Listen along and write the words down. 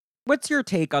What's your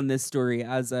take on this story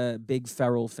as a big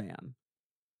Ferrell fan?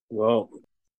 Well,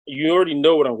 you already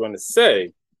know what I'm going to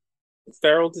say.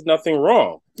 Farrell did nothing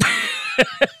wrong.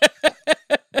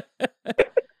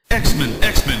 X-Men. In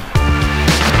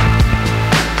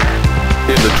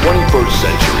the 21st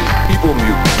century, evil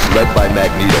mutants led by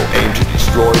Magneto aim to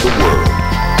destroy the world.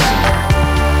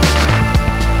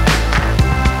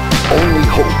 The only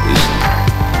hope is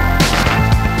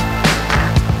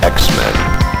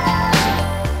X-Men.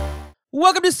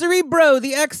 Welcome to Cerebro,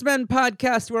 the X-Men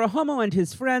podcast where a homo and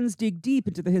his friends dig deep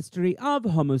into the history of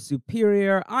Homo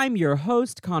Superior. I'm your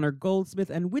host, Connor Goldsmith,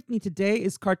 and with me today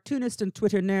is cartoonist and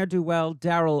Twitter ne'er-do-well,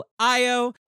 Daryl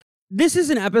Io. This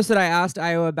is an episode I asked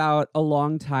Io about a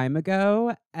long time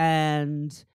ago,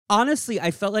 and honestly, I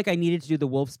felt like I needed to do the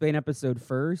Wolfsbane episode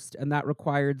first, and that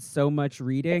required so much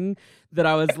reading that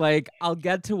I was like, I'll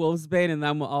get to Wolfsbane, and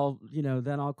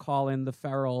then I'll call in the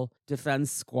Ferrell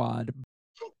Defense Squad.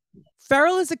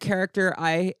 Ferrell is a character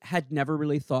I had never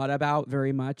really thought about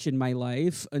very much in my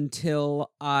life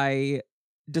until I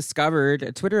discovered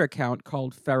a Twitter account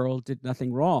called Ferrell Did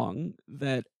Nothing Wrong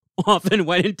that often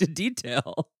went into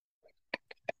detail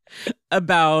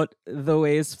about the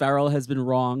ways Ferrell has been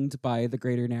wronged by the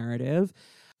greater narrative.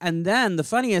 And then the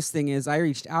funniest thing is I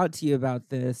reached out to you about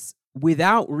this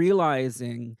without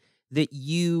realizing that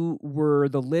you were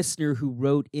the listener who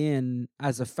wrote in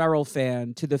as a Ferrell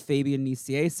fan to the Fabian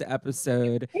Nicieza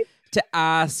episode to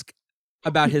ask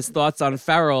about his thoughts on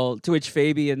Ferrell, to which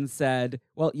Fabian said,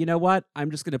 well, you know what?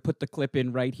 I'm just going to put the clip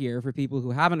in right here for people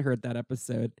who haven't heard that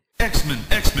episode.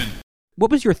 X-Men. What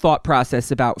was your thought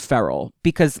process about Ferrell?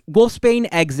 Because Wolfsbane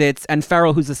exits and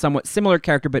Ferrell, who's a somewhat similar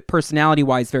character but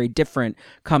personality-wise very different,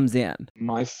 comes in.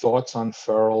 My thoughts on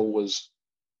Ferrell was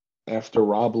after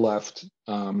Rob left,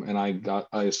 and I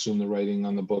assumed the writing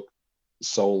on the book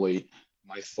solely,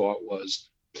 my thought was,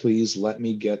 please let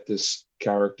me get this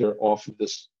character off of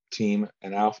this team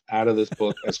and out of this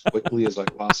book as quickly as I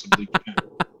possibly can.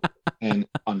 And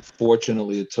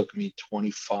unfortunately, it took me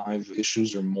 25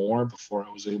 issues or more before I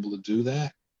was able to do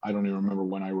that. I don't even remember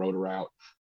when I wrote her out.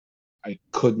 I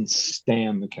couldn't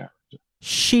stand the character.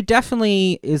 She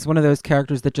definitely is one of those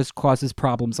characters that just causes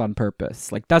problems on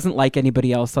purpose. Like, doesn't like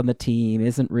anybody else on the team,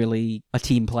 isn't really a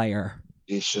team player.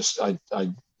 It's just, I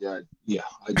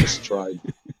just tried.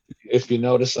 If you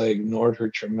notice, I ignored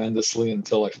her tremendously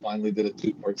until I finally did a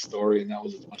 2-part story, and that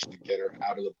was as much to get her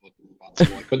out of the book as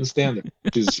possible. I couldn't stand her.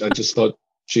 I just thought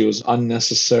she was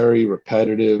unnecessary,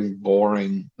 repetitive,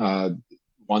 boring,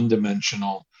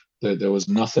 one-dimensional. There was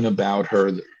nothing about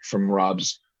her from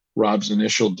Rob's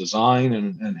initial design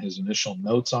and his initial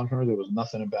notes on her. There was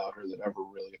nothing about her that ever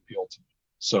really appealed to me.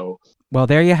 So, well,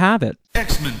 there you have it.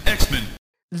 X-Men.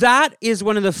 That is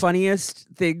one of the funniest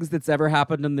things that's ever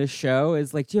happened on this show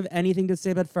is like, do you have anything to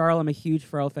say about Ferrell? I'm a huge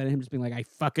Ferrell fan, and him just being like, I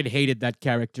fucking hated that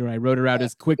character. I wrote her out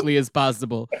as quickly as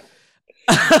possible.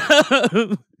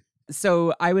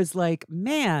 So I was like,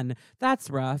 man, that's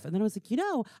rough. And then I was like,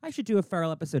 I should do a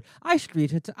Ferrell episode. I should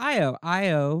read it to Io.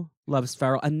 Io loves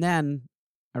Ferrell. And then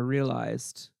I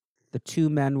realized the two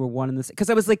men were one and the same. Because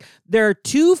I was like, there are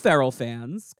two Ferrell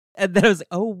fans. And then I was like,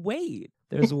 oh, wait,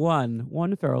 there's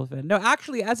one Ferrell fan. No,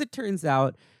 actually, as it turns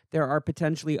out, there are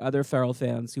potentially other Ferrell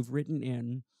fans who've written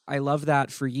in. I love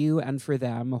that for you and for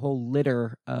them, a whole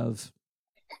litter of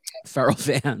Ferrell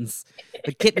fans.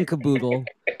 The kitten caboodle.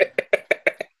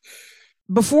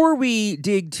 Before we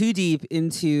dig too deep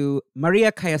into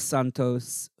Maria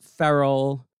Cayasantos,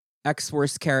 Ferrell,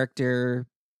 X-Force character,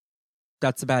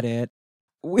 that's about it.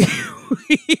 We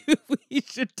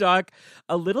should talk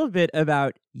a little bit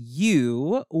about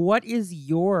you. What is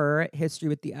your history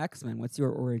with the X-Men? What's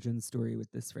your origin story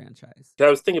with this franchise? I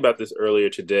was thinking about this earlier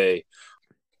today.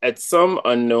 At some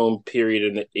unknown period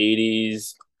in the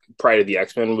 80s, prior to the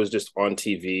X-Men was just on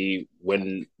TV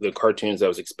when the cartoons I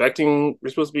was expecting were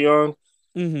supposed to be on.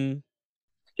 Mm-hmm.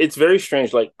 It's very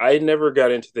strange. Like, I never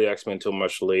got into the X-Men until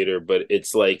much later, but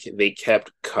it's like they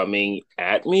kept coming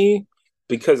at me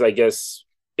because I guess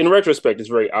in retrospect, it's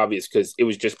very obvious because it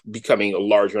was just becoming a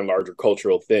larger and larger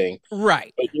cultural thing.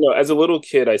 Right. But, as a little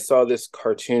kid, I saw this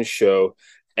cartoon show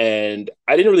and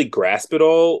I didn't really grasp it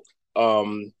all.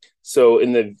 So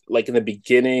in the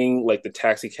beginning, like the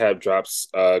taxi cab drops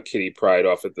Kitty Pryde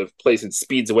off at the place and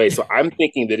speeds away. So I'm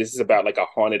thinking that this is about like a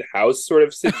haunted house sort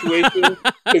of situation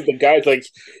because the guy's like,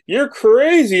 "You're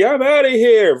crazy! I'm out of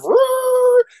here!"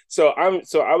 So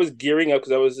I was gearing up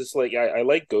because I was just like, I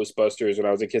like Ghostbusters when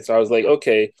I was a kid. So I was like,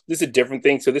 okay, this is a different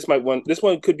thing. So this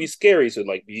one could be scary. So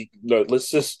like, let's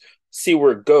just see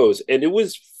where it goes. And it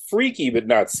was freaky but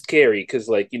not scary because,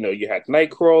 like, you know, you had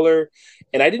Nightcrawler,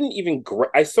 and I didn't even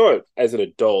I saw it as an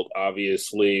adult,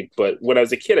 obviously, but when I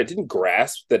was a kid, I didn't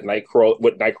grasp that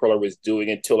what Nightcrawler was doing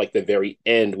until like the very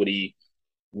end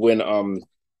when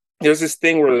there's this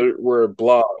thing where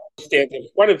Blob stands in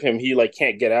front of him, he like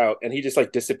can't get out, and he just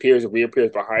like disappears and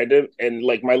reappears behind him, and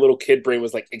like my little kid brain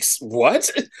was like, what?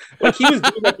 Like he was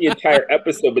doing that the entire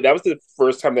episode, but that was the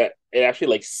first time that it actually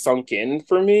like sunk in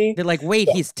for me. They're like, wait,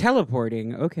 he's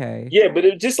teleporting. Okay. Yeah, but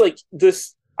it just like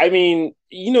this. I mean,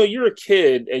 you know, you're a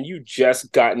kid and you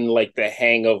just gotten like the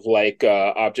hang of like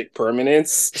object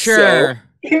permanence. Sure.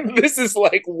 So this is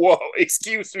like, whoa,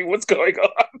 excuse me, what's going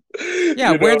on?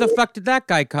 Yeah, where the fuck did that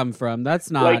guy come from?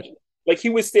 That's not like he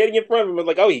was standing in front of him and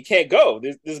like, oh, he can't go.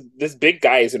 This big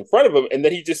guy is in front of him, and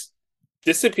then he just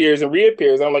disappears and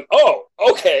reappears. And I'm like, oh,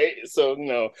 okay. So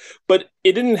no. But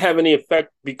it didn't have any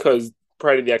effect because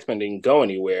Pride of the X-Men didn't go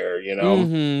anywhere, you know?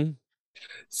 Mm-hmm.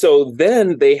 So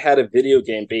then they had a video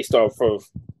game based off of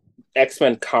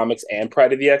X-Men comics and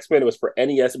Pride of the X-Men. It was for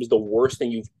NES. It was the worst thing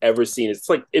you've ever seen. It's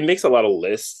like, it makes a lot of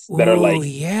lists that are like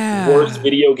worst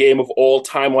video game of all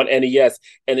time on NES.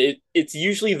 And it's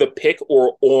usually the pick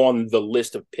or on the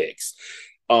list of picks.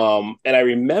 And I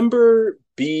remember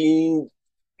because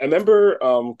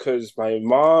my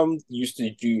mom used to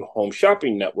do Home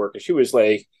Shopping Network, and she was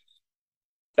like,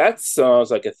 that sounds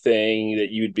like a thing that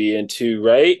you'd be into,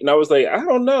 right? And I was like, I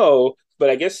don't know. But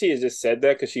I guess she had just said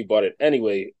that because she bought it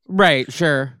anyway. Right,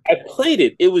 sure. I played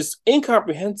it. It was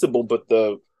incomprehensible, but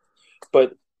the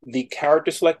character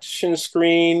selection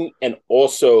screen and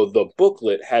also the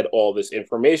booklet had all this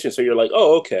information. So you're like,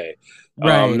 oh, okay.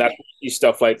 Right. Not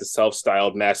stuff like the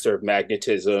self-styled master of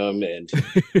magnetism and,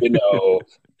 you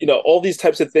know, all these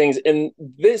types of things. And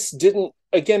this didn't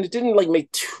like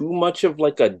make too much of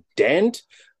like a dent,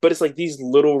 but it's like these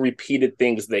little repeated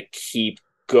things that keep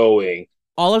going.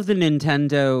 All of the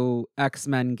Nintendo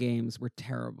X-Men games were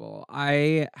terrible.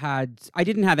 I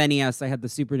didn't have NES. I had the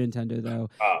Super Nintendo though.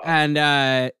 And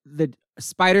the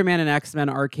Spider-Man and X-Men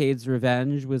Arcade's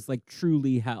Revenge was like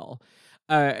truly hell.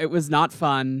 It was not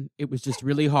fun. It was just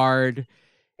really hard.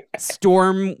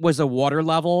 Storm was a water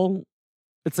level.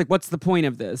 It's like, what's the point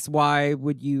of this? Why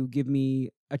would you give me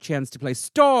a chance to play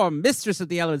Storm, Mistress of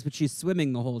the Elements, but she's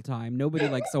swimming the whole time? Nobody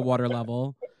likes a water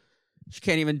level. She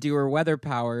can't even do her weather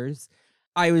powers.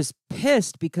 I was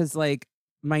pissed because, like,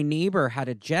 my neighbor had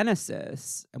a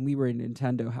Genesis, and we were a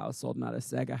Nintendo household, not a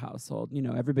Sega household. You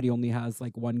know, everybody only has,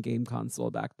 like, one game console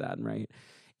back then, right?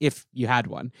 If you had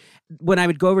one. When I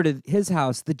would go over to his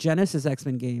house, the Genesis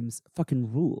X-Men games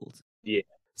fucking ruled. Yeah.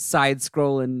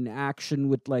 Side-scrolling action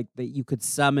with, like, that you could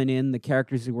summon in the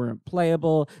characters who weren't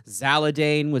playable.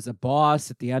 Zaladane was a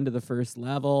boss at the end of the first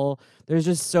level. There's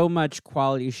just so much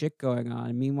quality shit going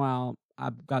on. Meanwhile,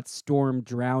 I've got Storm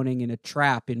drowning in a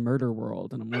trap in Murder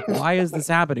World, and I'm like, why is this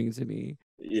happening to me?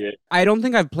 Yeah. I don't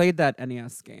think I've played that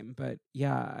NES game, but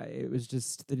yeah, it was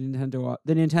just the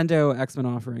Nintendo X-Men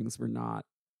offerings were not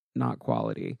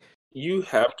quality. You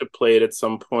have to play it at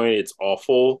some point. It's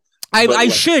awful. I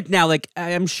should now. Like,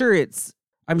 I'm sure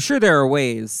there are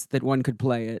ways that one could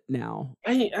play it now.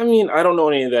 I mean, I don't know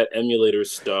any of that emulator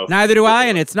stuff. Neither do I,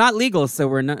 and it's not legal, so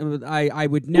we're not. I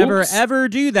would never ever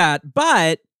do that.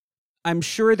 But I'm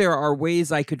sure there are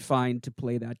ways I could find to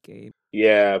play that game.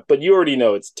 Yeah, but you already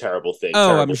know it's a terrible thing. Oh,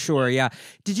 terrible I'm sure. Yeah.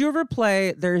 Did you ever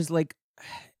play? There's like,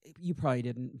 you probably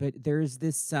didn't, but there's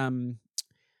this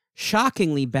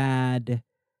shockingly bad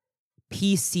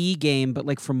PC game, but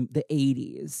like from the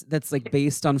 80s, that's like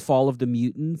based on Fall of the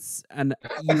Mutants, and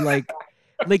you like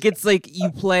it's like you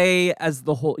play as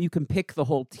you can pick the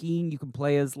whole team, you can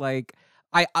play as like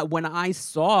I when I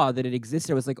saw that it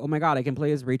existed, I was like, oh my god, I can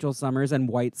play as Rachel Summers and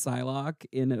White Psylocke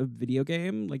in a video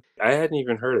game. Like, I hadn't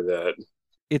even heard of that.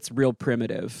 It's real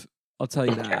primitive, I'll tell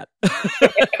you that.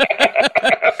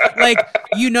 Like,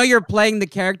 you know, you're playing the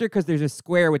character because there's a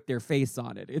square with their face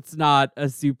on it. It's not a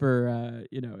super,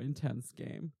 intense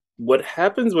game. What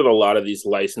happens with a lot of these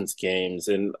licensed games,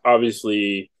 and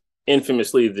obviously,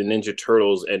 infamously, the Ninja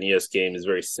Turtles NES game is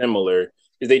very similar,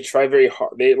 is they try very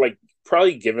hard. They like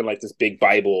probably given like this big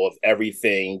Bible of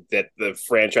everything that the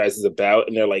franchise is about,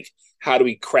 and they're like, how do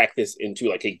we crack this into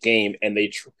like a game? And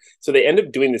so they end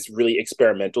up doing this really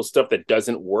experimental stuff that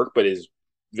doesn't work, but is,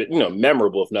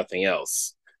 memorable if nothing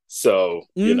else. So,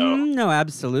 No,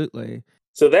 absolutely.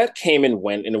 So that came and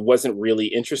went, and it wasn't really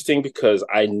interesting because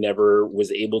I never was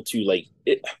able to like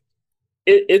it.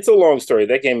 It's a long story.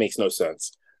 That game makes no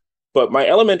sense. But my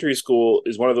elementary school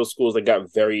is one of those schools that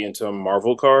got very into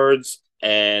Marvel cards.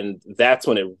 And that's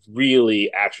when it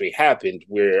really actually happened,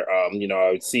 where, I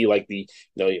would see like the,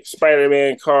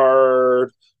 Spider-Man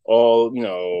card, all, you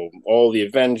know, all the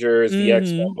Avengers, the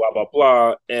X-Men, Mm-hmm. blah blah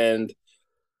blah. And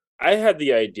I had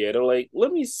the idea to like,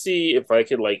 let me see if I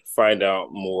could like find out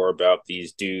more about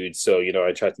these dudes. So, you know,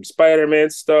 I tried some Spider-Man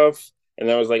stuff, and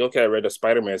then I was like, okay, I read a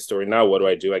Spider-Man story. Now what do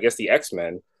I do? I guess the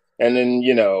X-Men. And then,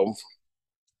 you know,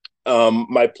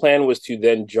 my plan was to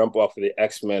then jump off of the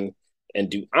X-Men and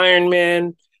do Iron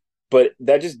Man, but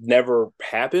that just never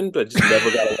happened. I just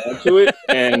never got around to it.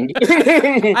 And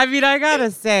I mean, I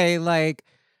gotta say, like,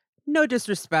 no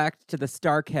disrespect to the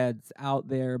Stark heads out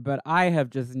there, but I have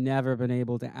just never been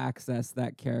able to access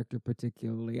that character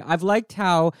particularly. I've liked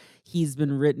how he's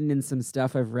been written in some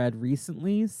stuff I've read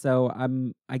recently, so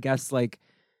I guess, like,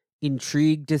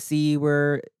 intrigued to see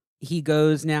where he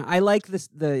goes now. I like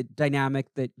the dynamic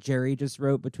that Jerry just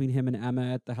wrote between him and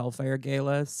Emma at the Hellfire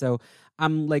Gala, so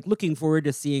I'm like looking forward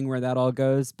to seeing where that all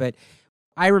goes. But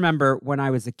I remember when I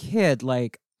was a kid,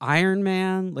 like Iron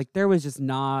Man, like there was just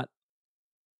not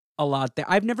a lot there.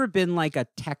 I've never been like a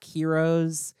tech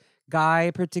heroes guy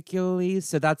particularly,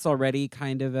 so that's already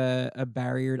kind of a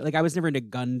barrier. Like I was never into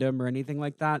Gundam or anything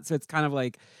like that, so it's kind of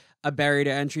like a barrier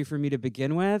to entry for me to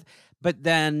begin with. But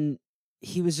then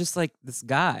he was just like this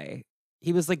guy.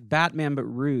 He was like Batman but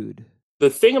rude. the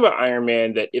thing about Iron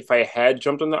Man, that if I had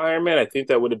jumped on the Iron Man, I think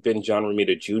that would have been John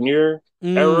Romita Jr.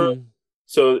 era. Mm,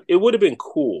 So it would have been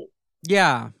cool.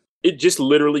 yeah. It just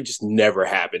literally just never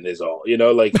happened is all. You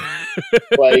know, like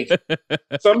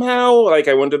somehow like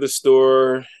I went to the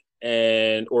store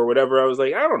and or whatever, I was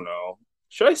like, I don't know.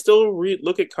 Should I still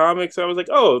look at comics? I was like,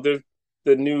 oh, there's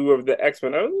the new of the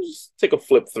X-Men. I'll just take a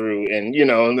flip through, and you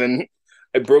know, and then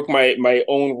I broke my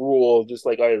own rule, just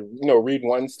like I, you know, read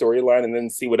one storyline and then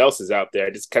see what else is out there.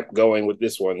 I just kept going with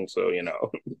this one, so you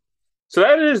know. So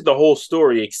that is the whole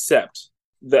story, except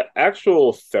the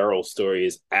actual Feral story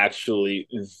is actually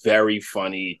very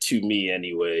funny to me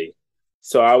anyway.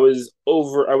 So I was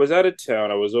out of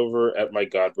town. I was over at my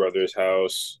godbrother's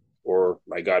house or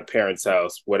my godparents'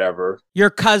 house, whatever. Your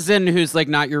cousin who's like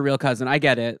not your real cousin. I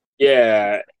get it.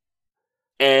 Yeah.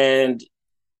 And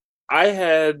I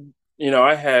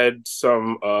had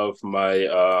some of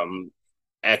my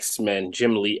X-Men,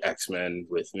 Jim Lee X-Men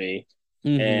with me.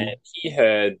 Mm-hmm. And he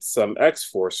had some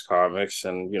X-Force comics,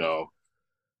 and you know,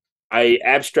 I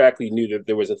abstractly knew that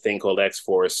there was a thing called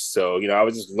X-Force. So, you know, I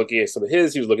was just looking at some of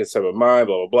his, he was looking at some of mine,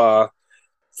 blah, blah, blah.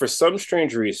 For some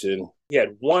strange reason, he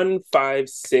had 1, 5,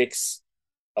 6,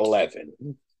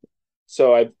 11.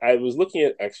 So I was looking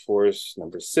at X-Force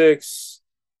number 6.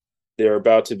 They're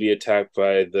about to be attacked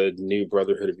by the new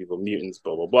Brotherhood of Evil Mutants,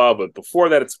 blah, blah, blah. But before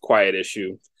that, it's a quiet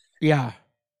issue. Yeah.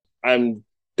 I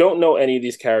don't know any of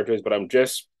these characters, but I'm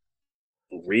just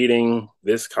reading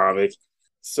this comic.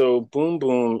 So Boom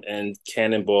Boom and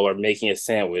Cannonball are making a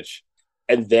sandwich,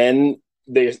 and then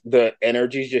the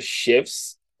energy just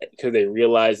shifts because they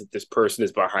realize that this person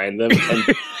is behind them, and,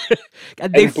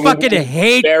 God, they and Boom fucking Boom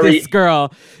hate very, this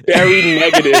girl. very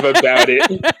negative about it.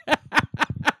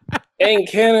 And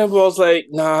Cannonball's like,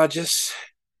 nah, just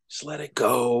let it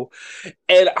go.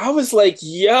 And I was like,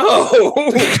 yo,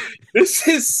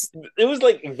 it was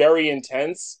like very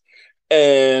intense.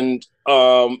 And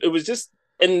it was just,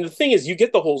 and the thing is, you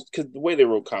get the whole, because the way they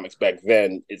wrote comics back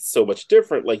then, it's so much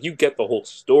different. Like, you get the whole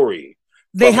story.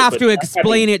 They have to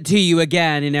explain it to you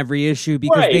again in every issue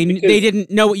because they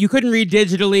didn't know. You couldn't read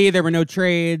digitally. There were no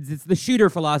trades. It's the shooter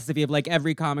philosophy of like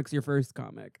every comic's your first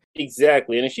comic.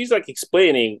 Exactly. And she's like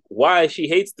explaining why she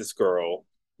hates this girl.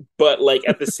 But like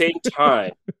at the same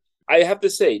time, I have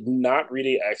to say, not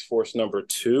reading X-Force number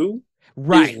 2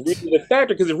 right is really the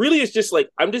factor, because it really is just like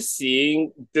I'm just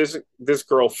seeing this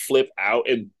girl flip out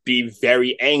and be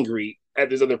very angry at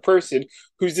this other person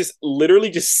who's just literally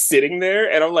just sitting there,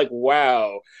 and I'm like,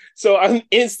 wow. So I'm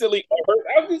instantly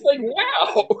I'm just like,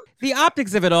 wow. The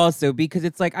optics of it also, because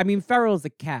it's like, I mean, Feral's a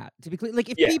cat. To be clear, like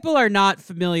if people are not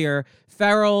familiar,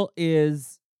 Feral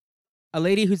is a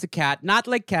lady who's a cat, not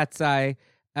like Cat's Eye,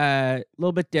 a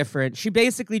little bit different. She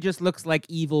basically just looks like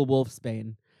evil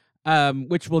Wolfsbane.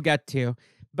 Which we'll get to.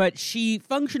 But she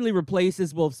functionally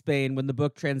replaces Wolfsbane when the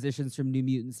book transitions from New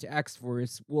Mutants to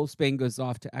X-Force. Wolfsbane goes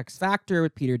off to X-Factor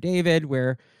with Peter David,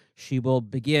 where she will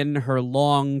begin her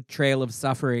long trail of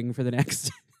suffering for the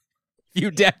next few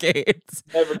decades.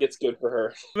 Never gets good for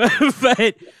her.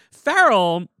 But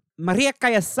Feral, Maria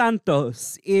Calla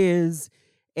Santos, is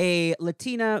a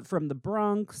Latina from the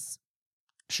Bronx.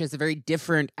 She has a very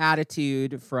different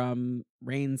attitude from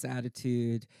Rain's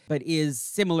attitude, but is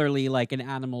similarly like an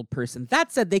animal person.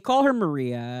 That said, they call her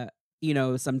Maria, you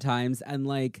know, sometimes. And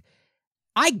like,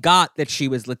 I got that she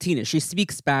was Latina. She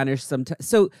speaks Spanish sometimes.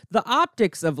 So the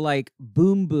optics of like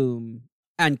Boom Boom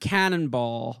and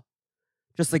Cannonball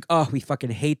Just like, oh, we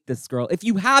fucking hate this girl. If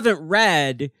you haven't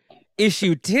read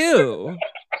issue 2,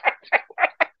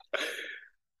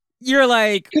 you're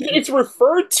like, it's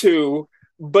referred to,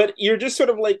 but you're just sort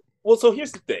of like, well, so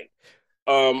here's the thing.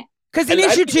 Because in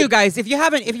issue 2, guys, if you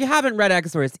haven't read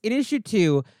X-Force, in issue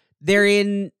 2, they're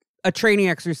in a training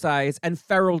exercise and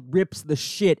Feral rips the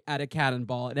shit out of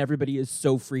Cannonball and everybody is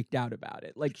so freaked out about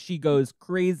it. Like, she goes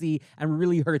crazy and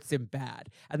really hurts him bad.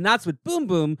 And that's what Boom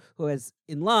Boom, who is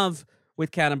in love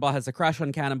with Cannonball, has a crush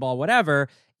on Cannonball, whatever,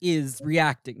 is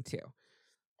reacting to.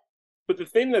 But the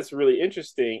thing that's really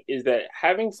interesting is that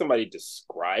having somebody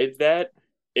describe that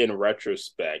in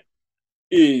retrospect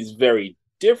is very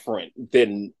different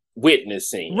than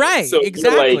witnessing. Right, so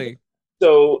exactly.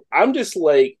 So I'm just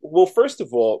like, well, first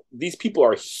of all, these people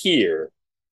are here,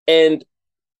 and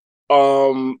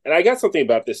I got something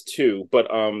about this too, but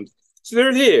so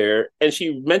they're here, and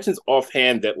she mentions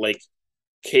offhand that like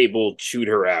Cable chewed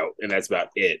her out, and that's about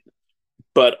it.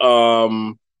 But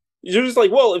you're just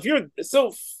like, well, if you're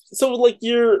so like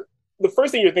you're the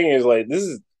first thing you're thinking is like, this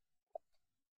is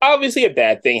obviously a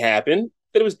bad thing happened.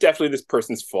 That it was definitely this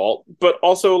person's fault, but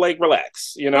also like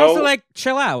relax, you know. Also like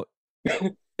chill out.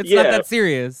 It's not that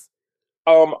serious.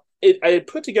 I had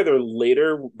put together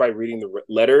later by reading the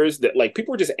letters that like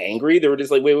people were just angry. They were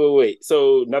just like, wait.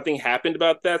 So nothing happened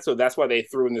about that. So that's why they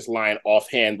threw in this line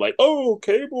offhand, like, oh,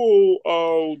 Cable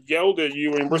yelled at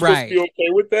you and we're supposed to be okay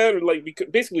with that. Or like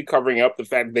basically covering up the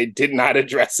fact that they did not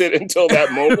address it until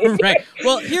that moment. Right.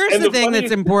 Well, here's the thing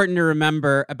that's important to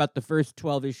remember about the first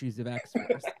 12 issues of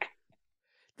X-Force.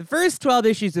 The first 12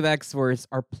 issues of X-Force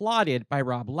are plotted by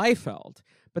Rob Liefeld,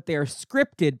 but they are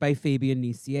scripted by Fabian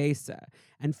Nicieza.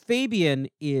 And Fabian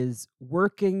is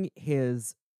working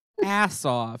his ass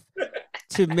off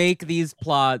to make these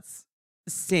plots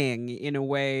sing in a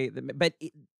way that,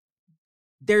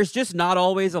 there's just not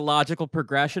always a logical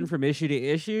progression from issue to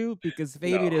issue because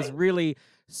Fabian is really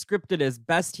scripted as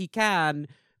best he can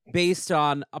based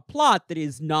on a plot that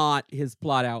is not his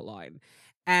plot outline.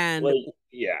 And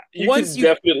you can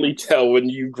definitely tell when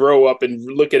you grow up and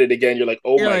look at it again, you're like,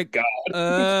 God.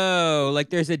 Oh, like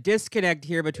there's a disconnect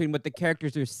here between what the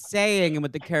characters are saying and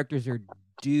what the characters are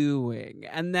doing.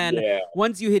 And then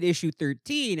once you hit issue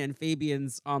 13 and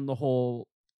Fabian's on the whole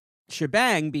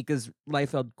shebang because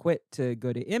Liefeld quit to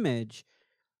go to Image,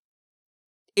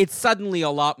 it's suddenly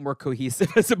a lot more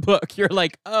cohesive as a book. You're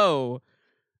like, oh,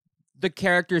 the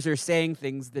characters are saying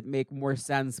things that make more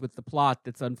sense with the plot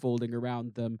that's unfolding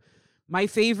around them. My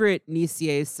favorite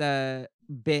Nicieza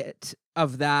bit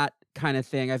of that kind of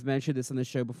thing, I've mentioned this on the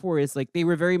show before, is like they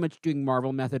were very much doing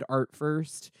Marvel method art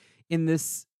first in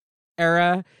this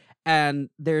era. And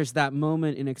there's that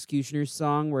moment in Executioner's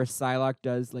Song where Psylocke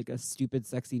does like a stupid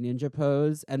sexy ninja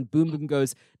pose and Boom Boom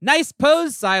goes, nice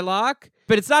pose, Psylocke,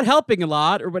 but it's not helping a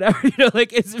lot or whatever.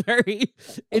 Like it's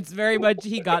very much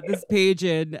he got this page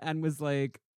in and was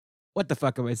like, what the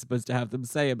fuck am I supposed to have them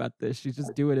say about this? She's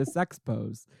just doing a sex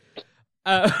pose.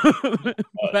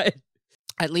 But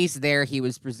at least there he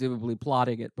was presumably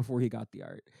plotting it before he got the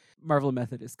art. Marvel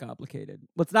method is complicated.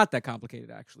 Well, it's not that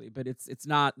complicated actually, but it's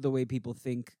not the way people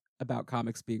think about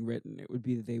comics being written. It would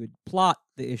be that they would plot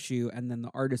the issue and then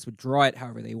the artist would draw it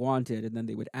however they wanted and then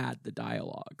they would add the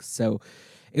dialogue. So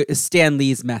it was Stan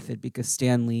Lee's method because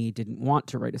Stan Lee didn't want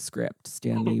to write a script.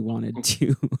 Stan Lee wanted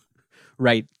to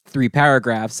write 3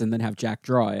 paragraphs and then have Jack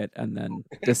draw it and then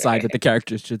decide what the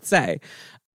characters should say,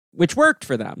 which worked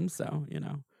for them. So,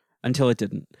 until it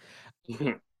didn't.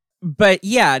 But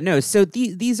yeah, no. So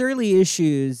these early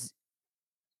issues,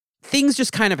 things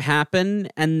just kind of happen,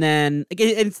 and then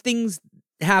things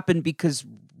happen because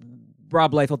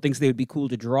Rob Liefeld thinks they would be cool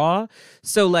to draw.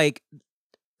 So like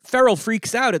Feral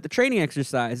freaks out at the training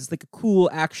exercise. It's like a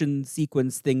cool action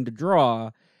sequence thing to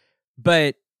draw,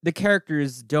 but the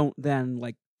characters don't then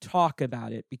like talk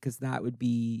about it because that would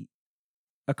be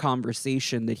a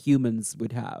conversation that humans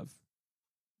would have.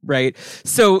 Right.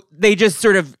 So they just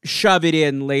sort of shove it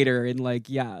in later in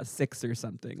 6 or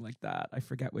something like that. I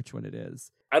forget which one it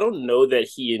is. I don't know that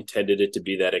he intended it to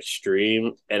be that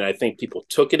extreme. And I think people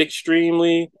took it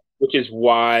extremely, which is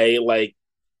why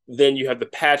then you have the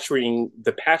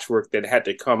patchwork that had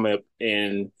to come up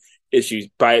in issues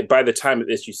by the time of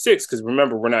issue 6, because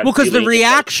remember, we're not because the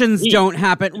reactions don't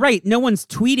happen. Right. No one's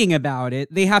tweeting about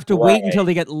it. They have to wait until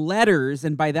they get letters,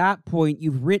 and by that point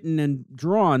you've written and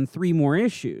drawn 3 more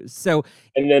issues. So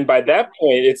and then by that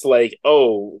point it's like,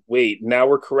 oh wait, now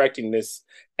we're correcting this.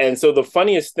 And so the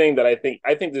funniest thing that I think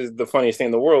this is the funniest thing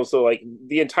in the world. So like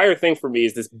the entire thing for me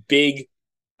is this big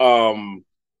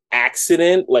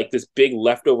accident, like this big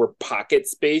leftover pocket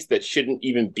space that shouldn't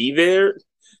even be there,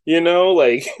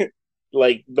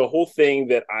 like the whole thing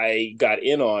that I got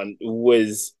in on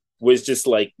was just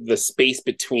like the space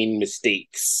between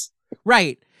mistakes.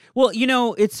 Right. Well,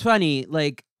 it's funny.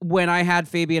 Like when I had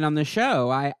Fabian on the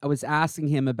show, I was asking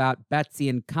him about Betsy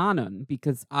and Kanon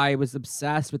because I was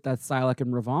obsessed with that Silac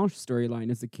and Revanche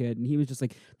storyline as a kid. And he was just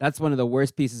like, that's one of the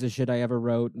worst pieces of shit I ever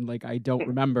wrote. And like, I don't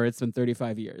remember. It's been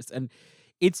 35 years. And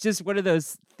it's just one of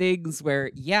those things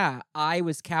where, yeah, I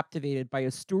was captivated by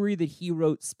a story that he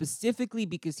wrote specifically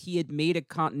because he had made a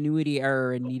continuity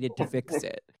error and needed to fix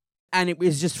it. And it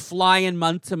was just flying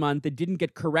month to month. It didn't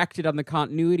get corrected on the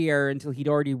continuity error until he'd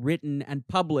already written and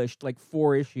published like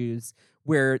 4 issues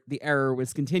where the error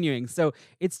was continuing. So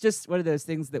it's just one of those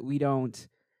things that we don't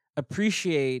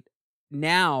appreciate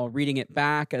now reading it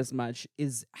back as much,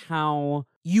 is how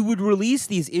you would release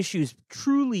these issues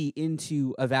truly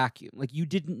into a vacuum. Like you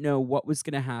didn't know what was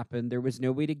going to happen. There was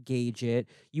no way to gauge it.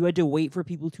 You had to wait for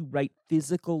people to write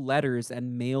physical letters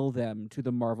and mail them to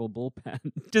the Marvel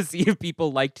bullpen to see if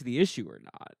people liked the issue or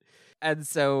not. And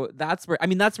so that's where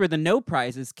the no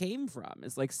prizes came from.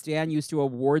 Is like Stan used to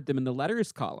award them in the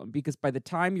letters column, because by the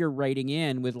time you're writing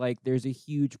in with like, there's a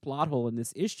huge plot hole in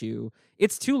this issue,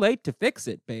 it's too late to fix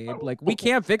it, babe. Like we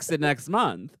can't fix it next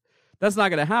month. That's not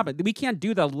going to happen. We can't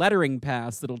do the lettering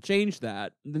pass that'll change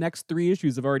that. The next 3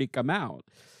 issues have already come out.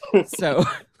 So,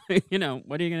 what are you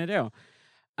going to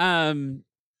do?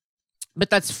 But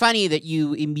that's funny that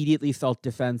you immediately felt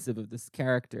defensive of this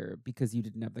character because you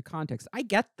didn't have the context. I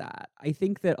get that. I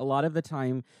think that a lot of the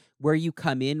time where you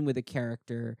come in with a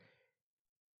character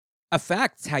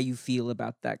affects how you feel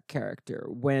about that character.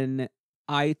 When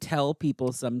I tell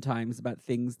people sometimes about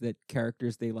things that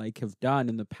characters they like have done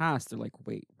in the past, they're like,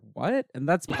 wait, what? And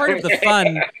that's part of the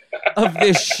fun of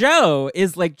this show,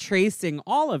 is like tracing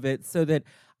all of it so that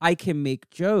I can make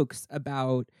jokes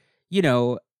about,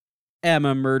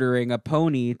 Emma murdering a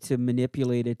pony to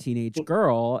manipulate a teenage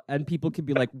girl, and people can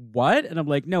be like, what? And I'm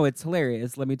like, no, it's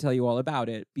hilarious. Let me tell you all about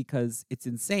it because it's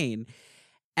insane.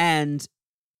 And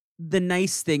the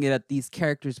nice thing about these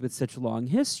characters with such long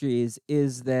histories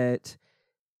is that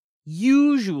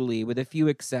usually, with a few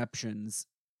exceptions,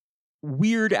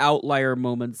 weird outlier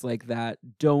moments like that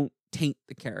don't taint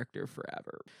the character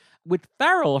forever. With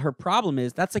Farrell, her problem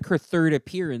is that's like her 3rd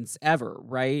appearance ever,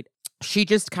 right? She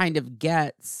just kind of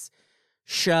gets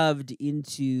shoved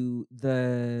into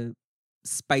the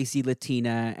spicy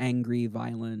Latina, angry,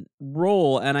 violent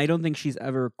role, and I don't think she's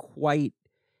ever quite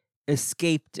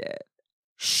escaped it.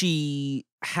 She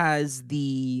has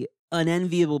the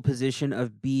unenviable position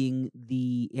of being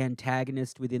the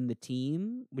antagonist within the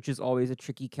team, which is always a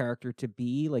tricky character to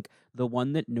be, like the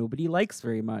one that nobody likes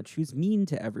very much, who's mean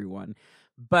to everyone.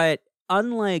 But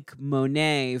unlike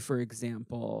Monet, for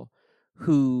example,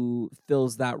 who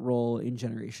fills that role in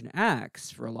Generation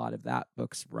X for a lot of that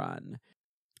book's run,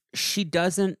 she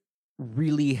doesn't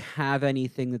really have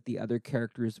anything that the other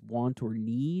characters want or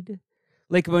need.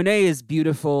 Like, Monet is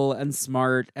beautiful and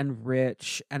smart and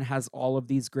rich and has all of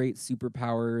these great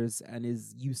superpowers and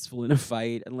is useful in a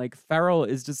fight. And like, Farrell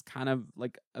is just kind of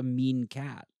like a mean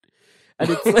cat. And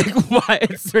it's like, why?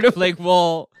 It's sort of like,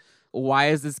 well, why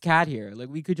is this cat here? Like,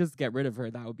 we could just get rid of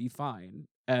her. That would be fine.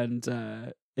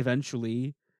 And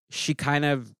eventually she kind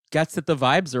of gets that the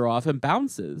vibes are off and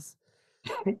bounces.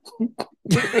 I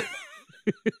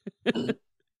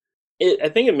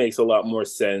think it makes a lot more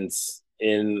sense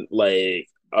in like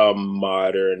a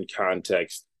modern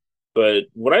context, but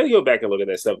when I go back and look at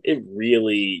that stuff, it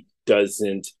really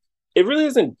doesn't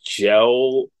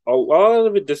gel. A lot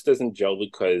of it just doesn't gel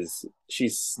because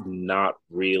she's not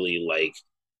really like,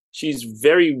 she's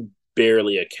very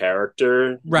barely a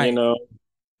character, right?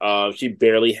 She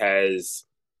barely has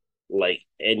like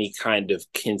any kind of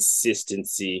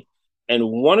consistency. And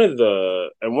one of the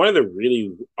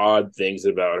really odd things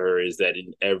about her is that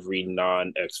in every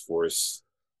non-X-Force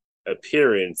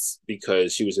appearance,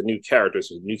 because she was a new character,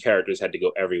 so new characters had to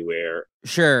go everywhere.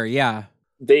 Sure, yeah.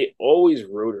 They always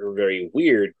wrote her very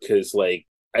weird because, like,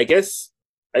 I guess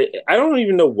I don't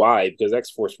even know why, because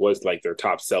X-Force was like their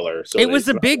top seller. So it was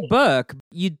a big book.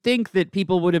 You'd think that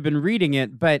people would have been reading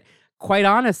it, but quite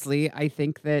honestly, I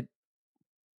think that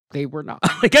they were not.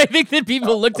 Like, I think that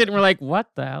people looked at it and were like, what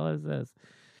the hell is this?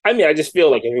 I mean, I just feel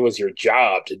like if it was your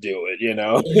job to do it,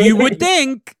 You would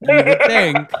think.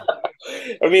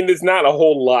 I mean, there's not a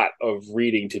whole lot of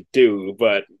reading to do,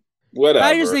 but whatever.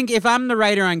 I just think if I'm the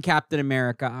writer on Captain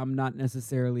America, I'm not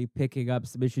necessarily picking up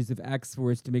some issues of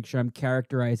X-Force to make sure I'm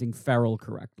characterizing Farrell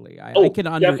correctly. I can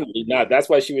definitely not. That's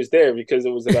why she was there, because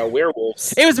it was about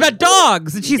werewolves. It was about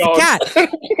dogs, and she's a cat.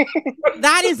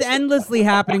 That is endlessly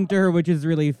happening to her, which is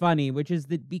really funny, which is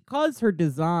that because her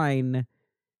design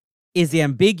is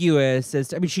ambiguous as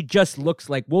to, I mean, she just looks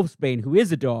like Wolfsbane, who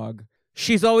is a dog.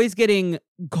 She's always getting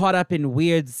caught up in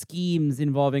weird schemes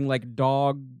involving like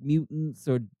dog mutants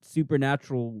or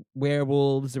supernatural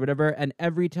werewolves or whatever. And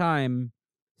every time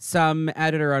some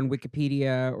editor on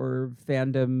Wikipedia or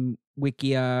fandom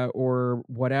Wikia or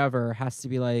whatever has to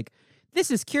be like, this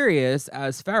is curious,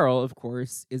 as Farrell, of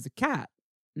course, is a cat,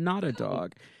 not a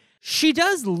dog. She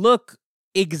does look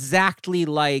exactly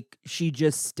like she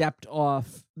just stepped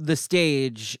off the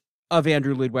stage of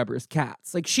Andrew Lloyd Webber's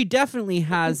Cats. Like, she definitely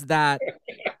has that,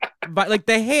 but like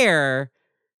the hair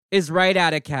is right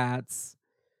out of Cats.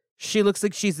 She looks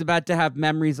like she's about to have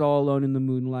memories all alone in the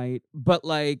moonlight, but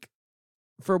like,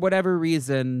 for whatever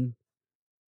reason,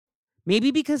 maybe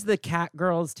because the cat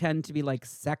girls tend to be like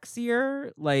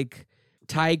sexier, like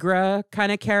Tigra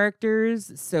kind of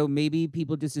characters. So maybe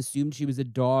people just assumed she was a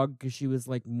dog because she was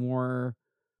like more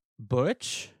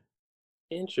butch.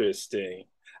 Interesting.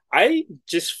 I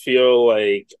just feel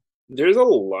like there's a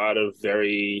lot of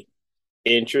very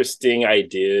interesting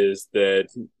ideas that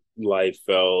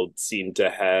Liefeld seemed to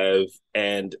have,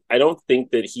 and I don't think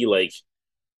he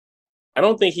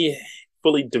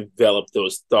fully developed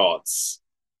those thoughts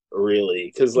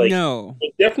really, because like No.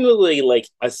 definitely like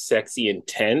a sexy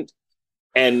intent,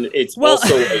 and it's Well,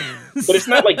 also like, but it's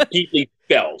not like deeply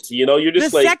felt, you know. You're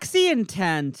just the like, sexy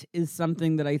intent is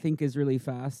something that I think is really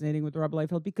fascinating with Rob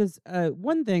Liefeld, because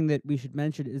one thing that we should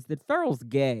mention is that Farrell's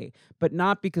gay, but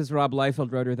not because Rob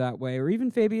Liefeld wrote her that way, or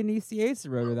even Fabian Nicieza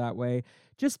wrote her that way,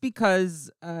 just because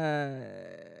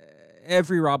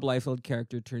every Rob Liefeld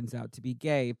character turns out to be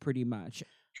gay, pretty much.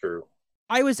 true.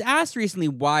 I was asked recently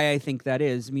why I think that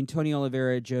is. I mean, Tony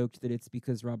Oliveira joked that it's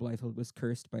because Rob Liefeld was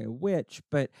cursed by a witch,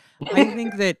 but I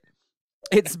think that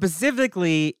it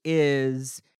specifically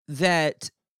is that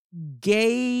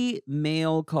gay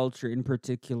male culture in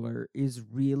particular is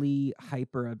really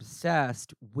hyper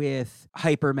obsessed with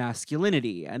hyper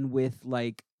masculinity and with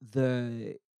like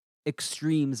the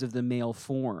extremes of the male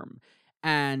form.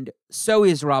 And so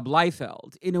is Rob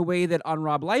Liefeld, in a way that on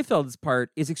Rob Liefeld's part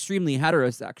is extremely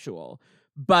heterosexual,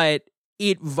 but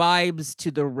it vibes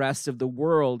to the rest of the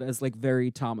world as like very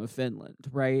Tom of Finland,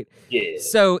 right? Yeah.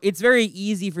 So it's very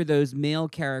easy for those male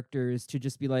characters to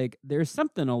just be like, there's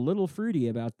something a little fruity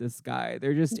about this guy.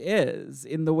 There just is,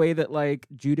 in the way that like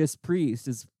Judas Priest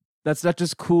is. That's not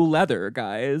just cool leather,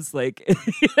 guys. Like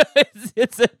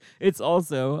it's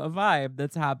also a vibe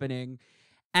that's happening.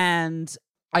 And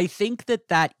I think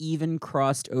that even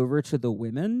crossed over to the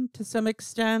women to some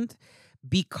extent,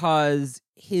 because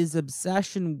his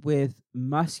obsession with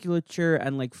musculature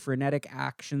and like frenetic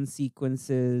action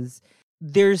sequences,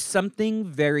 there's something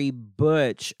very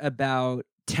butch about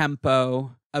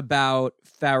tempo, about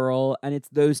Farrell, and it's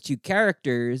those two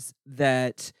characters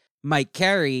that Mike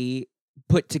Carey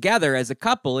put together as a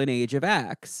couple in Age of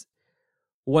X.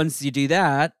 Once you do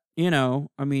that, you know,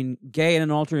 I mean, gay in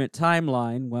an alternate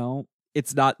timeline, well,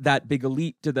 it's not that big a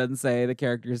leap to then say the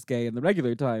character is gay in the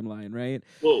regular timeline, right?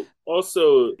 Well,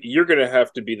 also, you're going to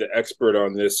have to be the expert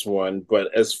on this one, but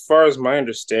as far as my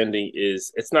understanding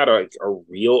is, it's not a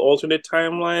real alternate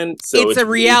timeline. So it's a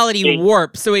reality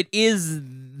warp, so it is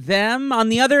them. On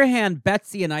the other hand,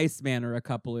 Betsy and Iceman are a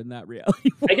couple in that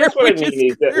reality warp. I guess what I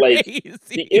mean is that, like, crazy.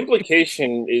 the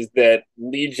implication is that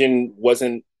Legion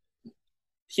wasn't.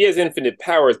 He has infinite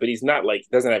powers, but he's not like,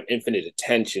 doesn't have infinite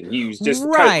attention. He was just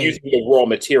kind of using the raw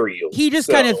material. He just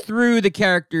kind of threw the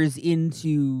characters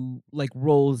into like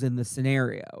roles in the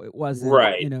scenario. It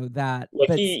wasn't, you know, that. Like,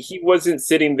 but he wasn't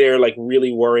sitting there like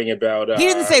really worrying about. He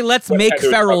didn't say, "Let's make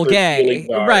Farrell gay."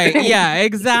 Right? Yeah,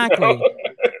 exactly. You know?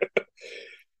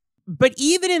 But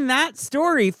even in that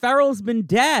story, Farrell's been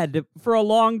dead for a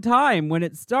long time when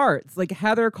it starts. Like,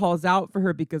 Heather calls out for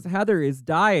her because Heather is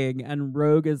dying, and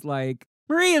Rogue is like,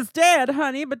 Maria's dead,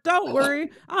 honey, but don't worry.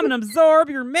 I'm going to absorb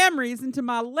your memories into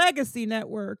my legacy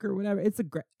network or whatever. It's a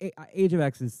great... Age of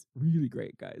X is really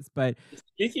great, guys. But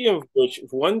speaking of which,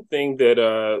 one thing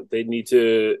that they need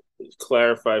to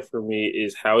clarify for me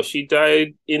is how she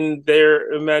died in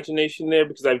their imagination there,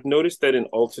 because I've noticed that in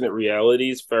alternate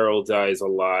realities, Farrell dies a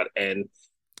lot. And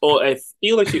I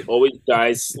feel like she always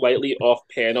dies slightly off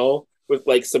panel with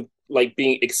like some... like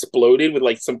being exploded with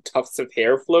like some tufts of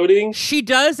hair floating. She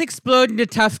does explode into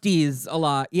tufties a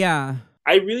lot, yeah.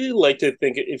 I really like to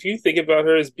think, if you think about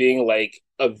her as being like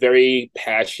a very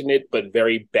passionate but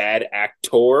very bad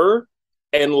actor,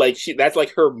 and like that's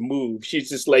like her move. She's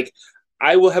just like,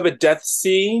 I will have a death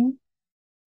scene,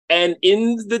 and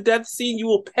in the death scene you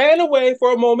will pan away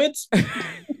for a moment.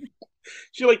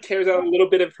 She like tears out a little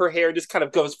bit of her hair and just kind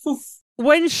of goes poof.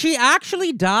 When she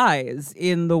actually dies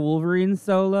in the Wolverine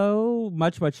solo,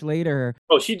 much later.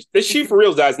 Oh, she for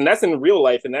real dies, and that's in real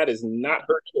life, and that is not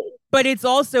her kid. But it's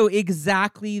also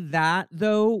exactly that,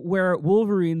 though, where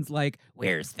Wolverine's like,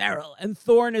 "Where's Feral?" And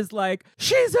Thorne is like,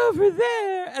 "She's over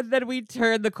there." And then we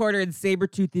turn the corner and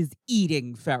Sabretooth is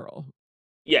eating Feral.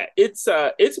 Yeah, it's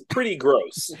pretty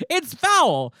gross. It's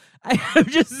foul. I'm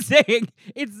just saying,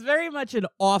 it's very much an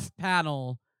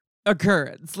off-panel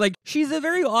occurrence. Like, she's a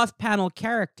very off-panel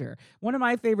character. One of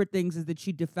my favorite things is that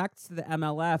she defects to the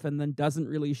MLF and then doesn't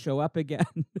really show up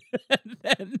again. And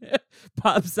then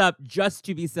pops up just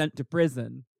to be sent to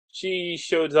prison. She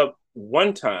shows up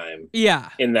one time Yeah.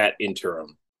 in that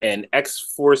interim. And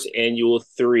X-Force Annual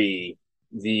 3,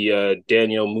 the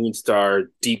Daniel Moonstar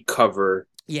deep cover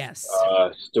Yes.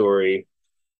 story.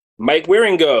 Mike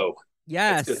Wieringo.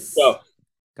 Yes. That's good stuff.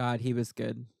 God, he was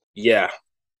good. Yeah.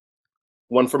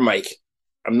 One for Mike.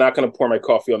 I'm not going to pour my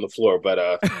coffee on the floor,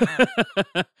 but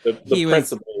the He was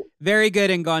principle. very good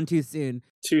and gone too soon.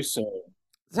 Too soon.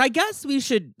 So I guess we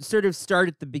should sort of start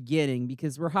at the beginning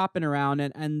because we're hopping around.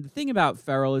 And the thing about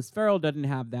Feral is Feral doesn't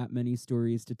have that many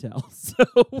stories to tell. So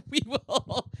we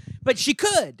will. But she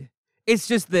could. It's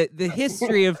just that the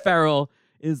history of Feral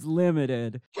is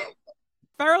limited.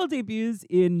 Feral debuts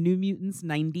in New Mutants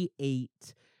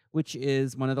 98, which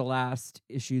is one of the last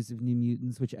issues of New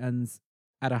Mutants, which ends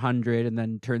at 100 and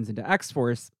then turns into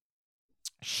X-Force.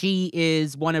 She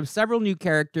is one of several new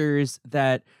characters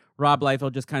that Rob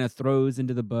Liefeld just kind of throws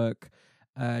into the book.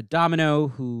 Domino,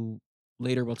 who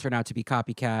later will turn out to be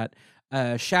Copycat,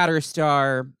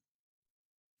 Shatterstar.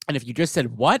 And if you just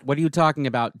said, what are you talking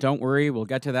about? Don't worry, we'll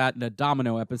get to that in a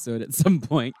Domino episode at some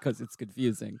point because it's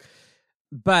confusing.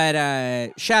 But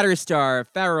Shatterstar,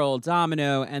 Feral,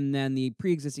 Domino, and then the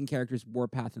pre-existing characters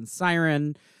Warpath and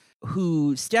Siren,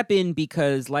 who step in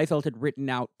because Liefeld had written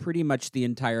out pretty much the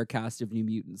entire cast of New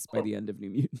Mutants by the end of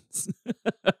New Mutants.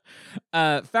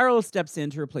 Feral steps in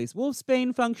to replace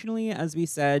Wolfsbane functionally. As we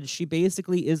said, she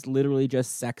basically is literally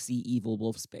just sexy, evil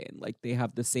Wolfsbane. Like, they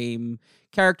have the same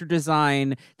character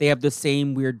design. They have the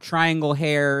same weird triangle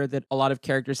hair that a lot of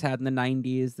characters had in the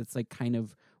 90s that's like kind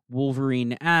of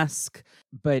Wolverine-esque,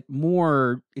 but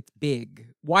more, it's big.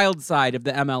 Wild side of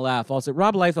the MLF. Also,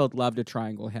 Rob Liefeld loved a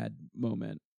triangle head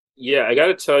moment. Yeah, I got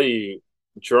to tell you,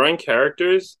 drawing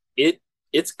characters,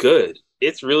 it's good.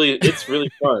 It's really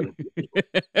fun.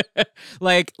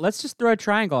 Like, let's just throw a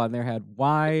triangle on their head.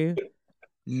 Why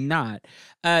not?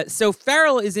 So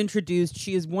Feral is introduced.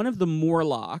 She is one of the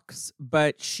Morlocks,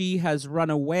 but she has run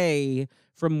away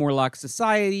from Morlock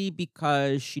society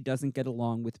because she doesn't get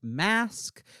along with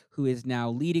Mask, who is now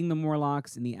leading the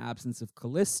Morlocks in the absence of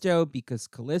Callisto, because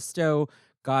Callisto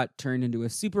got turned into a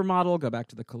supermodel. Go back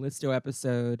to the Callisto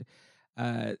episode.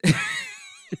 It's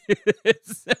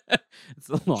a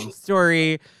long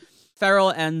story.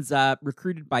 Feral ends up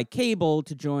recruited by Cable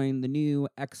to join the new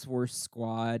X-Force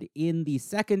squad. In the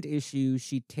second issue,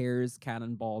 she tears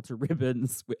Cannonball to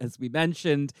ribbons, as we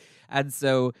mentioned. And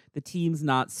so the team's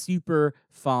not super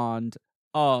fond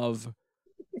of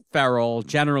Feral,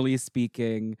 generally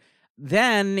speaking.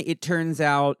 Then it turns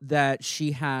out that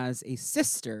she has a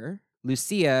sister,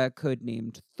 Lucia,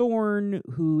 codenamed Thorn,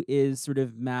 who is sort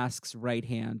of Mask's right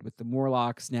hand with the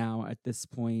Morlocks now at this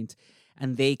point.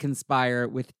 And they conspire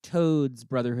with Toad's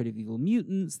Brotherhood of Evil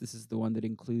Mutants. This is the one that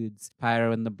includes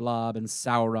Pyro and the Blob and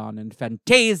Sauron and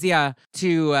Fantasia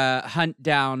to hunt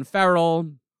down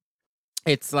Feral.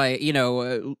 It's like,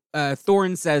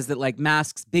 Thorn says that, like,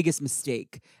 Mask's biggest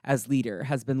mistake as leader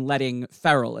has been letting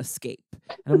Feral escape.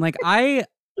 And I'm like, I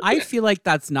feel like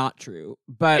that's not true,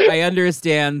 but I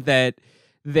understand that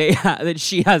that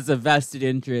she has a vested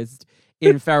interest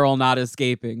in Feral not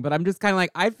escaping. But I'm just kind of like,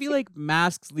 I feel like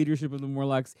Mask's leadership of the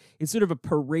Morlocks is sort of a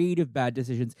parade of bad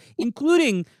decisions,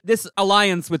 including this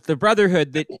alliance with the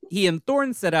Brotherhood that he and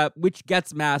Thorn set up, which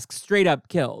gets Mask straight up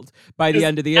killed by the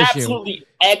end of the issue. Absolutely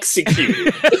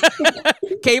executed.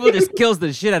 Cable just kills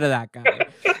the shit out of that guy.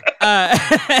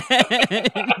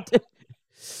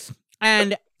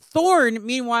 And Thorn,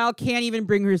 meanwhile, can't even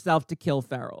bring herself to kill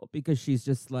Feral because she's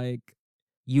just like,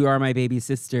 you are my baby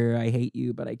sister. I hate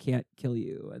you, but I can't kill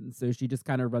you. And so she just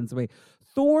kind of runs away.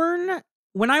 Thorn,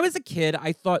 when I was a kid,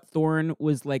 I thought Thorn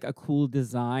was like a cool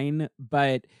design,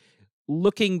 but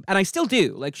looking, and I still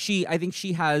do, like I think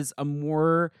she has a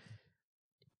more,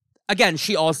 again,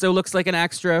 she also looks like an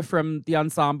extra from the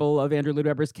ensemble of Andrew Lloyd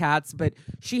Webber's Cats, but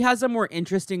she has a more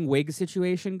interesting wig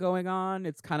situation going on.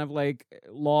 It's kind of like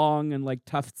long and like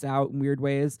tufts out in weird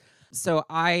ways. So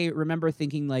I remember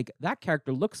thinking, like, that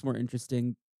character looks more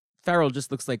interesting. Feral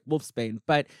just looks like Wolfsbane.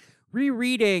 But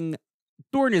rereading,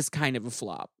 Thorn is kind of a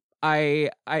flop. I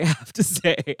have to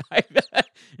say,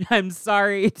 I'm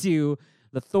sorry to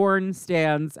the Thorn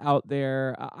stands out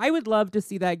there. I would love to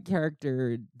see that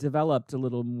character developed a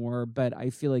little more, but I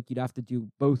feel like you'd have to do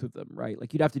both of them, right?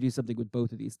 Like you'd have to do something with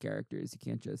both of these characters. You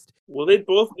can't just Well, they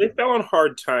fell on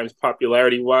hard times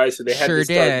popularity wise, so they had Sure to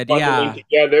start did, bundling yeah.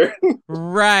 together.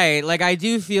 right. Like I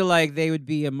do feel like they would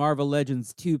be a Marvel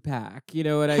Legends 2-pack. You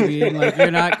know what I mean? Like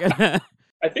you're not gonna.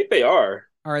 I think they are.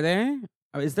 Are they?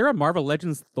 Is there a Marvel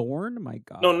Legends Thorn? My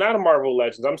God. No, not a Marvel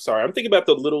Legends. I'm sorry. I'm thinking about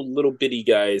the little bitty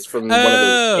guys from one of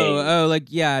those games. Like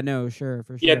yeah, no, sure,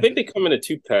 for sure. Yeah, I think they come in a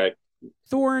 2-pack.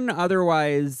 Thorn,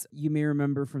 otherwise, you may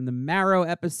remember from the Marrow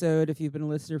episode, if you've been a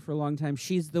listener for a long time,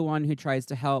 she's the one who tries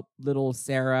to help little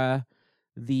Sarah,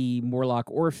 the Morlock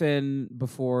orphan,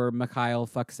 before Mikhail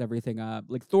fucks everything up.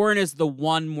 Like, Thorn is the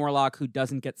one Morlock who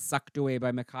doesn't get sucked away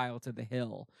by Mikhail to the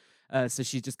hill. So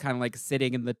she's just kind of like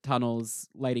sitting in the tunnels,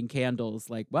 lighting candles,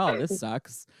 like, well, this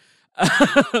sucks.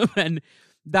 And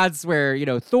that's where,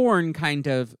 Thorn kind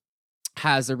of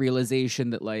has a realization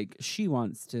that like she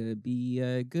wants to be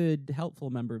a good,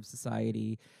 helpful member of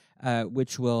society,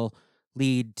 which will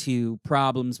lead to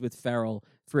problems with Feral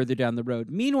further down the road.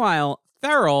 Meanwhile,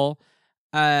 Feral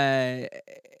ends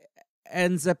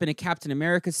up in a Captain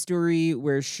America story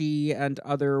where she and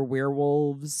other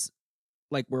werewolves,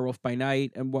 like Werewolf by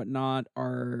Night and whatnot,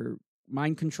 are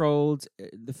mind controlled.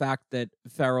 The fact that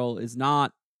Feral is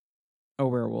not a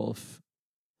werewolf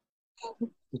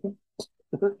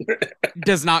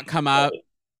does not come up.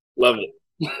 Love it.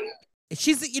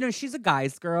 She's a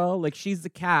guy's girl. Like she's the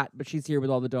cat, but she's here with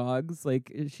all the dogs.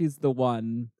 Like she's the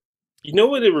one. You know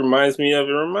what it reminds me of?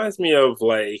 It reminds me of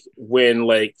like when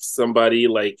like somebody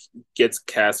like gets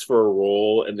cast for a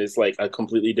role and it's like a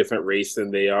completely different race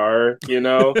than they are, and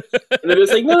they're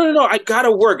just like, no, I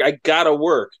gotta work.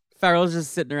 Farrell's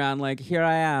just sitting around like, here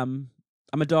I am.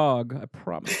 I'm a dog. I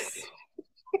promise.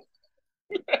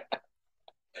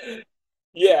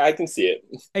 Yeah, I can see it.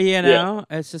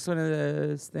 It's just one of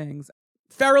those things.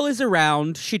 Feral is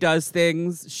around. She does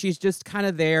things. She's just kind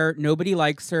of there. Nobody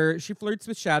likes her. She flirts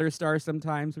with Shatterstar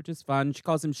sometimes, which is fun. She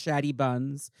calls him Shatty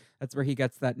Buns. That's where he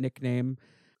gets that nickname.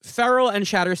 Feral and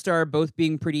Shatterstar both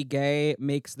being pretty gay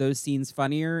makes those scenes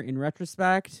funnier in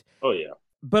retrospect. Oh, yeah.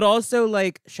 But also,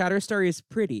 like, Shatterstar is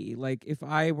pretty. Like, if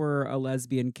I were a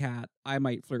lesbian cat, I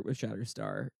might flirt with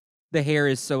Shatterstar. The hair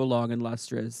is so long and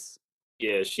lustrous.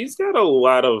 Yeah, she's got a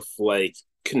lot of, like,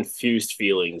 confused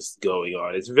feelings going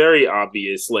on. It's very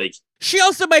obvious, like... She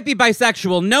also might be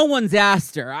bisexual. No one's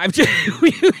asked her.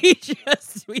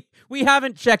 We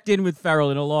haven't checked in with Feral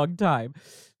in a long time.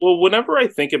 Well, whenever I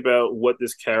think about what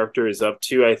this character is up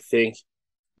to, I think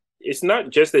it's not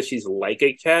just that she's like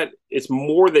a cat. It's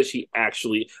more that she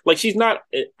actually, like, she's not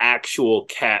an actual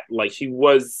cat. Like, she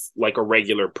was like a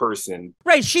regular person.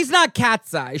 Right. She's not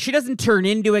cat's eye. She doesn't turn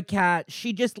into a cat.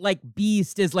 She just, like,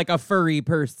 Beast is like a furry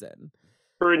person.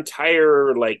 Her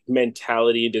entire, like,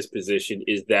 mentality and disposition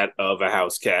is that of a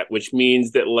house cat, which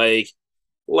means that, like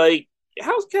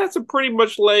house cats are pretty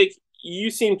much like, you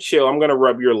seem chill, I'm gonna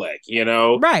rub your leg,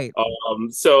 Right.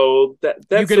 So that's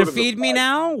you gonna feed me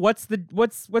now? What's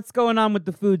going on with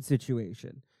the food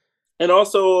situation? And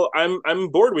also, I'm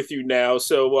bored with you now,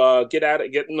 so get out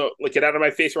of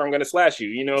my face, or I'm gonna slash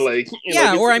you.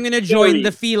 Or I'm gonna join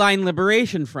the Feline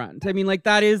Liberation Front. I mean, like,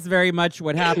 that is very much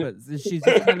what happens. She's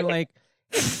just kind of like,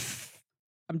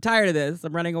 I'm tired of this.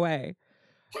 I'm running away.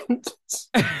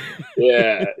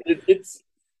 Yeah, it's.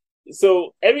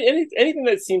 So anything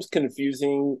that seems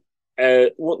confusing,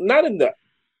 not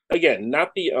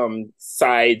the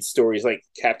side stories like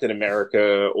Captain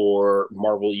America or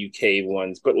Marvel UK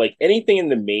ones, but like anything in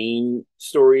the main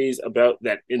stories about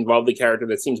that involve the character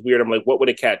that seems weird. I'm like, what would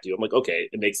a cat do? I'm like, okay,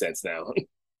 it makes sense now.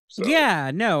 So.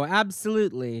 Yeah, no,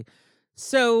 absolutely.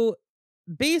 So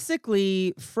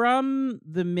basically, from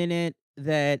the minute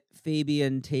that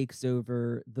Fabian takes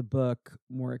over the book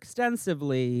more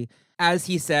extensively, as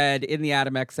he said in the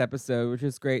Adam X episode, which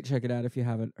is great, check it out if you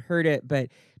haven't heard it, but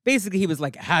basically he was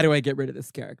like, how do I get rid of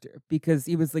this character? Because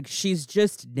he was like, she's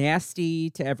just nasty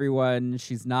to everyone.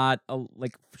 She's not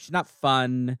she's not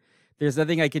fun. There's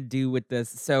nothing I could do with this.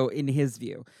 So in his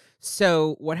view.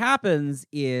 So what happens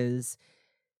is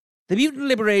the Mutant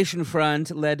Liberation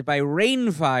Front, led by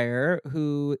Rainfire,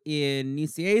 who in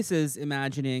Niciasa's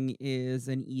imagining is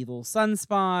an evil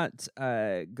sunspot.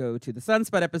 Go to the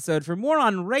Sunspot episode for more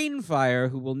on Rainfire,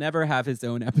 who will never have his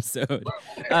own episode.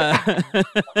 Take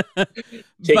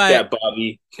that,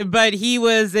 Bobby. But he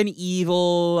was an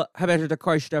evil Habetter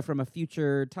Koshta from a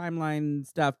future timeline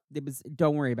stuff.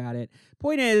 Don't worry about it.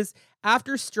 Point is,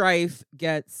 after Strife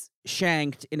gets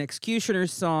shanked in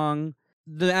Executioner's Song,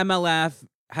 the MLF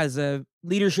has a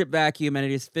leadership vacuum, and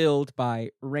it is filled by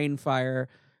Rainfire,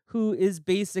 who is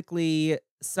basically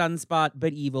Sunspot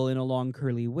but evil in a long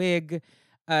curly wig.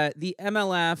 The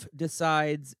MLF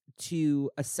decides to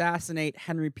assassinate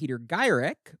Henry Peter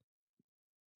Gyrick.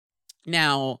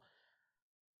 Now,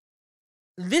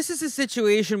 this is a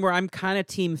situation where I'm kind of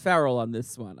Team Farrell on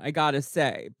this one, I gotta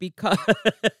say, because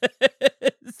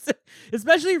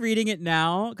especially reading it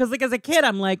now, because like as a kid,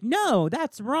 I'm like, no,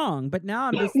 that's wrong. But now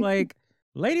I'm just like,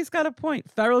 lady's got a point.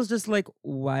 Farrell's just like,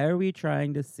 why are we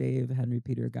trying to save Henry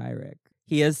Peter Gyrick?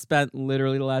 He has spent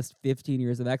literally the last 15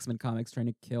 years of X-Men comics trying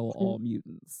to kill all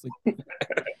mutants. Like,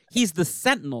 he's the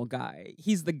Sentinel guy.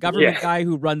 He's the government guy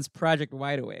who runs Project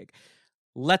Wide Awake.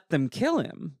 Let them kill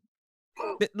him.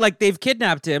 Like, they've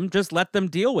kidnapped him, just let them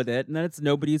deal with it, and then it's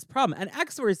nobody's problem. And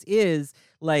X-Force is,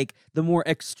 like, the more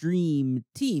extreme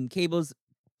team. Cable's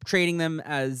training them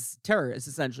as terrorists,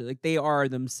 essentially. Like, they are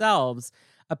themselves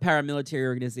a paramilitary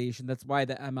organization. That's why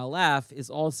the MLF is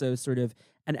also sort of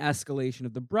an escalation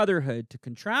of the Brotherhood to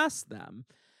contrast them.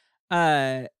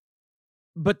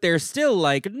 But they're still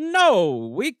like,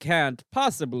 no, we can't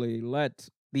possibly let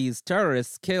these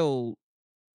terrorists kill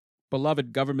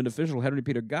beloved government official Henry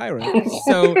Peter Gyrick.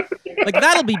 So, like,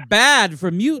 that'll be bad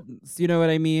for mutants. You know what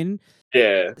I mean?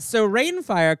 Yeah. So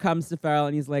Rainfire comes to Farrell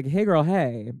and he's like, hey, girl,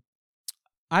 hey,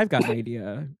 I've got an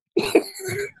idea.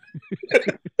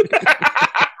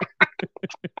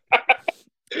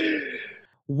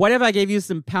 What if I gave you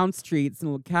some Pounce treats and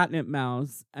a little catnip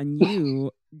mouse, and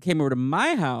you came over to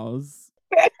my house,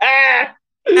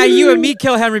 and you and me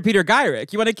kill Henry Peter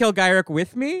Gyrick? You want to kill Gyrick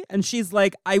with me? And she's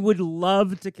like, I would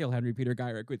love to kill Henry Peter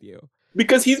Gyrick with you.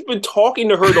 Because he's been talking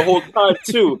to her the whole time,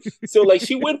 too. So, like,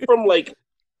 she went from, like,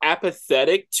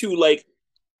 apathetic to, like,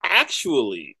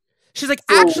 actually. She's like,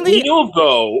 actually, real,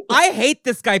 though. I hate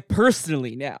this guy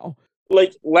personally now.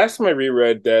 Like, last time I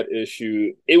reread that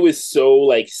issue, it was so,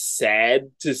 like, sad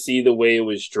to see the way it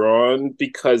was drawn,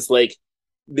 because, like,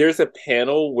 there's a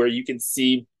panel where you can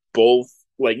see both,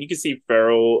 like, you can see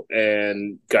Farrell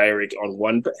and Gyrick on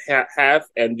one half,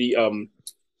 and the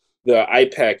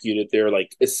IPAC unit, their,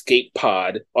 like, escape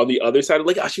pod on the other side.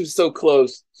 Like, oh, she was so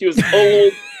close. She was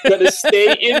almost gonna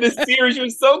stay in the series. She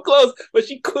was so close, but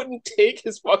she couldn't take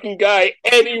his fucking guy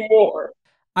anymore.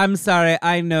 I'm sorry,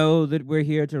 I know that we're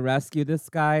here to rescue this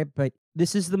guy, but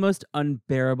this is the most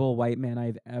unbearable white man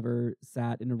I've ever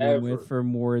sat in a room with for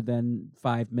more than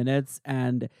 5 minutes,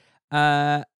 and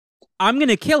I'm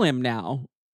gonna kill him now.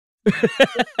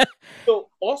 So,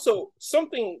 also,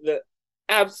 something that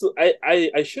absolutely,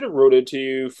 I should have wrote it to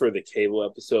you for the Cable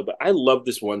episode, but I love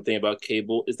this one thing about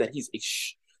Cable is that he's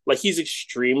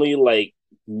extremely, like,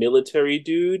 military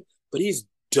dude, but he's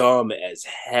dumb as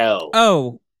hell.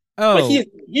 Oh. Like,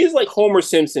 he's like Homer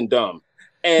Simpson dumb.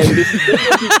 And this is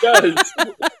what he does,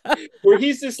 where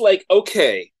he's just like,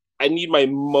 okay, I need my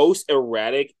most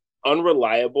erratic,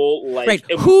 unreliable, like, right.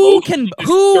 Who can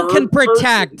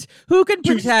protect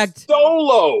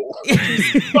Solo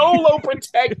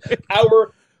protect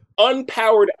our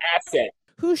unpowered asset.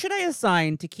 Who should I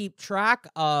assign to keep track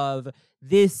of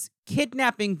this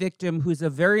kidnapping victim who's a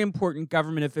very important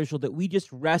government official that we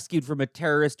just rescued from a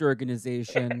terrorist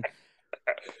organization?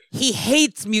 He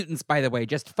hates mutants, by the way.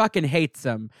 Just fucking hates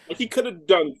them. Like, he could have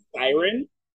done Siren.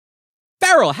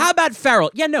 Farrell. How about Farrell?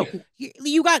 Yeah, no.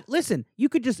 Listen, you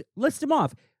could just list them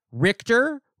off.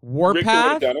 Richter,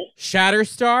 Warpath,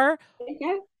 Shatterstar,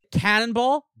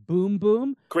 Cannonball, Boom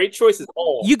Boom. Great choices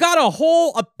all. You got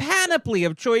a panoply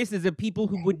of choices of people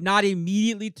who would not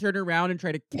immediately turn around and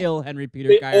try to kill Henry Peter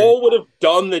Gyrick. They all would have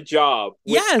done the job.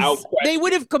 Yes, they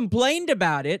would have complained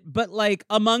about it, but like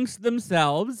amongst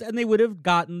themselves, and they would have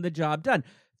gotten the job done.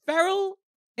 Farrell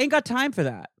ain't got time for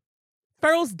that.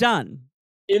 Farrell's done.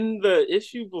 In the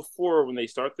issue before, when they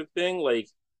start the thing, like,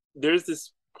 there's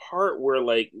this part where,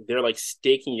 like, they're, like,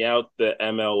 staking out the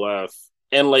MLF,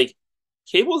 and, like,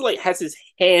 Cable's, like, has his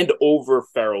hand over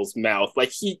Farrell's mouth.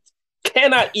 Like, he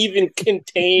cannot even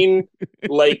contain,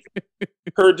 like,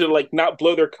 her to, like, not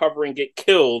blow their cover and get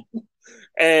killed.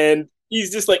 And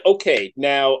he's just like, okay,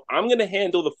 now I'm going to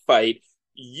handle the fight.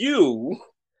 You,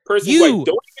 person who I don't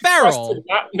even trust to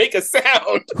not make a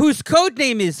sound. Whose code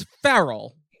name is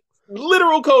Farrell.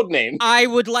 Literal code name. I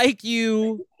would like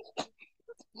you...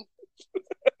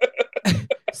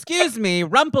 Excuse me,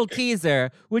 Rumple Teaser.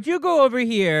 Would you go over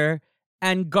here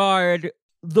and guard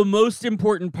the most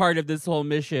important part of this whole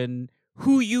mission,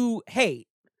 who you hate?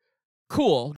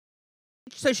 Cool.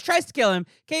 So she tries to kill him.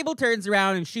 Cable turns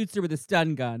around and shoots her with a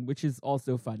stun gun, which is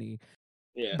also funny.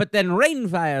 Yeah. But then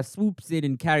Rainfire swoops in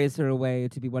and carries her away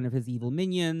to be one of his evil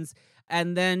minions.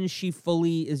 And then she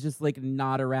fully is just, like,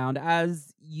 not around.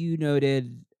 As you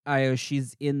noted, Io,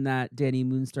 she's in that Danny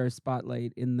Moonstar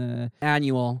spotlight in the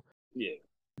annual. Yeah.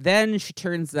 Then she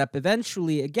turns up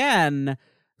eventually again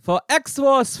for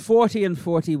X-Force 40 and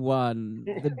 41,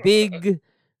 the big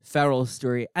Ferrell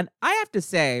story. And I have to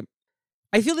say,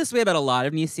 I feel this way about a lot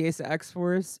of Nicieza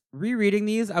X-Force. Rereading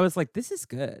these, I was like, this is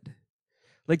good.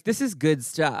 Like, this is good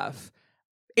stuff.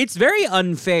 It's very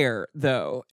unfair,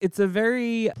 though. It's a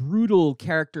very brutal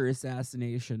character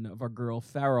assassination of our girl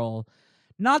Ferrell.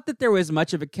 Not that there was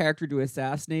much of a character to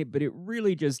assassinate, but it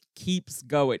really just keeps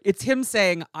going. It's him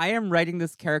saying, I am writing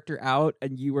this character out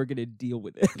and you are going to deal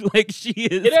with it. Like, she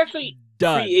is It actually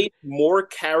done. creates more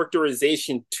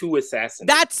characterization to assassinate.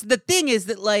 That's the thing, is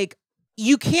that, like,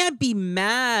 you can't be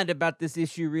mad about this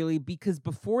issue, really, because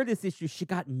before this issue, she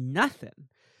got nothing.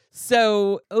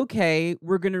 So, okay,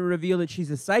 we're going to reveal that she's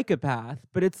a psychopath,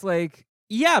 but it's like,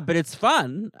 yeah, but it's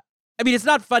fun. I mean, it's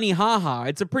not funny, haha.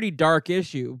 It's a pretty dark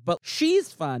issue, but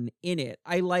she's fun in it.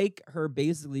 I like her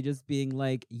basically just being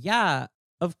like, yeah,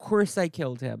 of course I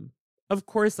killed him. Of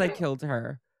course I killed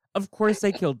her. Of course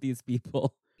I killed these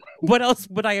people. What else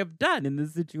would I have done in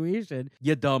this situation?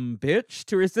 You dumb bitch,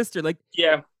 to her sister. Like,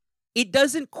 yeah. It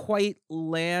doesn't quite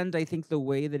land, I think, the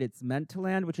way that it's meant to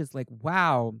land, which is like,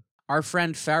 wow, our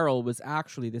friend Ferrell was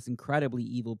actually this incredibly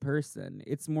evil person.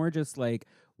 It's more just like,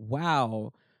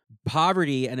 wow,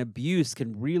 poverty and abuse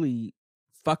can really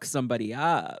fuck somebody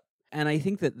up. And I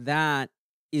think that that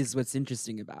is what's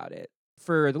interesting about it.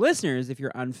 For the listeners, if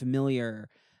you're unfamiliar,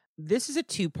 this is a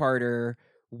two-parter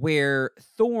where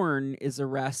Thorn is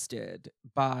arrested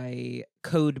by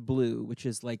Code Blue, which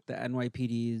is like the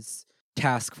NYPD's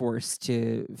task force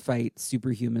to fight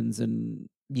superhumans and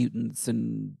mutants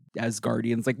and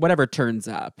Asgardians, like whatever turns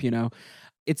up, you know.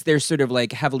 It's their sort of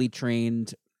like heavily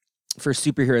trained for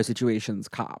superhero situations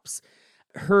cops.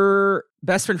 Her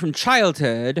best friend from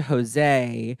childhood,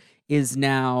 Jose, is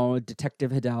now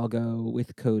Detective Hidalgo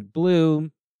with Code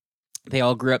Blue. They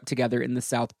all grew up together in the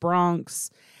South Bronx,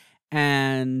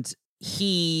 and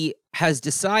he has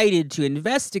decided to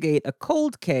investigate a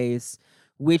cold case,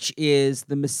 which is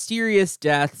the mysterious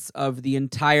deaths of the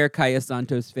entire Calle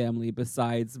Santos family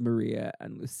besides Maria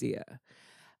and Lucia.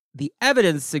 The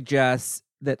evidence suggests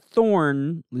that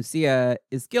Thorn, Lucia,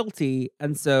 is guilty,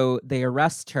 and so they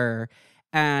arrest her,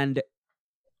 and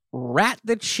rat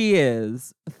that she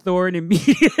is, Thorn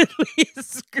immediately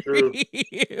screams,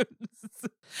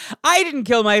 I didn't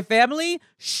kill my family,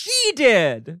 she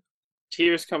did!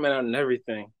 Tears coming out and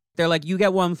everything. They're like, you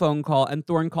get one phone call, and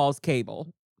Thorn calls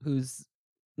Cable, whose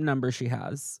number she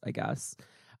has, I guess.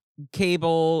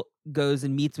 Cable goes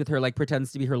and meets with her, like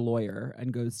pretends to be her lawyer,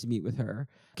 and goes to meet with her.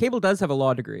 Cable does have a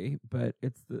law degree, but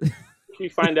it's the... We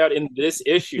find out in this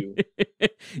issue.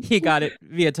 He got it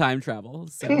via time travel,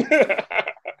 so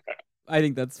I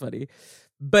think that's funny.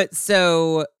 But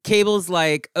so Cable's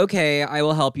like, okay, I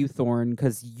will help you, Thorn,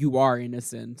 because you are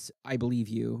innocent. I believe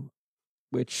you.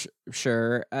 Which,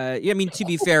 sure. I mean, to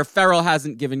be fair, Ferrell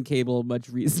hasn't given Cable much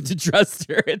reason to trust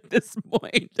her at this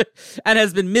point, and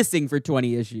has been missing for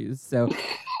 20 issues. So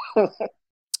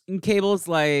and Cable's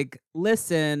like,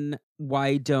 listen,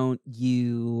 why don't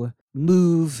you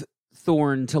move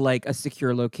Thorn to like a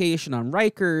secure location on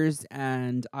Rikers,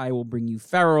 and I will bring you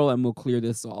Ferrell and we'll clear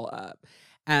this all up.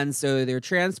 And so they're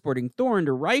transporting Thorn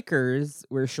to Rikers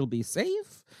where she'll be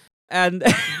safe. And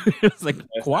it's like,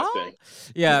 what?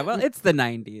 Yeah, well, it's the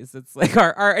 90s. It's like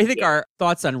I think our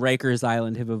thoughts on Rikers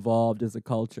Island have evolved as a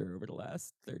culture over the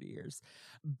last 30 years.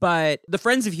 But the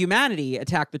Friends of Humanity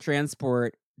attack the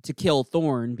transport to kill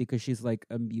Thorn because she's like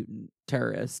a mutant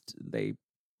terrorist. They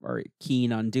are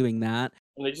keen on doing that.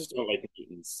 And they just don't like the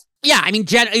mutants. Yeah, I mean,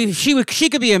 she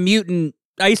could be a mutant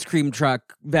ice cream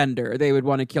truck vendor. They would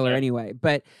want to kill her anyway.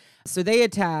 But so they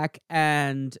attack,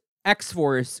 and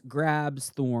X-Force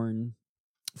grabs Thorn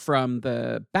from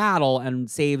the battle and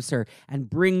saves her and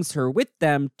brings her with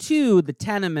them to the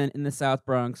tenement in the South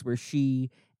Bronx where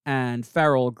she and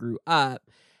Ferrell grew up.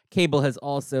 Cable has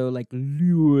also like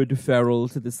lured Ferrell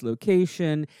to this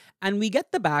location, and we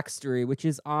get the backstory, which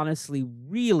is honestly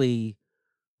really,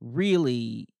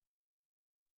 really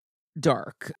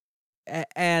dark.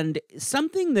 And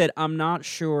something that I'm not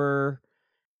sure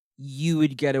you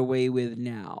would get away with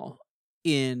now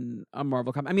in a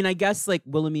Marvel comic. I mean, I guess like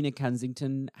Wilhelmina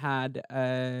Kensington had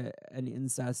an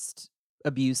incest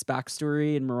abuse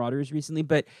backstory in Marauders recently,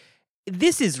 but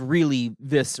this is really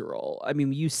visceral. I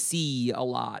mean, you see a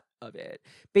lot of it.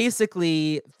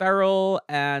 Basically, Ferrell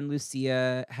and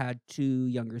Lucia had two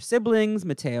younger siblings,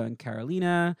 Mateo and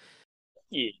Carolina.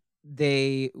 Yeah.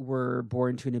 They were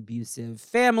born to an abusive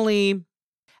family.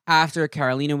 After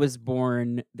Carolina was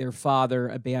born, their father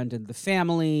abandoned the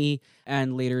family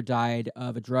and later died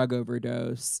of a drug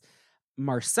overdose.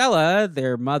 Marcella,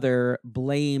 their mother,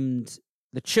 blamed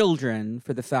the children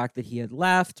for the fact that he had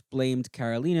left, blamed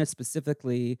Carolina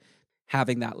specifically.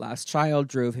 Having that last child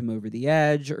drove him over the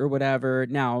edge or whatever.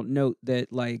 Now, note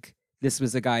that, like, this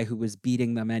was a guy who was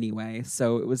beating them anyway,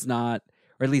 so it was not,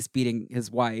 or at least beating his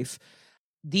wife.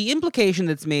 The implication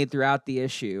that's made throughout the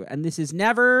issue, and this is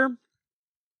never,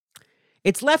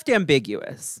 it's left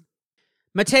ambiguous.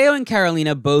 Mateo and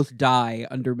Carolina both die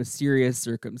under mysterious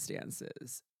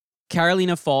circumstances.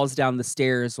 Carolina falls down the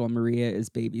stairs while Maria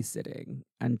is babysitting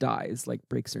and dies, like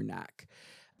breaks her neck.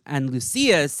 And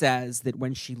Lucia says that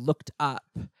when she looked up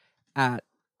at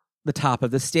the top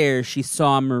of the stairs, she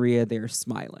saw Maria there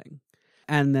smiling.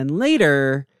 And then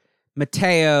later,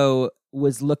 Mateo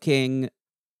was looking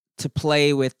to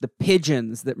play with the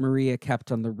pigeons that Maria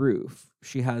kept on the roof.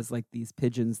 She has like these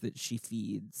pigeons that she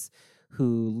feeds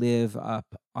who live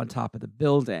up on top of the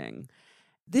building.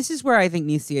 This is where I think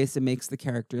Nicieza makes the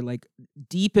character like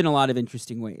deep in a lot of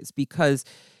interesting ways, because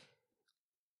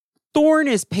Thorne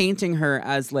is painting her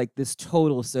as like this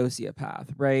total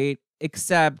sociopath, right?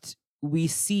 Except we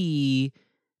see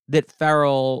that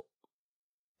Farrell,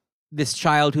 this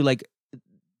child who like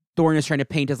Thorne is trying to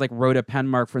paint as like Rhoda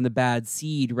Penmark from The Bad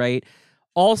Seed, right?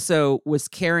 Also was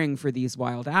caring for these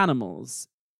wild animals.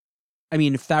 I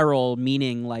mean, feral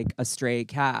meaning like a stray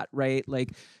cat, right?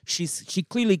 Like she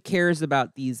clearly cares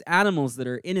about these animals that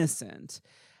are innocent.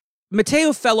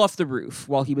 Mateo fell off the roof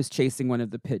while he was chasing one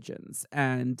of the pigeons.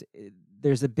 And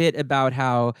there's a bit about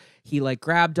how he like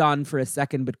grabbed on for a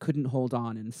second but couldn't hold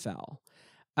on and fell.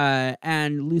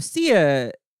 And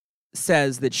Lucia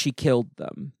says that she killed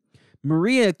them.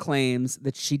 Maria claims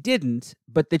that she didn't,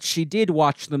 but that she did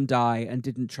watch them die and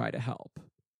didn't try to help.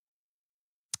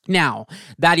 Now,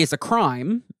 that is a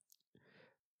crime,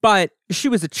 but she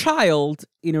was a child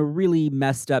in a really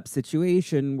messed up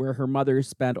situation where her mother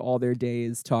spent all their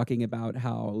days talking about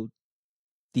how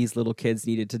these little kids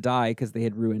needed to die because they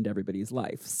had ruined everybody's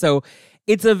life. So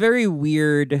it's a very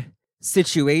weird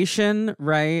situation,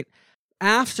 right?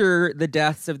 After the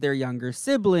deaths of their younger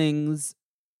siblings,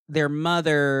 their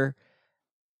mother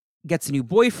gets a new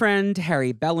boyfriend,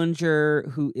 Harry Bellinger,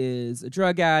 who is a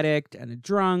drug addict and a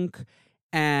drunk,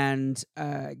 and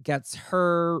gets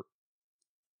her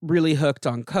really hooked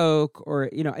on coke. Or,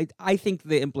 you know, I think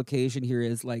the implication here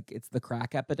is like it's the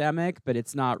crack epidemic, but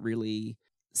it's not really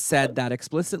said that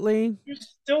explicitly. You're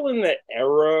still in the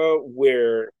era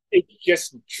where it's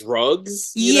just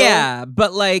drugs. You know?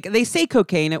 But like they say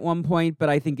cocaine at one point, but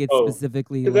I think it's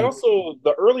specifically. Because also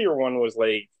the earlier one was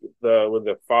like when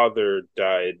the father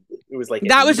died. It was like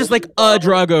that was just like a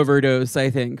drug overdose, I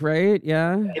think, right?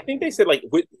 Yeah. I think they said like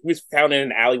he was found in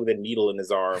an alley with a needle in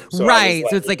his arm. So right.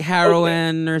 So it's like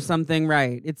heroin or something,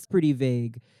 right? It's pretty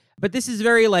vague. But this is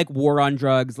very like war on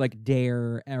drugs, like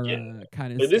Dare era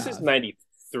kind of stuff. This is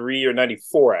 93 or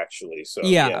 94 actually. So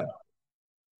yeah.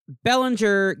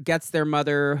 Bellinger gets their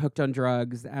mother hooked on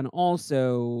drugs and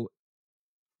also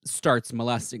starts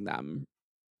molesting them.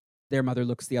 Their mother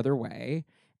looks the other way,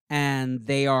 and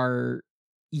they are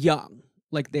young.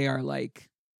 Like they are like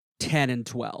 10 and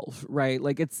 12, right?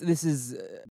 Like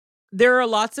there are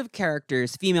lots of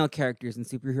characters, female characters in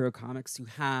superhero comics who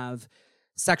have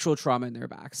sexual trauma in their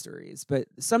backstories, but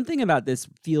something about this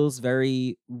feels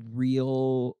very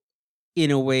real in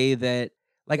a way that,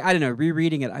 like, I don't know,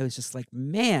 rereading it, I was just like,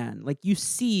 man, like you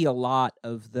see a lot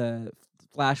of the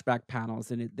flashback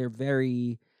panels and they're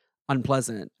very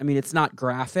unpleasant. I mean, it's not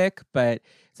graphic, but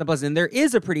it's unpleasant. And there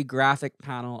is a pretty graphic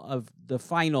panel of the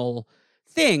final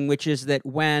thing, which is that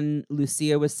when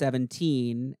Lucia was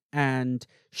 17 and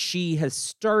she has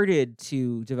started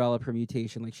to develop her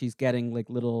mutation, like she's getting like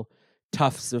little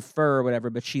tufts of fur or whatever,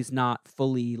 but she's not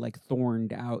fully like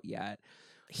thorned out yet.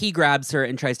 He grabs her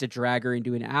and tries to drag her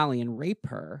into an alley and rape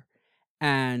her.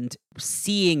 And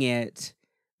seeing it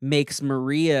makes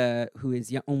Maria, who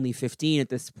is only 15 at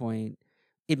this point,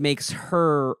 it makes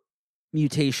her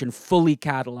mutation fully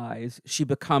catalyze. She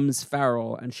becomes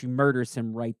feral and she murders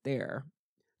him right there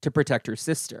to protect her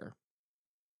sister.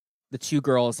 The two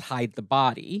girls hide the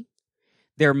body.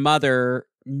 Their mother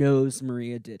knows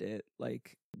Maria did it,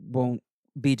 like won't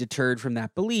be deterred from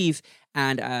that belief.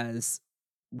 And as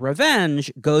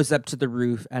revenge, goes up to the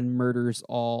roof and murders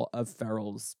all of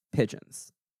Farrell's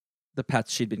pigeons, the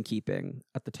pets she'd been keeping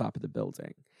at the top of the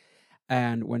building.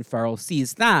 And when Farrell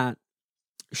sees that,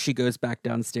 she goes back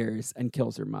downstairs and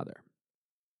kills her mother.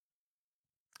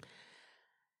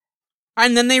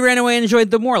 And then they ran away and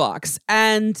joined the Morlocks.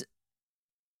 And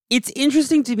it's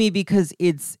interesting to me because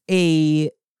it's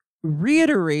a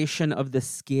reiteration of the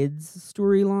Skids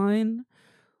storyline.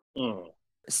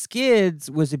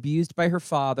 Skids was abused by her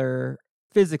father,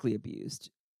 physically abused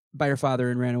by her father,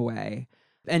 and ran away,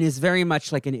 and is very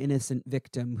much like an innocent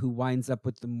victim who winds up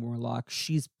with the Morlock.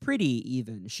 She's pretty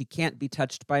even. She can't be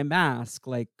touched by Mask,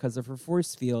 like, because of her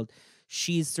force field.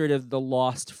 She's sort of the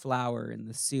lost flower in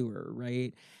the sewer,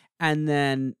 right? And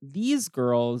then these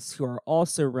girls who are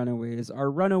also runaways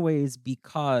are runaways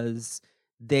because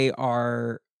they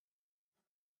are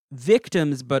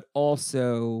victims, but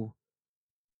also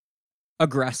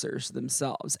aggressors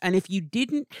themselves. And if you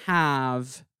didn't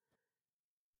have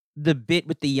the bit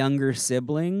with the younger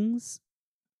siblings,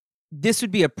 this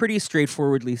would be a pretty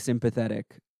straightforwardly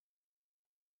sympathetic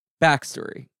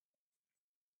backstory,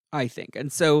 I think.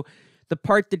 And so the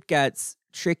part that gets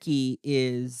tricky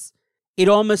is it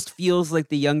almost feels like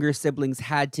the younger siblings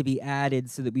had to be added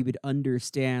so that we would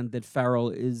understand that Farrell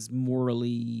is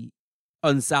morally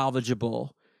unsalvageable,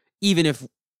 even if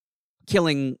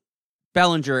killing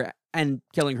Bellinger and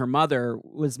killing her mother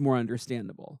was more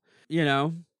understandable. You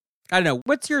know? I don't know.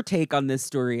 What's your take on this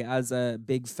story as a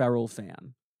big Farrell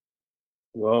fan?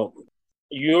 Well,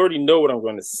 you already know what I'm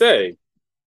going to say.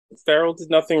 Farrell did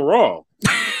nothing wrong.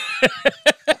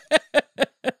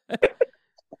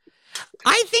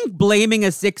 I think blaming a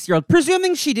 6-year-old,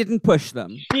 presuming she didn't push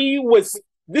them.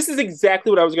 This is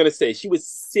exactly what I was going to say. She was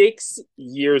 6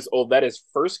 years old. That is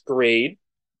first grade.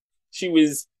 She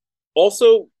was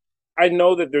also, I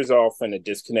know that there's often a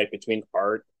disconnect between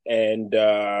art and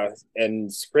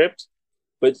script,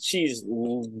 but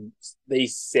they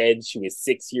said she was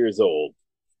 6 years old.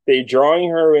 They drawing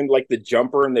her in like the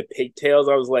jumper and the pigtails.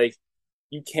 I was like,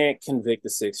 you can't convict a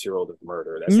 6-year-old of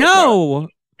murder. That's no.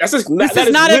 That's just this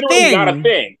is not a thing. Not a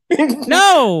thing.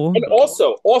 No. And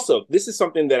also, this is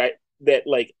something that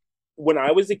like when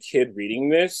I was a kid reading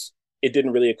this, it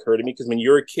didn't really occur to me, because when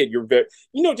you're a kid, you're very,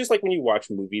 just like when you watch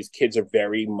movies, kids are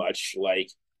very much like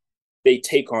they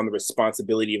take on the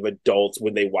responsibility of adults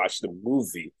when they watch the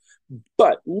movie.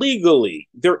 But legally,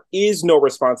 there is no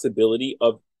responsibility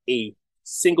of a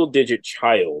single-digit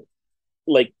child.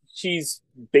 Like, she's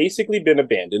basically been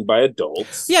abandoned by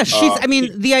adults. Yeah,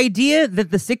 the idea that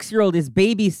the 6-year-old is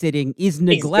babysitting is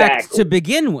neglect to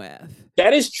begin with.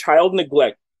 That is child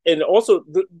neglect. And also,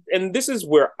 and this is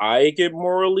where I get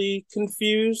morally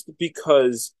confused,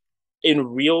 because in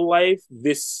real life,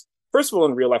 first of all,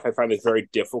 in real life, I find it very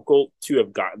difficult to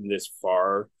have gotten this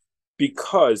far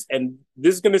because, and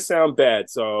this is going to sound bad,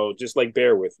 so just like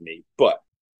bear with me, but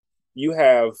you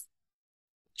have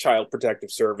Child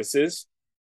Protective Services,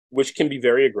 which can be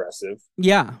very aggressive.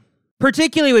 Yeah.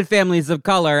 Particularly with families of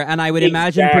color, and I would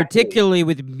imagine particularly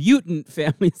with mutant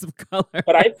families of color.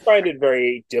 But I find it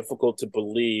very difficult to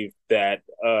believe that,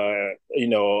 a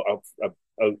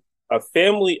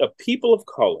family of people of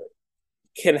color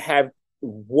can have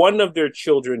one of their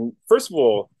children. First of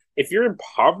all, if you're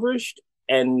impoverished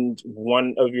and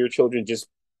one of your children just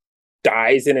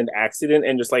dies in an accident,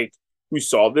 and just like, who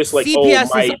saw this? Like,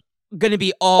 CPS is going to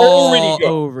be all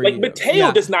over like, you.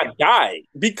 Mateo does not die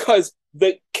because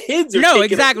the kids are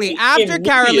exactly. After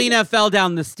Carolina fell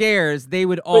down the stairs, they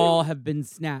would all have been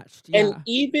snatched. Yeah. And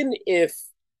even if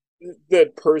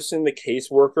the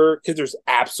caseworker, because there's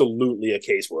absolutely a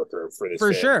caseworker for this,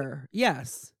 for sure,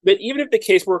 yes. But even if the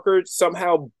caseworker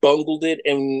somehow bungled it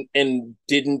and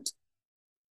didn't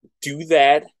do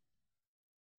that,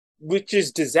 which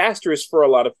is disastrous for a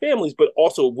lot of families, but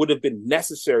also would have been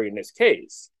necessary in this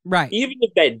case. Right. Even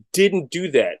if that didn't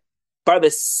do that, by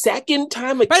the second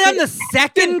time the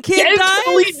second kid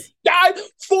died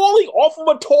falling off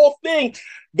of a tall thing,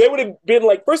 they would have been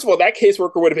like, first of all, that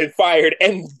caseworker would have been fired,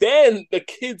 and then the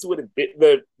kids would have been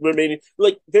the remaining,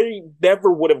 like, they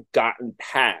never would have gotten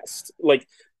past, like,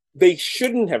 they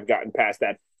shouldn't have gotten past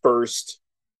that first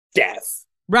death.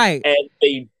 Right. And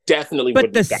they definitely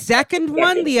But the second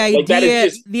one, the idea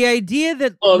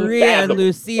that Maria and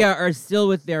Lucia are still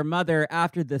with their mother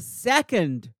after the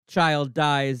second child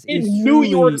dies in New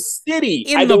York City,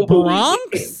 in the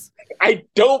Bronx. I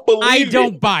don't believe it. I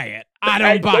don't buy it. I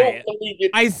don't buy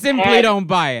it. I simply don't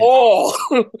buy it.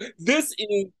 Oh, this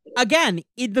is again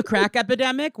in the crack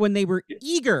epidemic, when they were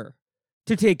eager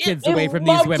to take kids away from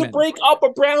these women. To break up a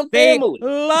brown they family.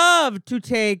 love to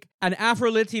take an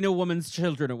Afro-Latino woman's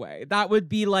children away. That would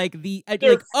be like the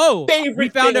Their we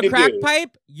favorite found thing a to crack do.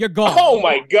 pipe, you're gone. Oh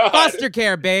my God. Foster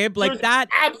care, babe. Like There's that.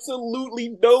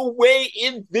 absolutely no way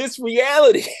in this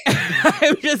reality.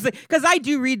 I'm just because I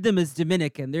do read them as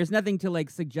Dominican. There's nothing to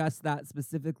like suggest that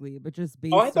specifically, but just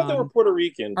based I thought on. they were Puerto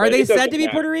Rican. Are but they it said doesn't to be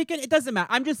matter. Puerto Rican? It doesn't matter.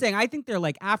 I'm just saying. I think they're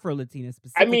like Afro-Latina I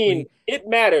specifically. mean, it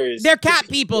matters. They're cat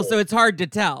people, so it's hard to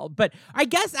tell. But I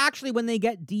guess actually, when they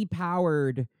get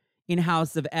depowered in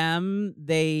House of M,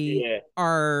 they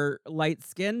are light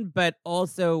skinned, but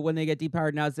also when they get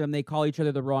depowered in House of M, they call each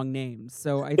other the wrong names.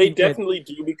 So I They think definitely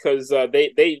do because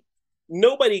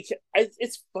nobody.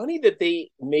 It's funny that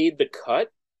they made the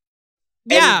cut.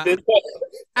 Yeah. And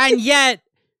and yet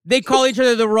they call each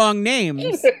other the wrong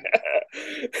names,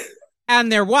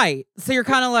 and they're white. So you're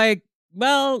kind of like,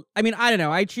 well, I mean, I don't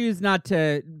know. I choose not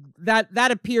to. That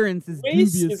appearance is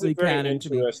race dubiously is a very canon to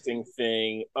me. interesting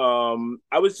thing.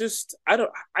 I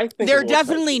think They're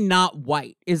definitely not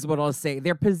white, is what I'll say.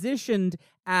 They're positioned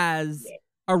as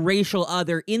a racial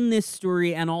other in this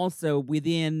story, and also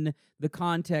within the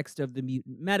context of the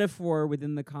mutant metaphor,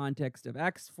 within the context of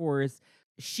X-Force.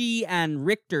 She and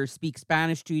Richter speak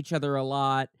Spanish to each other a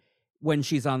lot when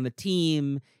she's on the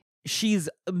team. She's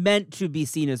meant to be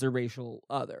seen as a racial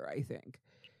other, I think.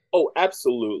 Oh,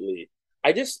 absolutely.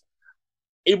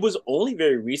 It was only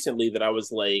very recently that I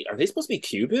was like, are they supposed to be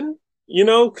Cuban? You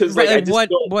know, because like,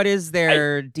 what is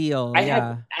their deal? I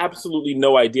had absolutely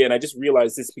no idea, and I just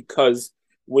realized this because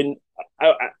when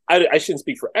I shouldn't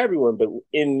speak for everyone, but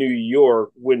in New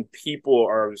York, when people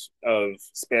are of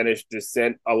Spanish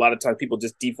descent, a lot of times people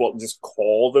just default and just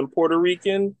call them Puerto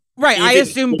Rican. Right, I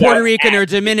assume Puerto Rican or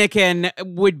Dominican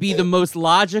would be the most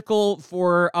logical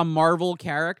for a Marvel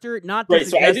character. Not to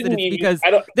suggest that it's because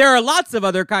there are lots of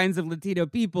other kinds of Latino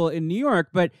people in New York,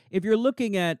 but if you're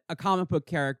looking at a comic book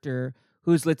character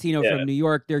who's Latino from New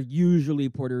York, they're usually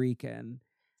Puerto Rican.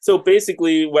 So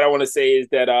basically, what I want to say is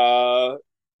that I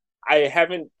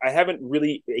haven't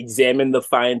really examined the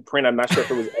fine print. I'm not sure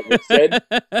if it was ever said.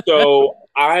 So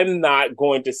I'm not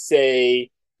going to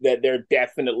say that they're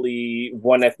definitely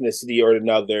one ethnicity or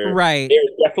another. Right.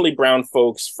 They're definitely brown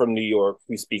folks from New York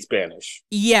who speak Spanish.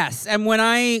 Yes. And when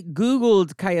I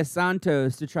Googled Kaya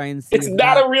Santos to try and see it's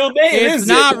not a real name, is it? It's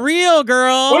not real,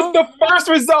 girl. What's the first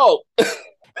result?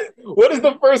 What is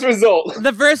the first result?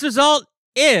 The first result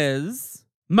is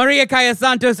Maria Kaya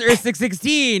Santos, Earth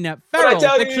 616, feral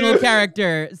fictional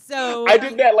character. So I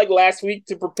did that like last week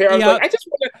to prepare. I was like, I just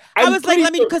want to. I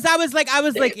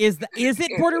was like, is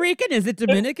it Puerto Rican? Is it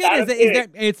Dominican? Is there?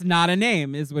 It's not a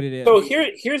name, is what it is. So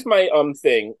here's my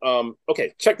thing.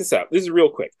 Okay, check this out. This is real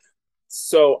quick.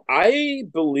 So I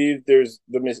believe there's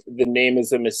the name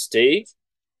is a mistake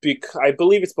because I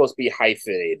believe it's supposed to be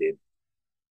hyphenated.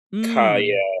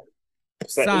 Kaya.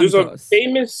 Santos. There's a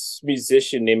famous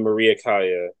musician named Maria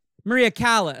Kaya. Maria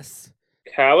Callas.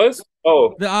 Callas?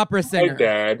 Oh. The opera singer. My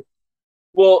bad.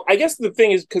 Well, I guess the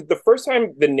thing is, because the first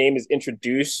time the name is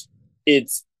introduced,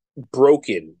 it's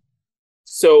broken.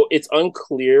 So it's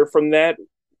unclear from that.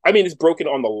 I mean, it's broken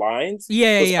on the lines.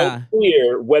 Yeah, so it's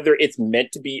unclear whether it's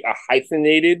meant to be a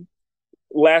hyphenated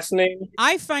last name.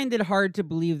 I find it hard to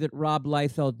believe that Rob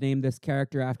Liefeld named this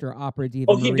character after opera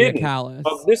diva Maria Callas.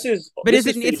 It's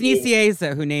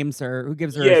Nicieza who names her, who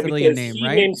gives her a civilian name, he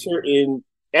right? He names her in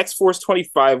X-Force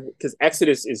 25 because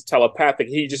Exodus is telepathic.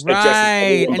 He just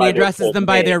addresses them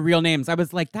by their real names. I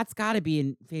was like, that's got to be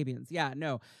in Fabian's. Yeah,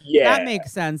 no. Yeah. That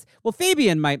makes sense. Well,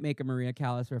 Fabian might make a Maria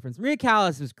Callas reference. Maria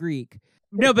Callas is Greek.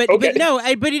 No, but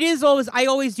it is always, I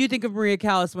always do think of Maria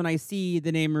Callas when I see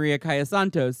the name Maria Kaya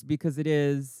Santos because it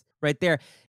is right there.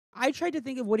 I tried to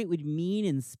think of what it would mean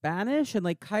in Spanish, and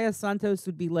like Kaya Santos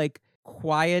would be like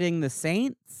quieting the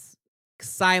saints,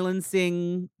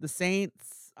 silencing the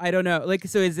saints. I don't know. Like,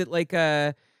 so is it like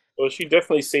a... Well, she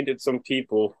definitely sainted some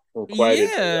people. And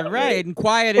quieted right. And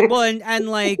quieted. Well, and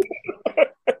like,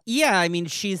 yeah, I mean,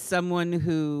 she's someone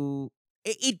who...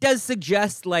 It does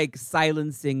suggest like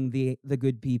silencing the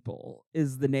good people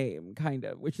is the name, kind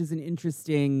of, which is an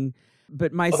interesting.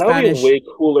 But my Spanish that would be a way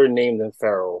cooler name than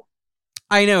Farrell.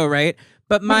 I know, right?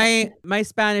 But my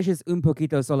Spanish is un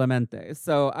poquito solamente,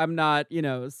 so I'm not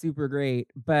super great.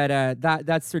 But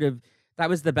that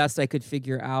was the best I could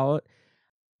figure out.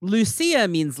 Lucia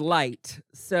means light,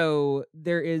 so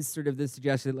there is sort of the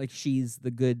suggestion like she's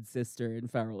the good sister and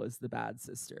Farrell is the bad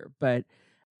sister, but.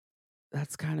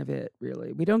 That's kind of it,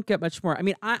 really. We don't get much more. I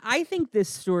mean, I think this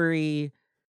story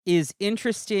is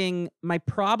interesting. My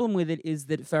problem with it is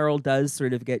that Farrell does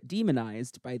sort of get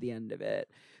demonized by the end of it.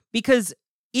 Because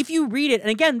if you read it, and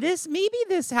again, this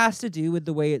has to do with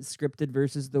the way it's scripted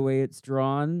versus the way it's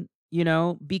drawn,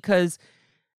 because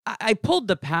I pulled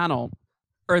the panel,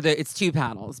 it's 2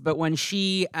 panels, but when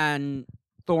she and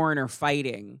Thorne are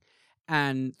fighting,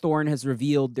 and Thorne has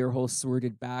revealed their whole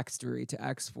sordid backstory to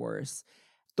X-Force,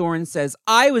 Thorne says,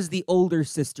 I was the older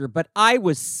sister, but I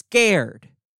was scared.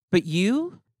 But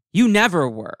you never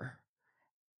were.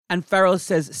 And Farrell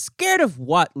says, scared of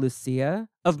what, Lucia?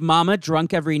 Of Mama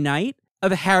drunk every night?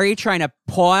 Of Harry trying to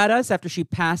paw at us after she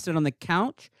passed it on the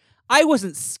couch? I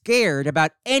wasn't scared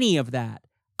about any of that.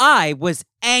 I was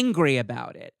angry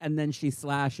about it. And then she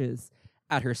slashes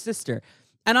at her sister.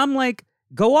 And I'm like,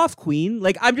 go off, Queen.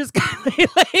 Like, I'm just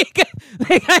like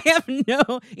I have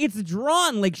no, it's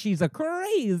drawn like she's a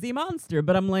crazy monster.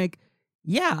 But I'm like,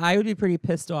 yeah, I would be pretty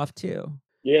pissed off too.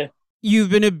 Yeah.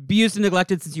 You've been abused and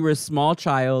neglected since you were a small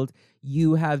child.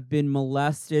 You have been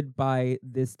molested by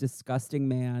this disgusting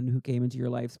man who came into your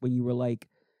life when you were like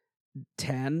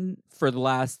 10 for the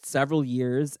last several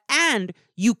years. And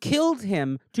you killed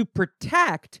him to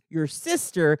protect your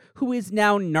sister, who is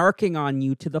now narking on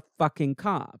you to the fucking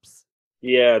cops.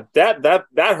 Yeah, that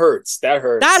hurts. That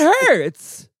hurts. That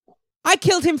hurts. I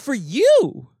killed him for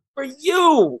you. For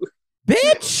you.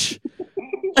 Bitch.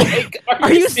 Like,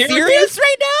 are you serious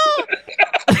right now?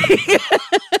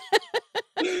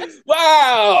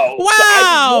 Wow. Wow. So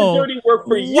I did dirty work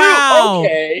for you. Wow.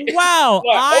 Okay. Wow.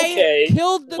 Okay. I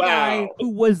killed the guy Wow. who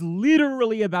was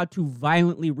literally about to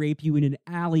violently rape you in an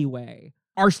alleyway.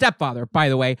 Our stepfather, by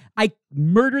the way. I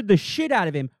murdered the shit out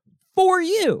of him for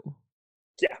you.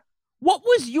 Yeah. What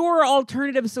was your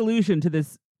alternative solution to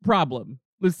this problem,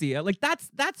 Lucia? Like,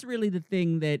 that's really the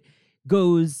thing that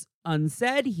goes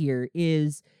unsaid here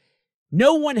is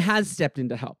no one has stepped in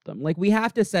to help them. Like, we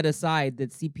have to set aside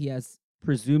that CPS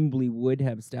presumably would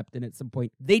have stepped in at some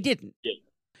point. They didn't. Yeah.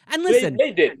 And listen,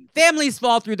 they didn't. Families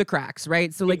fall through the cracks,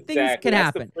 right? So like things can That's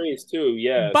happen. the phrase too,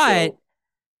 yeah. But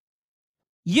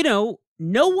you know,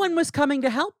 no one was coming to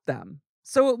help them.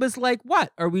 So it was like,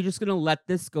 what? Are we just going to let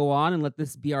this go on and let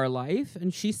this be our life?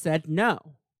 And she said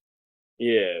no.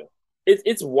 Yeah.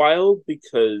 It's wild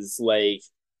because like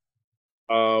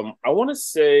I want to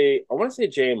say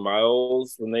Jay and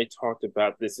Miles, when they talked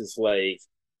about this, is like,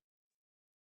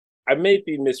 I may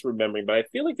be misremembering, but I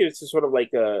feel like it's just sort of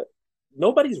like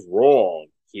nobody's wrong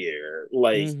here,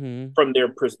 like from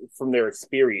their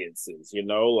experiences, you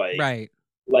know, like right,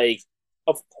 like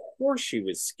of course she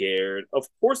was scared. Of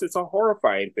course, it's a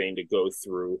horrifying thing to go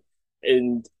through,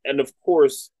 and of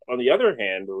course, on the other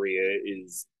hand, Maria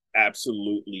is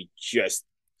absolutely just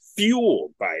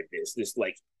fueled by this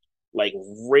like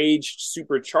rage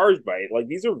supercharged by it. Like,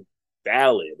 these are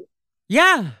valid,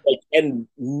 yeah, like, and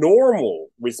normal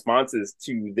responses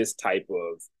to this type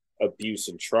of abuse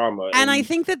and trauma. And I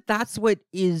think that that's what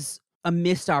is a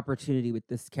missed opportunity with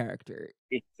this character.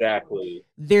 Exactly.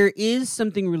 There is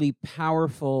something really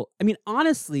powerful. I mean,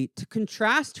 honestly, to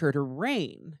contrast her to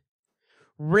Rain.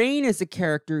 Rain is a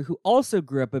character who also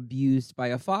grew up abused by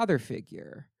a father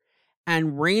figure.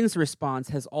 And Rain's response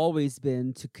has always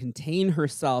been to contain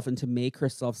herself and to make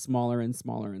herself smaller and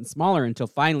smaller and smaller until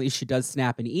finally she does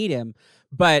snap and eat him.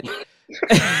 But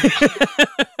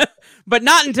but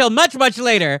not until much, much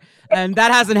later. And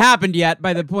that hasn't happened yet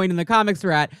by the point in the comics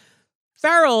we're at.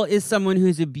 Farrell is someone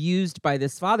who's abused by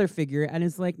this father figure and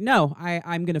is like, no,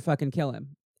 I'm going to fucking kill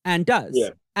him. And does.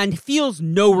 Yeah. And feels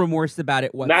no remorse about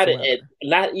it whatsoever.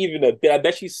 Not even a bit. I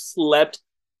bet she slept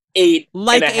 8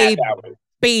 like and a half hours.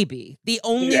 Baby. The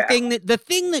only thing that the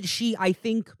thing that she I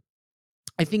think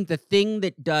the thing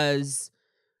that does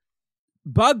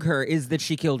bug her is that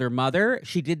she killed her mother.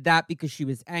 She did that because she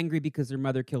was angry because her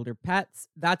mother killed her pets.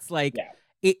 That's like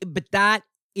it, but that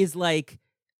is like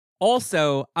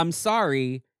also, I'm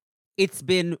sorry, it's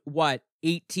been what,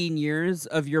 18 years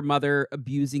of your mother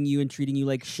abusing you and treating you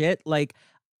like shit. Like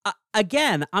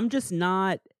again, I'm just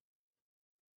not.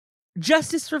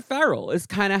 Justice for Farrell is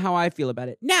kind of how I feel about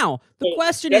it. Now, the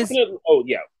question is...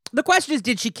 The question is,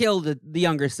 did she kill the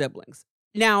younger siblings?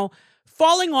 Now,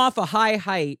 falling off a high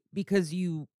height because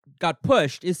you got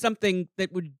pushed is something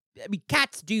that would... I mean,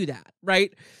 cats do that,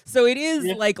 right? So it is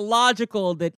like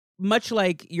logical that much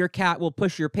like your cat will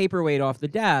push your paperweight off the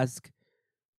desk,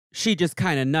 she just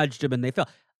kind of nudged him and they fell.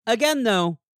 Again,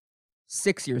 though,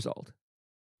 6 years old.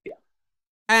 Yeah.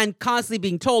 And constantly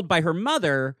being told by her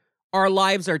mother... Our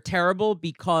lives are terrible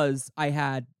because I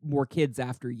had more kids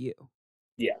after you.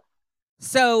 Yeah.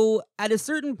 So at a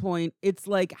certain point, it's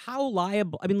like, how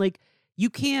liable? I mean, like, you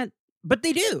can't, but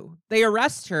they do. They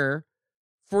arrest her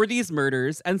for these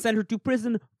murders and send her to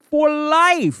prison for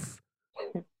life.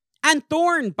 And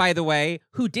Thorne, by the way,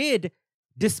 who did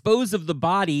dispose of the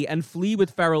body and flee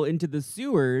with Farrell into the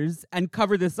sewers and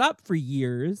cover this up for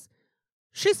years,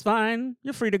 she's fine.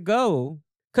 You're free to go.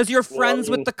 Because you're Well, friends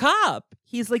with the cop.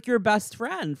 He's like your best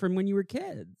friend from when you were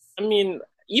kids. I mean,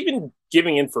 even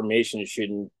giving information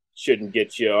shouldn't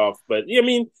get you off. But I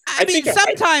mean, I mean,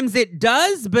 sometimes it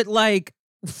does, but like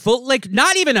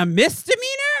not even a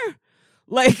misdemeanor.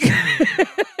 Like,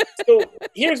 so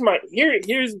here's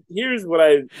what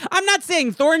I'm not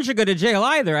saying Thorne should go to jail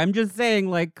either. I'm just saying,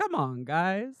 like, come on,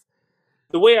 guys.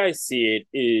 The way I see it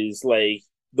is like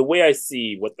the way I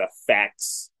see what the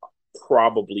facts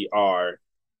probably are.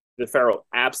 The Farrell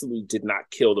absolutely did not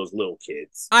kill those little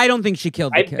kids. I don't think she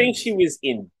killed the kids. I think she was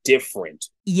indifferent.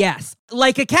 Yes,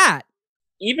 like a cat.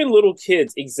 Even little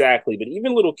kids, exactly. But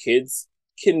even little kids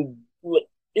can.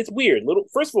 It's weird.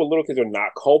 First of all, little kids are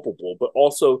not culpable, but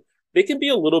also they can be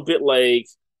a little bit like,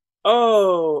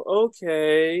 oh,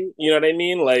 okay. You know what I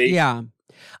mean? Like, yeah.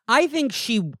 I think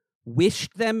she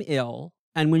wished them ill.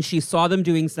 And when she saw them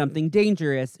doing something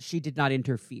dangerous, she did not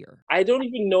interfere. I don't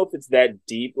even know if it's that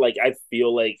deep. Like, I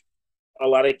feel like a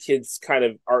lot of kids kind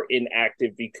of are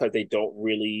inactive because they don't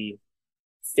really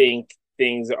think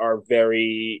things are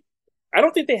very... I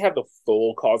don't think they have the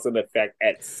full cause and effect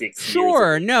at 6 years.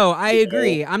 Sure, no, I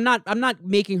agree. I'm not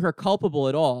making her culpable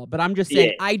at all, but I'm just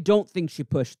saying I don't think she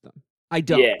pushed them. I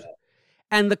don't. Yeah.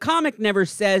 And the comic never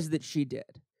says that she did.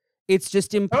 It's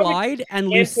just implied, and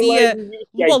Lucia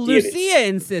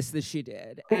insists that she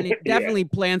did, and it definitely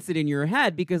plants it in your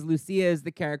head because Lucia is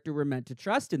the character we're meant to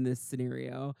trust in this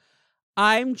scenario.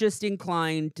 I'm just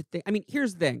inclined to think, I mean,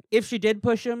 here's the thing. If she did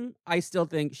push him, I still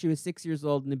think she was 6 years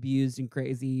old and abused and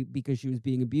crazy because she was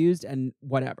being abused and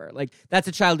whatever. Like, that's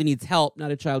a child who needs help, not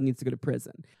a child who needs to go to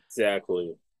prison.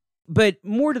 Exactly. But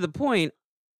more to the point,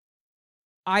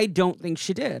 I don't think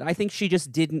she did. I think she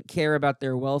just didn't care about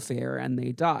their welfare and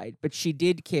they died. But she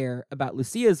did care about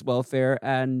Lucia's welfare,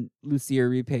 and Lucia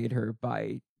repaid her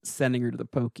by sending her to the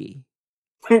pokey.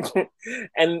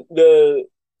 And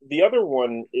the other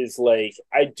one is like,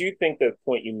 I do think the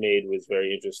point you made was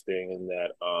very interesting in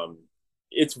that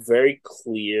it's very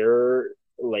clear,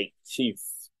 like, she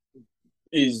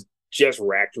is just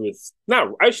racked with,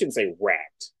 I shouldn't say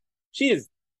racked. She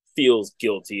feels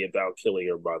guilty about killing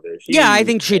her mother. I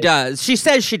think she does. She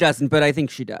says she doesn't, but I think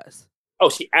she does. Oh,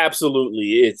 she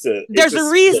absolutely. There's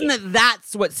a reason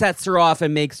that's what sets her off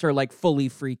and makes her like fully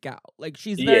freak out. Like,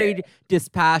 she's very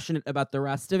dispassionate about the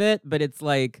rest of it, but it's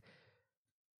like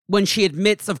when she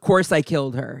admits, of course I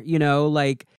killed her, you know,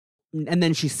 like, and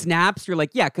then she snaps, you're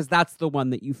like, yeah, because that's the one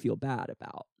that you feel bad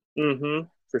about. Mm-hmm.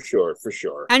 For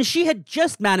sure. And she had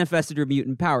just manifested her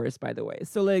mutant powers, by the way.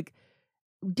 So, like,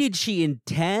 did she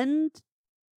intend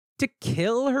to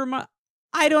kill her mom?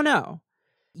 I don't know.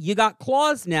 You got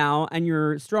claws now, and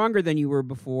you're stronger than you were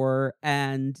before,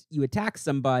 and you attack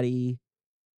somebody,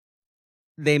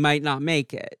 they might not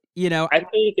make it. You know, I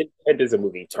think it is a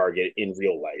moving target in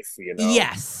real life, you know?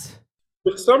 Yes.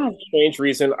 For some strange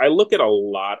reason, I look at a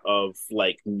lot of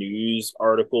like news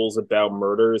articles about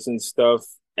murders and stuff,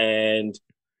 and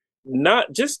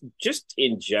not just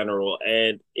in general,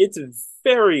 and it's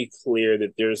very clear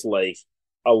that there's like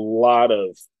a lot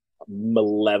of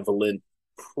malevolent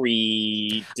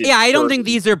I don't think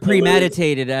these are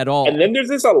premeditated at all. And then there's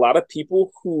just a lot of people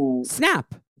who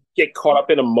get caught up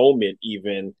in a moment,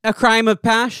 even a crime of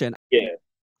passion. Yeah,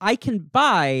 I can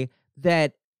buy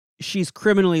that she's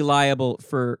criminally liable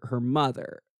for her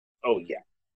mother. Oh yeah,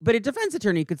 but a defense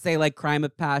attorney could say like crime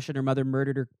of passion, her mother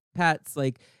murdered her pets,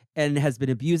 like, and has been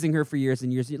abusing her for years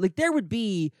and years. Like, there would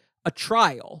be a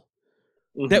trial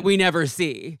that we never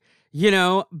see, you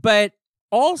know? But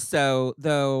also,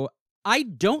 though, I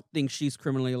don't think she's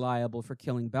criminally liable for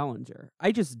killing Bellinger.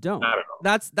 I just don't. I don't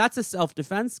know. That's a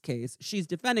self-defense case. She's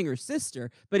defending her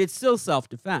sister, but it's still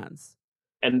self-defense.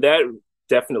 And that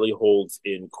definitely holds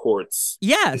in courts.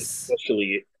 Yes.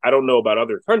 Especially, I don't know about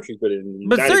other countries,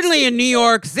 but certainly in New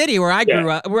York City, where I grew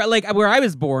up, where I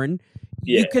was born,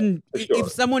 you can,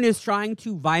 if someone is trying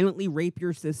to violently rape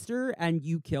your sister and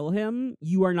you kill him,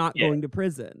 you are not going to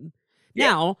prison.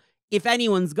 Now, if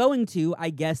anyone's going to,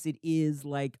 I guess it is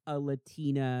like a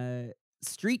Latina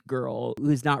street girl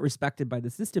who's not respected by the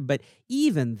system. But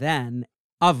even then,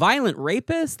 a violent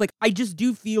rapist, like, I just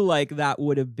do feel like that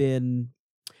would have been,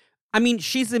 I mean,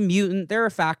 she's a mutant. There are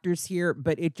factors here,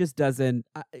 but it just doesn't.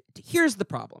 Here's the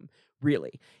problem,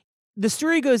 really. The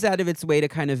story goes out of its way to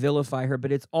kind of vilify her,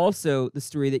 but it's also the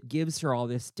story that gives her all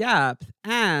this depth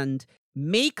and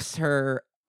makes her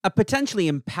a potentially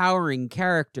empowering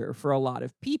character for a lot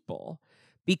of people,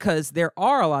 because there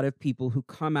are a lot of people who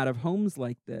come out of homes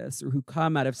like this or who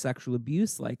come out of sexual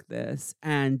abuse like this,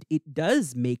 and it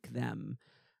does make them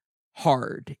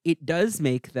hard. It does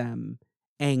make them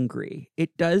angry.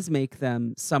 It does make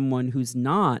them someone who's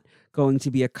not going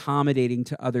to be accommodating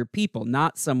to other people,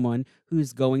 not someone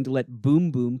who's going to let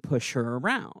Boom Boom push her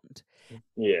around.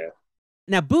 Yeah.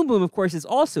 Now, Boom Boom, of course, is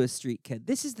also a street kid.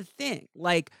 This is the thing.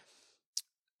 Like,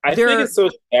 I think it's so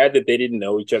sad that they didn't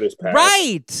know each other's past.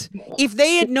 Right. If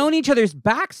they had known each other's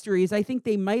backstories, I think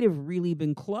they might have really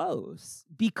been close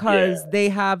because they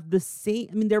have the same.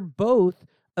 I mean, they're both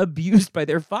abused by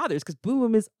their fathers because Boom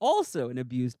Boom is also an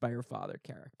abused by her father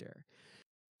character.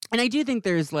 And I do think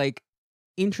there's like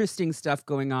interesting stuff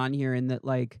going on here in that,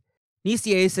 like,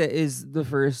 Nicieza is the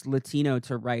first Latino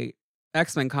to write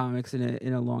X-Men comics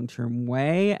in a long-term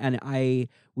way. And I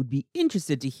would be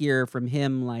interested to hear from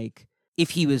him, like,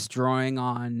 if he was drawing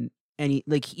on any,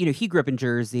 like, you know, he grew up in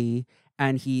Jersey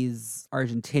and he's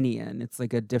Argentinian. It's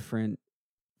like a different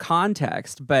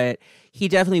context, but he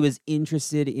definitely was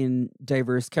interested in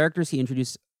diverse characters. He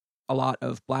introduced a lot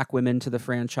of Black women to the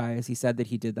franchise. He said that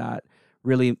he did that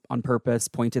really on purpose,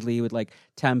 pointedly, with like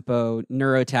Tempo,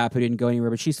 Neurotap, who didn't go anywhere,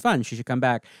 but she's fun. She should come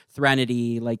back.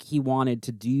 Threnody, like, he wanted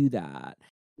to do that.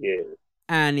 Yeah.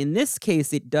 And in this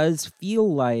case, it does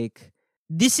feel like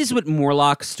this is what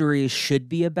Morlock stories should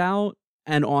be about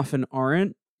and often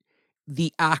aren't.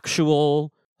 The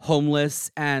actual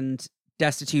homeless and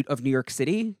destitute of New York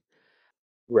City.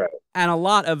 Right. And a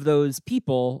lot of those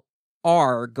people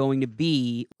are going to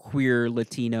be queer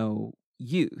Latino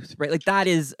youth, right? Like, that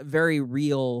is a very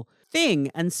real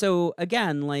thing. And so,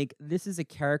 again, like, this is a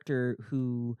character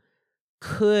who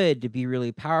could be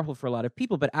really powerful for a lot of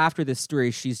people, but after this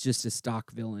story, she's just a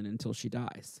stock villain until she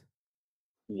dies.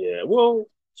 Yeah, well,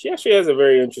 she actually has a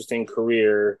very interesting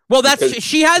career. Well,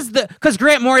 she has because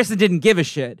Grant Morrison didn't give a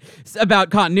shit about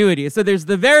continuity. So there's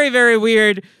the very, very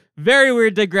weird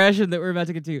digression that we're about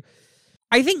to get to.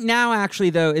 I think now, actually,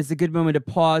 though, is a good moment to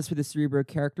pause for the Cerebro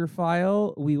character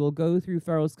file. We will go through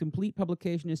Farrell's complete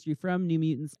publication history from New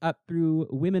Mutants up through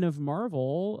Women of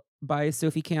Marvel by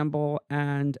Sophie Campbell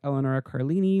and Eleonora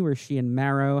Carlini, where she and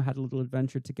Marrow had a little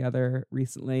adventure together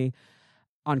recently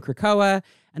on Krakoa.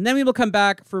 And then we will come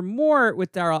back for more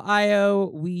with Daryl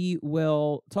Io. We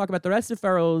will talk about the rest of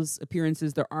Farrell's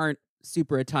appearances. There aren't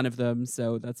a ton of them,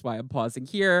 so that's why I'm pausing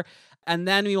here. And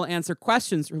then we will answer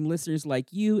questions from listeners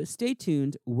like you. Stay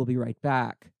tuned. We'll be right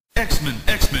back. X-Men.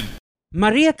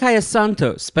 Maria Kaya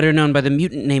Santos, better known by the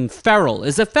mutant name Feral,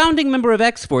 is a founding member of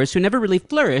X-Force who never really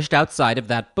flourished outside of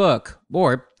that book,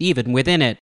 or even within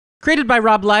it. Created by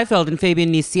Rob Liefeld and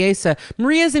Fabian Nicieza,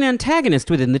 Maria is an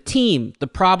antagonist within the team, the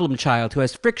problem child who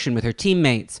has friction with her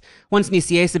teammates. Once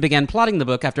Nicieza began plotting the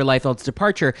book after Liefeld's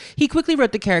departure, he quickly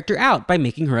wrote the character out by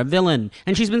making her a villain,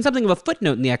 and she's been something of a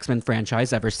footnote in the X-Men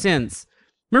franchise ever since.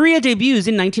 Maria debuts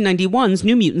in 1991's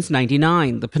New Mutants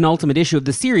 99, the penultimate issue of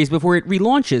the series before it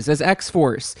relaunches as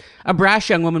X-Force. A brash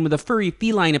young woman with a furry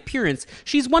feline appearance,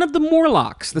 she's one of the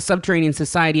Morlocks, the subterranean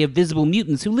society of visible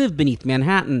mutants who live beneath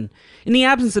Manhattan. In the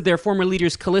absence of their former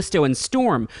leaders Callisto and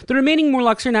Storm, the remaining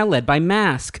Morlocks are now led by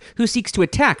Mask, who seeks to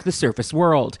attack the surface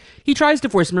world. He tries to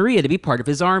force Maria to be part of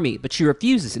his army, but she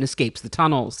refuses and escapes the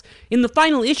tunnels. In the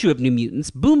final issue of New Mutants,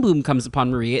 Boom Boom comes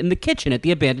upon Maria in the kitchen at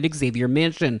the abandoned Xavier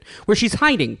Mansion, where she's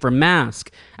hiding from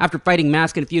Mask. After fighting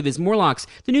Mask and a few of his Morlocks,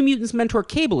 the New Mutants' mentor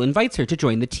Cable invites her to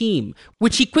join the team,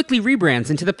 which he quickly rebrands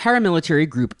into the paramilitary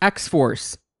group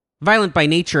X-Force. Violent by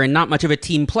nature and not much of a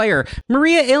team player,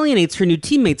 Maria alienates her new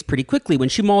teammates pretty quickly when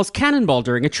she mauls Cannonball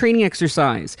during a training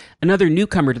exercise. Another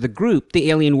newcomer to the group,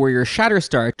 the alien warrior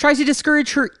Shatterstar, tries to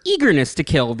discourage her eagerness to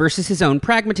kill versus his own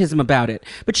pragmatism about it,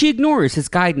 but she ignores his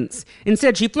guidance.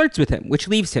 Instead, she flirts with him, which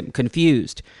leaves him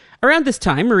confused. Around this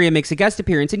time, Maria makes a guest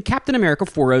appearance in Captain America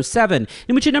 407,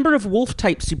 in which a number of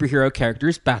wolf-type superhero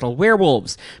characters battle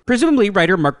werewolves. Presumably,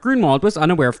 writer Mark Grunwald was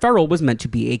unaware Feral was meant to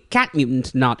be a cat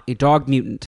mutant, not a dog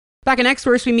mutant. Back in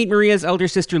X-Force, we meet Maria's elder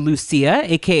sister Lucia,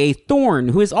 aka Thorn,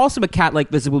 who is also a cat-like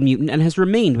visible mutant and has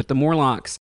remained with the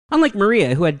Morlocks. Unlike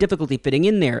Maria, who had difficulty fitting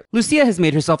in there, Lucia has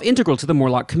made herself integral to the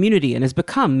Morlock community and has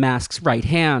become Mask's right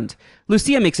hand.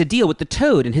 Lucia makes a deal with the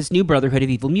Toad and his new Brotherhood of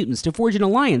Evil Mutants to forge an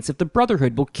alliance if the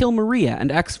Brotherhood will kill Maria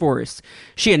and X-Force.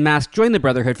 She and Mask join the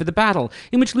Brotherhood for the battle,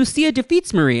 in which Lucia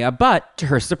defeats Maria, but, to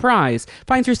her surprise,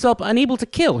 finds herself unable to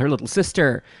kill her little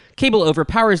sister. Cable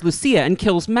overpowers Lucia and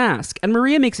kills Mask, and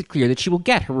Maria makes it clear that she will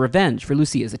get her revenge for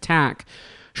Lucia's attack.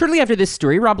 Shortly after this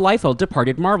story, Rob Liefeld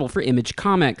departed Marvel for Image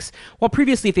Comics. While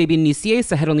previously Fabian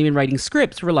Nicieza had only been writing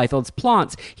scripts for Liefeld's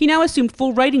plots, he now assumed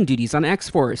full writing duties on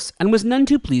X-Force, and was none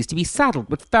too pleased to be saddled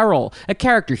with Feral, a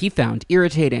character he found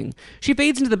irritating. She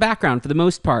fades into the background for the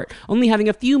most part, only having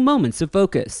a few moments of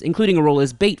focus, including a role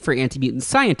as bait for anti-mutant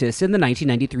scientists in the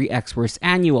 1993 X-Force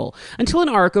Annual, until an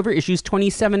arc over issues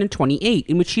 27 and 28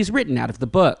 in which she's written out of the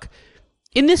book.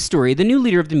 In this story, the new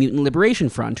leader of the Mutant Liberation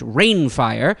Front,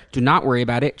 Rainfire, do not worry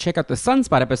about it, check out the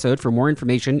Sunspot episode for more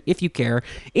information if you care,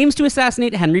 aims to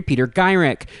assassinate Henry Peter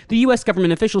Gyrick, the U.S.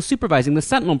 government official supervising the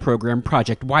Sentinel program,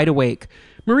 Project Wide Awake.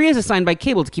 Maria is assigned by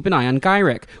Cable to keep an eye on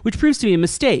Gyrick, which proves to be a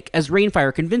mistake as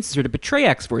Rainfire convinces her to betray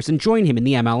X-Force and join him in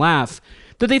the MLF.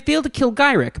 Though they fail to kill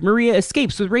Gyrick, Maria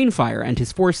escapes with Rainfire and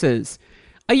his forces.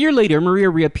 A year later, Maria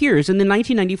reappears in the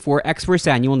 1994 X-Force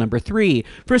Annual No. 3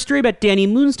 for a story about Danny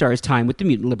Moonstar's time with the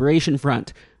Mutant Liberation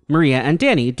Front. Maria and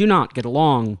Danny do not get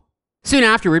along. Soon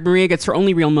afterward, Maria gets her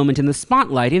only real moment in the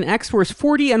spotlight in X-Force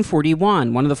 40 and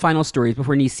 41, one of the final stories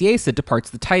before Nicieza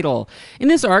departs the title. In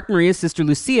this arc, Maria's sister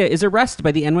Lucia is arrested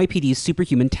by the NYPD's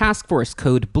Superhuman Task Force,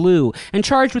 Code Blue, and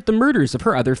charged with the murders of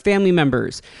her other family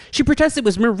members. She protests it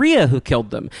was Maria who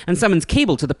killed them, and summons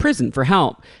Cable to the prison for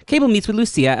help. Cable meets with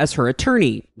Lucia as her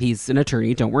attorney. He's an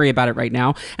attorney, don't worry about it right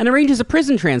now, and arranges a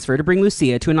prison transfer to bring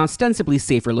Lucia to an ostensibly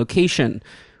safer location.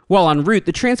 While en route,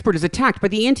 the transport is attacked by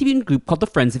the anti-mutant group called the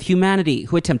Friends of Humanity,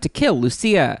 who attempt to kill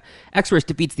Lucia. X-Force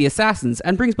defeats the assassins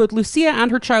and brings both Lucia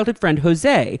and her childhood friend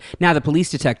Jose, now the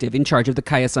police detective in charge of the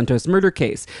Kaya Santos murder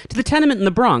case, to the tenement in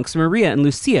the Bronx where Maria and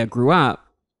Lucia grew up.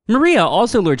 Maria,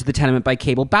 also lured to the tenement by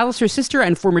Cable, battles her sister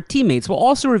and former teammates while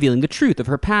also revealing the truth of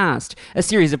her past. A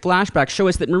series of flashbacks show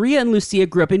us that Maria and Lucia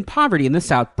grew up in poverty in the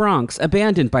South Bronx,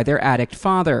 abandoned by their addict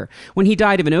father. When he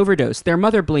died of an overdose, their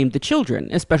mother blamed the children,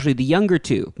 especially the younger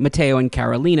two, Mateo and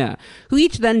Carolina, who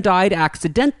each then died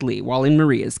accidentally while in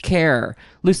Maria's care.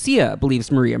 Lucia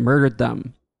believes Maria murdered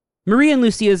them. Maria and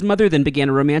Lucia's mother then began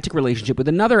a romantic relationship with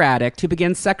another addict who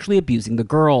began sexually abusing the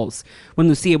girls. When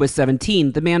Lucia was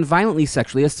 17, the man violently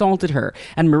sexually assaulted her,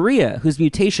 and Maria, whose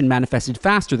mutation manifested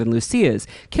faster than Lucia's,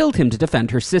 killed him to defend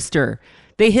her sister.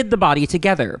 They hid the body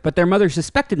together, but their mother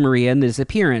suspected Maria in the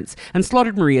disappearance and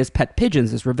slaughtered Maria's pet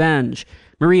pigeons as revenge.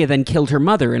 Maria then killed her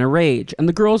mother in a rage, and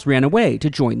the girls ran away to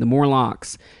join the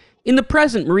Morlocks. In the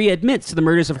present, Maria admits to the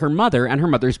murders of her mother and her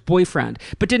mother's boyfriend,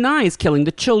 but denies killing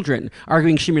the children,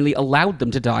 arguing she merely allowed them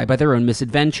to die by their own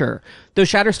misadventure. Though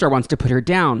Shatterstar wants to put her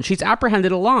down, she's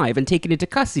apprehended alive and taken into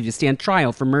custody to stand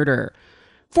trial for murder.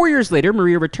 4 years later,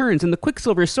 Maria returns in the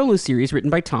Quicksilver solo series written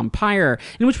by Tom Pyre,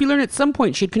 in which we learn at some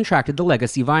point she had contracted the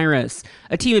Legacy virus.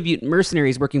 A team of mutant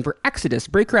mercenaries working for Exodus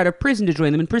break her out of prison to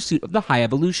join them in pursuit of the High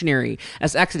Evolutionary,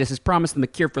 as Exodus has promised them a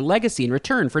cure for Legacy in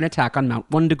return for an attack on Mount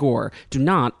Wundagore. Do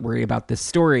not worry about this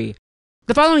story.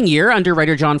 The following year, under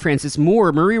writer John Francis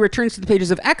Moore, Maria returns to the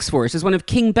pages of X-Force as one of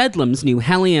King Bedlam's New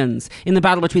Hellions. In the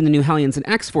battle between the New Hellions and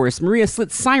X-Force, Maria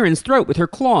slits Siren's throat with her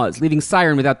claws, leaving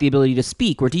Siren without the ability to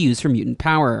speak or to use her mutant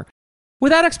power.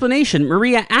 Without explanation,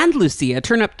 Maria and Lucia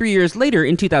turn up 3 years later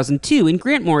in 2002 in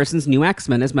Grant Morrison's New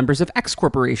X-Men as members of X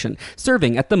Corporation,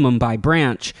 serving at the Mumbai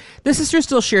branch. The sisters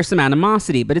still share some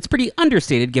animosity, but it's pretty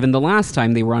understated given the last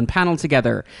time they were on panel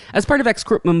together. As part of X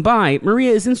Corp Mumbai,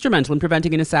 Maria is instrumental in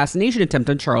preventing an assassination attempt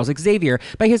on Charles Xavier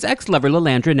by his ex-lover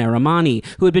Lilandra Naramani,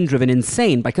 who had been driven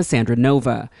insane by Cassandra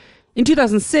Nova. In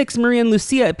 2006, Maria and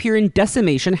Lucia appear in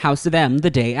Decimation House of M the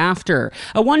day after,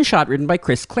 a one-shot written by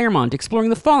Chris Claremont exploring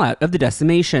the fallout of the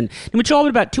decimation, in which all but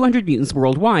about 200 mutants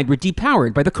worldwide were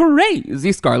depowered by the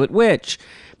crazy Scarlet Witch.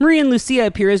 Maria and Lucia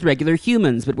appear as regular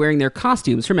humans, but wearing their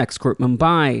costumes from X-Corp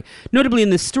Mumbai. Notably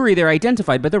in this story, they're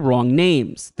identified by the wrong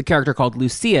names. The character called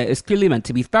Lucia is clearly meant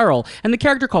to be Feral, and the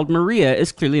character called Maria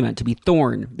is clearly meant to be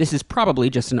Thorn. This is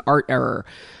probably just an art error.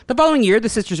 The following year, the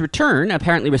sisters return,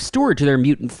 apparently restored to their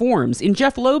mutant forms, in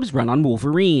Jeff Loeb's run on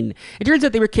Wolverine. It turns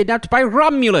out they were kidnapped by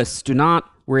Romulus. Do not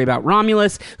worry about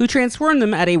Romulus, who transformed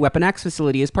them at a Weapon X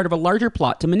facility as part of a larger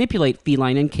plot to manipulate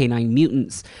feline and canine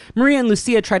mutants. Maria and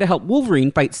Lucia try to help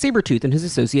Wolverine fight Sabretooth and his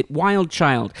associate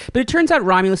Wildchild, but it turns out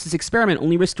Romulus's experiment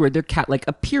only restored their cat-like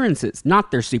appearances, not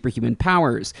their superhuman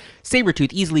powers.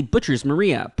 Sabretooth easily butchers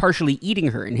Maria, partially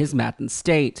eating her in his maddened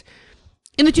state.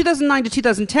 In the 2009 to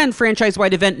 2010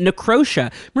 franchise-wide event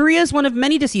Necrosha, Maria is one of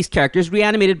many deceased characters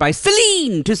reanimated by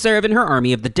Selene to serve in her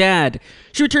army of the dead.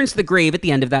 She returns to the grave at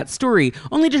the end of that story,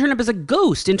 only to turn up as a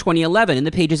ghost in 2011 in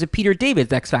the pages of Peter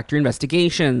David's X-Factor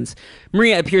Investigations.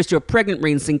 Maria appears to a pregnant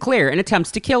Rain Sinclair and attempts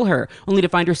to kill her, only to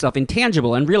find herself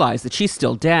intangible and realize that she's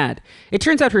still dead. It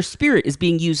turns out her spirit is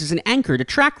being used as an anchor to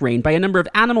track Rain by a number of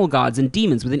animal gods and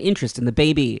demons with an interest in the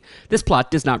baby. This plot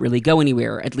does not really go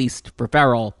anywhere, at least for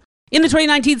Feral. In the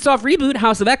 2019 soft reboot,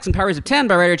 House of X and Powers of 10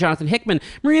 by writer Jonathan Hickman,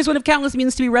 Maria is one of countless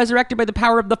mutants to be resurrected by the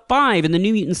power of the Five in the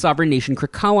New Mutant Sovereign Nation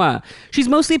Krakoa. She's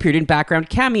mostly appeared in background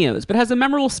cameos, but has a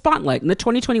memorable spotlight in the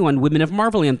 2021 Women of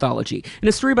Marvel anthology, in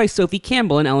a story by Sophie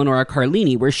Campbell and Eleonora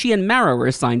Carlini, where she and Mara were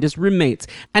assigned as roommates,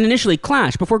 and initially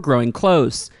clash before growing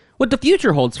close. What the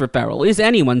future holds for Feral is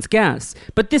anyone's guess,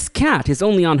 but this cat is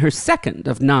only on her second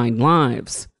of 9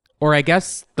 lives. Or I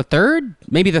guess the third?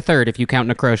 Maybe the third if you count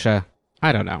Necrosha.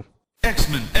 I don't know.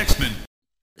 X-Men.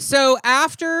 So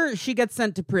after she gets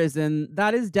sent to prison,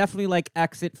 that is definitely like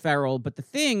exit Feral. But the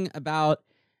thing about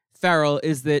Feral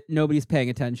is that nobody's paying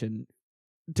attention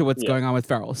to what's going on with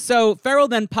Feral. So Feral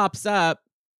then pops up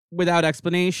without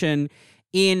explanation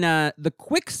in the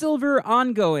Quicksilver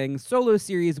ongoing solo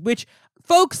series, which,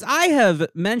 folks, I have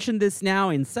mentioned this now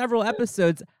in several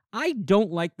episodes. I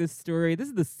don't like this story. This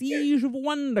is the Siege of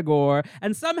Wundagore,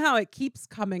 and somehow it keeps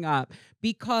coming up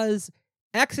because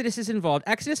Exodus is involved.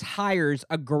 Exodus hires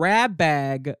a grab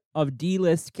bag of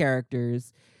D-list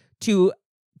characters to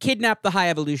kidnap the High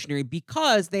Evolutionary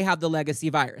because they have the Legacy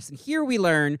virus. And here we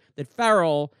learn that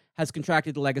Feral has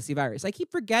contracted the Legacy virus. I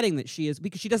keep forgetting that she is,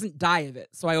 because she doesn't die of it.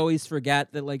 So I always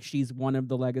forget that like she's one of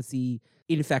the Legacy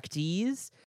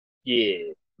infectees.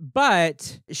 Yeah.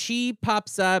 But she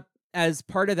pops up as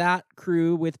part of that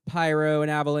crew with Pyro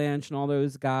and Avalanche and all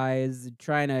those guys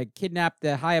trying to kidnap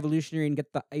the High Evolutionary and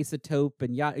get the isotope.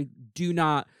 And do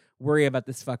not worry about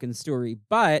this fucking story.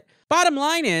 But bottom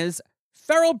line is,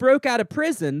 Feral broke out of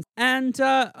prison and,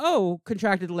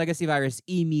 contracted the Legacy virus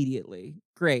immediately.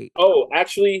 Great. Oh,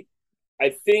 actually,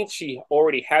 I think she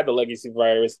already had the Legacy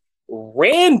virus.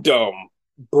 Random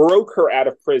broke her out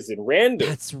of prison. Random.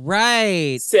 That's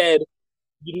right. Said,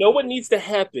 you know what needs to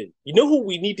happen? You know who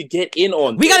we need to get in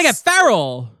on We this? gotta get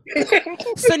Feral.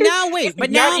 So now, wait,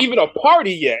 but now... Not even a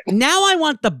party yet. Now I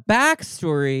want the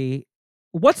backstory.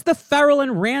 What's the Feral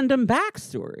and Random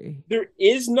backstory? There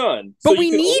is none. But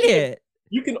we need it.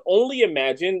 You can only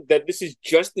imagine that this is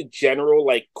just the general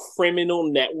like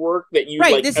criminal network that you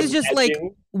right. Like, this is just like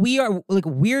we are like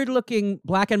weird looking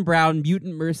black and brown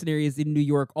mutant mercenaries in New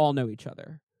York all know each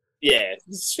other. Yeah.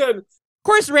 Of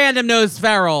course, Random knows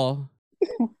Feral.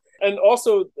 And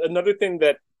also another thing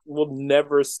that will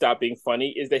never stop being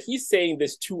funny is that he's saying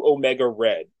this to Omega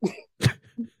Red.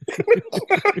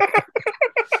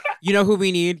 You know who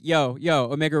we need? Yo,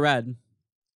 Omega Red.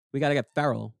 We gotta get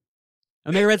Feral.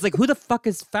 Omega Red's like, who the fuck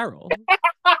is Feral?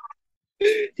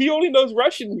 He only knows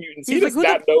Russian mutants. He's He does like,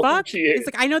 not know who she is. He's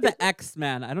like, I know the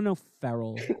X-Men. I don't know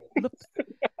Feral.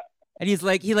 And he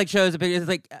shows a picture. It's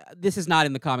like, this is not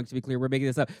in the comic, to be clear. We're making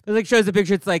this up. But like shows a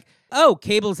picture. It's like, oh,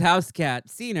 Cable's house cat.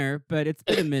 Seen her, but it's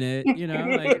been a minute, you know?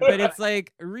 Like, but it's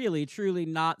like really, truly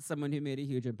not someone who made a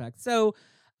huge impact. So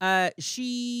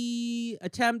she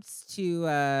attempts to...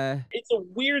 It's a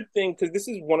weird thing, because this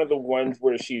is one of the ones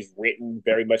where she's written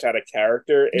very much out of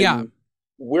character. And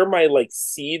where my like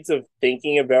seeds of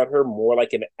thinking about her more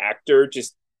like an actor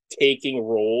just taking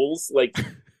roles, like...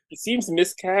 It seems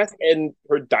miscast and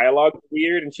her dialogue is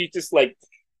weird, and she's just like,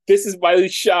 this is my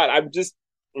shot. I'm just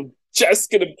gonna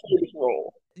play this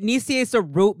role. Nicieza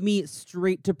wrote me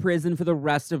straight to prison for the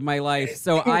rest of my life,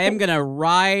 so I am gonna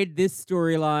ride this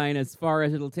storyline as far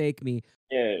as it'll take me.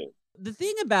 Yeah. The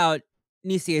thing about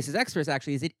Nicieza's Express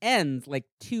actually is it ends like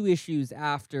 2 issues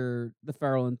after the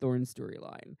Feral and Thorn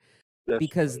storyline.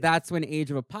 Because that's when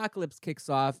Age of Apocalypse kicks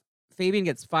off. Fabian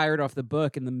gets fired off the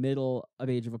book in the middle of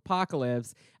Age of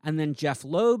Apocalypse, and then Jeff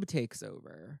Loeb takes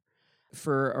over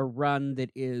for a run that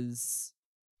is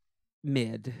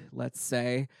mid, let's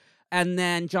say. And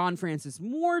then John Francis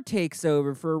Moore takes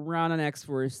over for a run on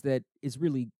X-Force that is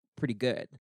really pretty good.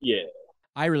 Yeah.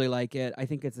 I really like it. I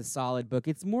think it's a solid book.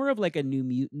 It's more of like a New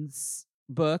Mutants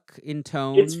book in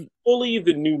tone. It's fully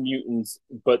the New Mutants,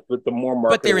 but with the more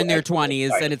marketable... But they're in their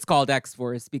 20s, and it's called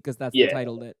X-Force because that's the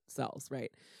title that sells,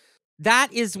 right?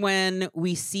 That is when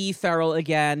we see Feral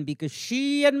again, because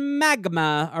she and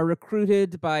Magma are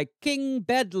recruited by King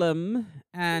Bedlam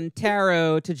and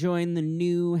Taro to join the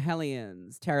New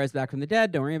Hellions. Taro's back from the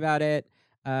dead, don't worry about it.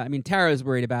 Taro's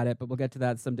worried about it, but we'll get to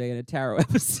that someday in a Taro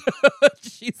episode.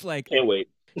 She's like... Can't wait.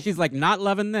 She's like, not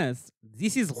loving this.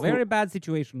 This is a very bad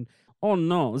situation. Oh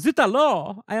no, Zut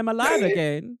alors, I am alive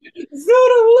again.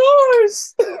 Zut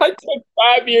alors! I took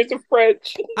 5 years of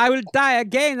French. I will die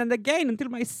again and again until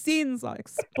my sins are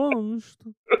expunged.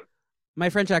 My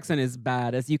French accent is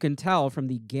bad, as you can tell from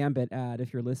the Gambit ad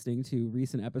if you're listening to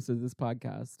recent episodes of this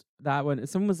podcast. That one,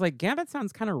 someone was like, Gambit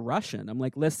sounds kind of Russian. I'm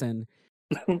like, listen,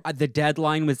 the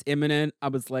deadline was imminent. I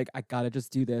was like, I gotta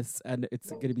just do this, and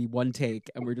it's gonna be one take,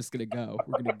 and we're just gonna go.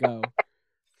 We're gonna go.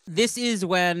 This is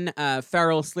when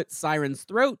Feral slits Siren's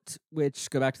throat, which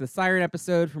go back to the Siren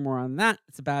episode for more on that.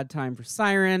 It's a bad time for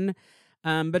Siren.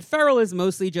 But Feral is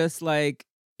mostly just like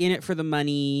in it for the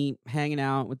money, hanging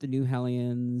out with the New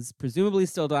Hellions, presumably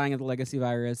still dying of the Legacy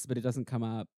virus, but it doesn't come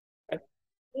up. I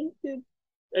think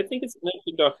it's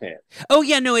mentioned offhand. Oh,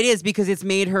 yeah, no, it is, because it's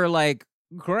made her like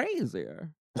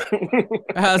crazier.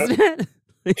 Hasn't it?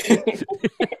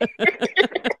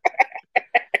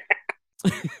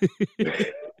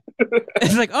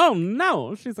 It's like, oh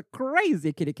no, she's a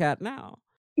crazy kitty cat now.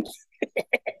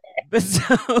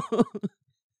 So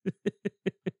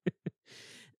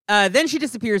then she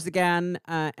disappears again,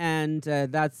 and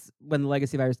that's when the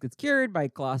legacy virus gets cured by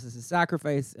Colossus'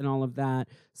 sacrifice and all of that.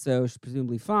 So she's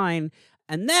presumably fine.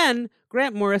 And then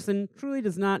Grant Morrison truly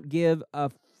does not give a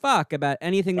fuck about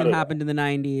anything that happened in the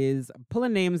 90s,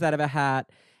 pulling names out of a hat.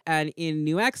 And in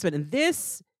New X-Men, and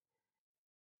this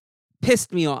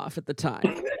pissed me off at the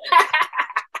time.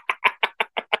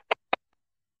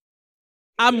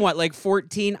 I'm like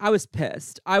 14? I was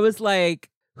pissed. I was like,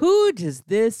 who does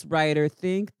this writer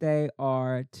think they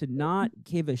are to not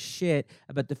give a shit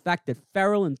about the fact that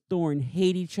Farrell and Thorne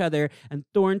hate each other, and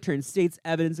Thorne turned state's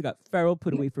evidence and got Farrell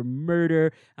put away for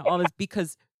murder and all this,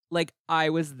 because like I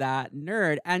was that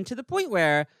nerd. And to the point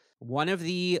where one of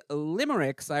the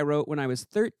limericks I wrote when I was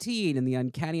 13 in the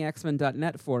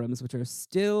UncannyX-Men.net forums, which are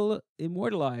still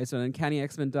immortalized on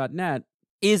UncannyX-Men.net,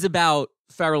 is about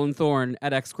Farrell and Thorne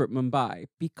at X-Corp Mumbai,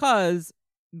 because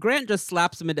Grant just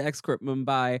slaps him into X-Corp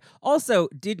Mumbai. Also,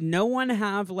 did no one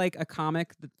have like a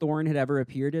comic that Thorne had ever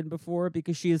appeared in before?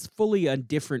 Because she is fully a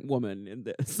different woman in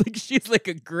this. Like she's like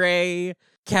a gray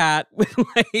cat with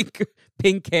like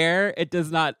pink hair. It's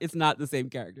not the same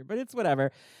character, but it's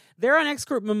whatever. They're on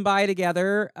X-Corp Mumbai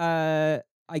together.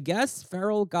 I guess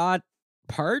Farrell got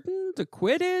pardoned,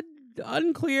 acquitted,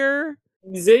 unclear.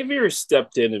 Xavier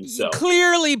stepped in himself. He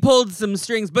clearly pulled some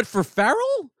strings, but for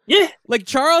Farrell? Yeah. Like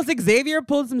Charles Xavier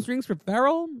pulled some strings for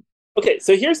Farrell? Okay,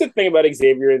 so here's the thing about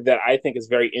Xavier that I think is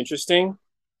very interesting,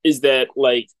 is that,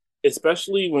 like,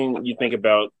 especially when you think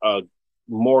about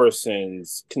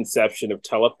Morrison's conception of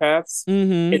telepaths,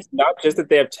 it's not just that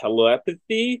they have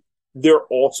telepathy, they're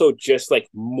also just, like,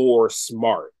 more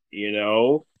smart, you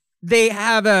know? They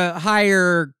have a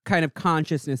higher kind of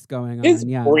consciousness going on. His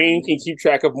brain can keep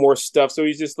track of more stuff. So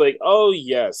he's just like, oh,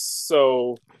 yes.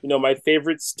 So, you know, my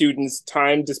favorite student's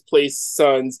time displaced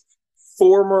son's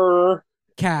former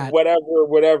cat,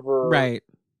 whatever, right,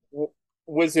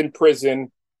 was in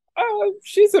prison.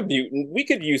 She's a mutant. We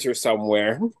could use her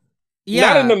somewhere.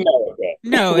 Yeah. Not in America.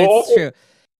 No, it's true.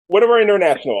 One of our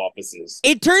international offices.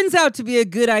 It turns out to be a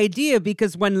good idea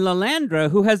because when Lalandra,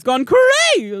 who has gone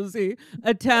crazy,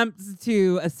 attempts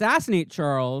to assassinate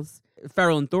Charles,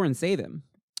 Farrell and Thorne save him.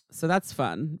 So that's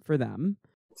fun for them.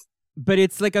 But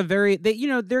it's like a very,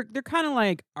 they're kind of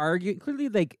like arguing. Clearly,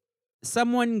 like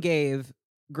someone gave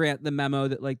Grant the memo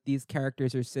that like these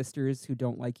characters are sisters who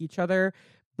don't like each other.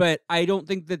 But I don't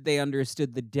think that they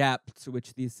understood the depth to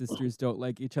which these sisters don't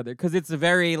like each other. Because it's a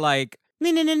very like,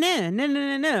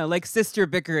 no, like sister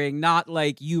bickering, not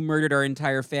like you murdered our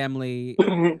entire family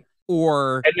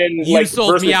or and then, you like,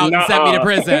 sold me out and sent me to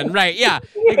prison. Right, yeah,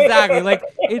 exactly. Like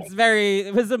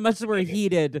it was a much more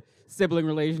heated sibling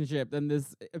relationship than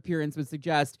this appearance would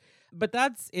suggest. But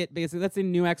that's it, basically. That's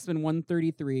in New X-Men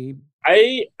 133.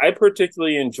 I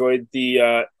particularly enjoyed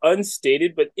the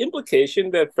unstated but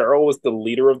implication that Farrell was the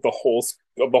leader of the whole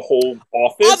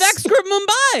office of X-Corp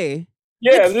Mumbai.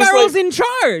 Yeah, like Farrell's in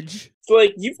charge. So,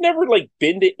 like, you've never, like,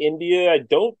 been to India. I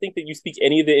don't think that you speak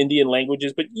any of the Indian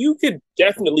languages, but you could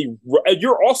definitely...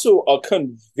 You're also a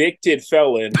convicted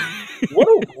felon.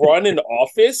 Want to run an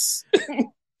office?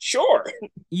 Sure.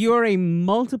 You're a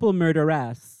multiple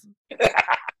murderess.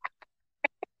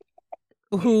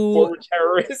 Who... Former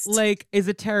terrorist. Like, is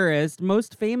a terrorist,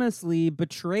 most famously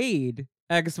betrayed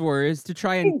X-Force to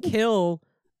try and kill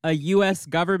a U.S.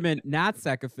 government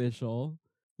NatSec official.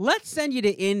 Let's send you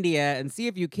to India and see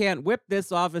if you can't whip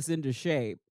this office into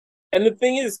shape. And the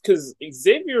thing is, because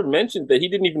Xavier mentioned that he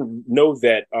didn't even know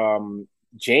that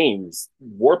James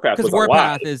Warpath was alive.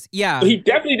 Warpath is, yeah. So he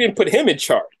definitely didn't put him in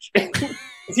charge.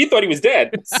 He thought he was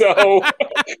dead. So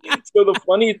the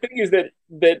funny thing is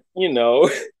that you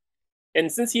know,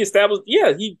 and since he established,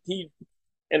 he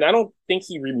and I don't think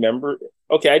he remembered.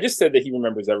 Okay, I just said that he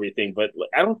remembers everything, but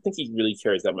I don't think he really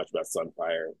cares that much about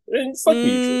Sunfire. It's like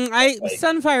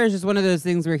Sunfire is just one of those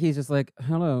things where he's just like,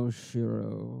 "Hello,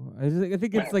 Shiro." I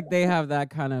think it's like they have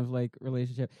that kind of like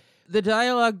relationship. The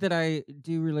dialogue that I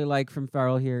do really like from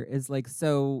Farrell here is like,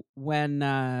 so when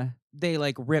they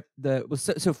like rip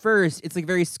so first it's like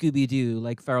very Scooby-Doo,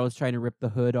 like Farrell's trying to rip the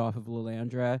hood off of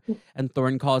Lalandra, and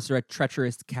Thorne calls her a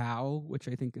treacherous cow, which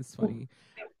I think is funny.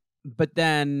 But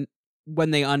then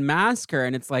when they unmask her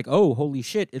and it's like, oh, holy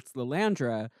shit, it's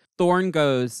Lalandra, Thorne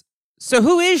goes, so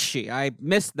who is she? I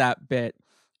missed that bit.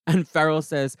 And Farrell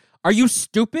says, are you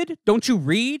stupid? Don't you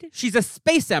read? She's a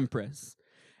space empress.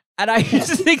 And I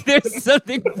just think there's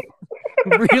something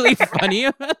really funny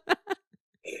about that.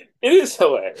 It is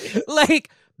hilarious. Like,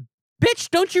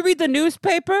 bitch, don't you read the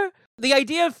newspaper? The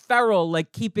idea of Ferrell,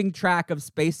 like, keeping track of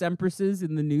space empresses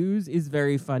in the news is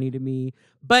very funny to me.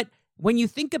 But when you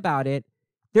think about it,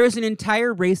 there's an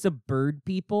entire race of bird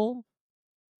people.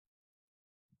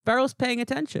 Ferrell's paying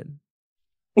attention.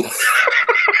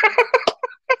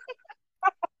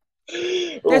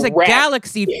 There's a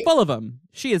galaxy full of them.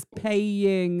 She is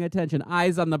paying attention.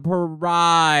 Eyes on the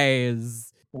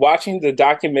prize. Watching the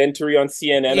documentary on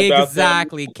CNN about them.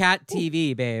 Exactly. Cat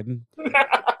TV, babe.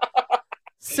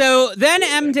 So then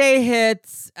M Day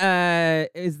hits,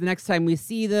 is the next time we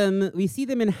see them. We see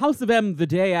them in House of M the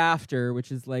day after,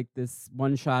 which is like this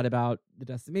one shot about the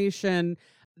decimation.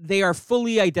 They are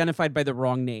fully identified by the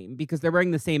wrong name because they're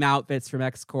wearing the same outfits from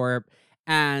X-Corp,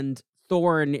 and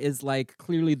Thorne is like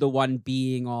clearly the one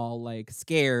being all like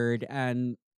scared,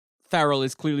 and Ferrell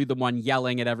is clearly the one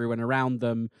yelling at everyone around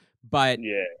them, but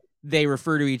they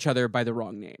refer to each other by the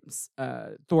wrong names.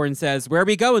 Thorne says, "Where are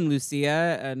we going,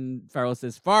 Lucia?" And Ferrell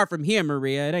says, "Far from here,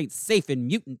 Maria. It ain't safe in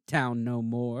Mutant Town no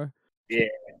more." Yeah.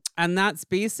 And that's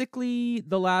basically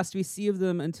the last we see of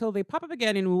them until they pop up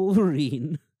again in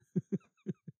Wolverine.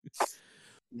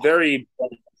 Very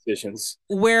funny decisions.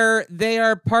 Where they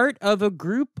are part of a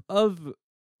group of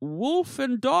wolf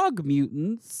and dog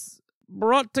mutants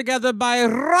brought together by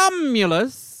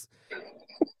Romulus.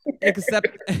 Except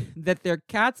that they're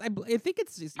cats. I think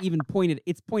it's just even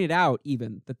pointed out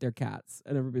even that they're cats.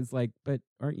 And everybody's like, "But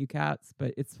aren't you cats?"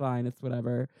 But it's fine. It's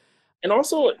whatever. And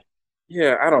also,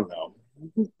 yeah, I don't know.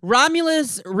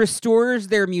 Romulus restores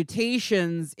their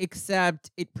mutations, except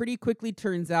it pretty quickly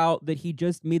turns out that he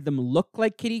just made them look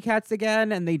like kitty cats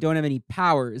again, and they don't have any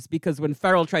powers, because when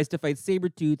Ferrell tries to fight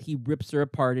Sabretooth, he rips her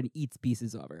apart and eats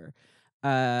pieces of her.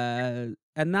 And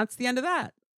that's the end of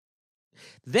that.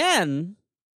 Then...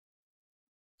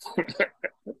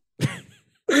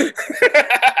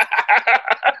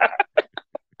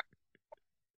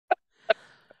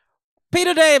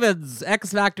 Peter David's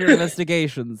X Factor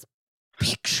Investigations.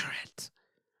 Picture it.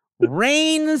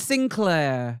 Rain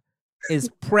Sinclair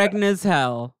is pregnant as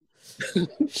hell.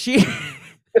 She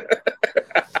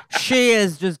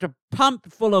is just a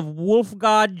pump full of wolf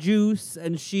god juice,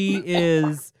 and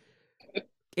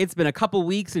it's been a couple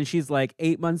weeks and she's like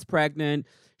 8 months pregnant.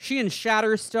 She and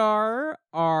Shatterstar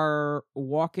are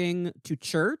walking to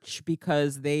church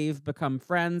because they've become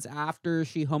friends after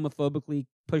she homophobically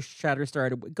pushed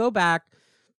Shatterstar to go back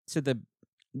to the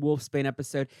Wolfsbane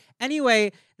episode.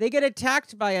 Anyway, they get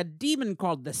attacked by a demon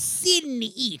called the Sin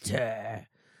Eater,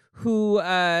 who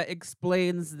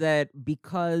explains that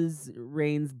because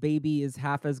Rain's baby is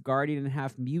half Asgardian and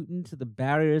half mutant, the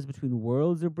barriers between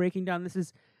worlds are breaking down. This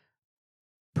is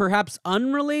perhaps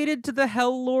unrelated to the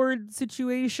Hell Lord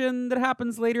situation that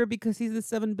happens later because he's the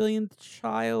 7 billionth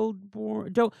child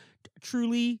born. Do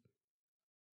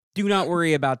not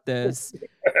worry about this.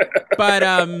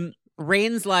 But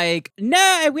Rain's like, "No,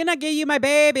 I will not give you my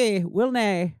baby, will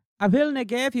I? I will not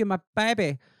give you my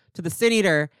baby," to the Sin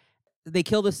Eater. They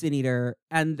kill the Sin Eater,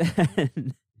 and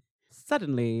then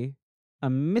suddenly a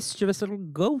mischievous little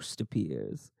ghost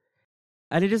appears.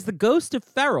 And it is the ghost of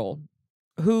Ferrell,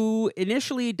 who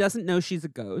initially doesn't know she's a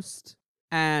ghost,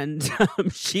 and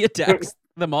she attacks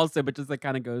them also, but just like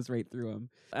kind of goes right through them.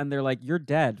 And they're like, "You're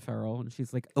dead, Ferrell." And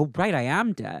she's like, "Oh, right, I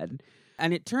am dead."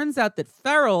 And it turns out that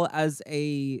Ferrell, as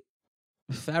a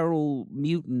feral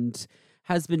mutant,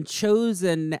 has been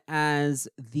chosen as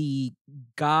the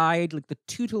guide, like the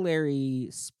tutelary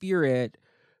spirit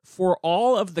for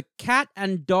all of the cat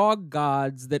and dog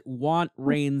gods that want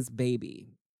Rain's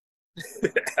baby.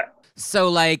 So,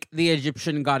 like, the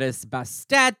Egyptian goddess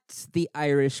Bastet, the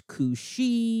Irish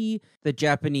Kushi, the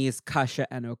Japanese Kasha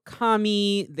and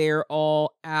Okami, they're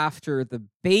all after the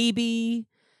baby.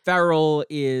 Ferrell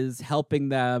is helping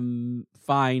them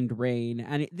find Rain.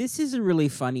 And this is a really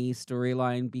funny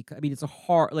storyline because, it's a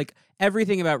hard, like,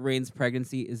 everything about Rain's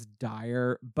pregnancy is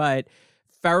dire, but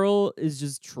Ferrell is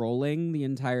just trolling the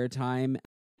entire time.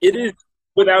 It is,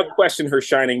 without question, her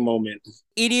shining moment.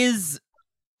 It is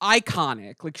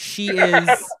iconic. Like, she is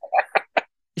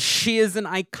an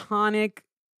iconic,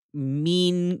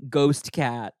 mean ghost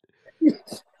cat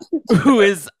who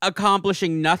is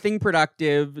accomplishing nothing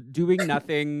productive, doing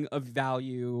nothing of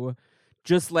value,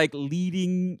 just like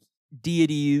leading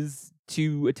deities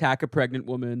to attack a pregnant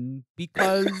woman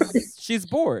because she's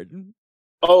bored.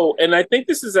 Oh, and I think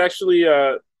this is actually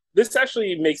this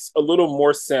actually makes a little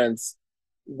more sense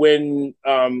when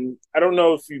I don't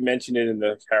know if you mentioned it in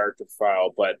the character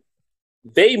file, but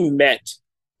they met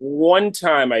one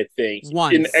time, I think,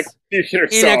 in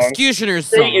Executioner's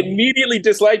Song. They immediately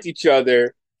disliked each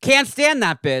other. Can't stand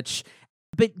that bitch.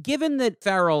 But given that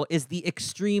Ferrell is the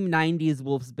extreme 90s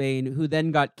Wolfsbane who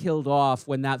then got killed off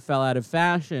when that fell out of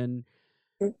fashion,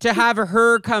 to have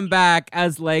her come back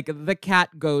as like the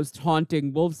cat ghost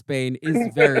haunting Wolfsbane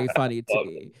is very funny to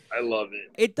me. I love it.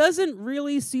 It doesn't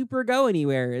really super go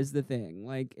anywhere is the thing.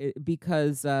 Like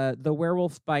because the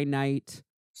werewolf by night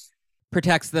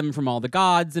protects them from all the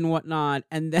gods and whatnot,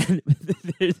 and then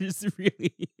there's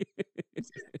really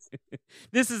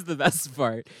this is the best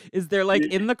part, is they're like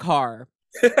in the car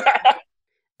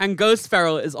and Ghost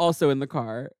Feral is also in the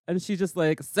car, and she's just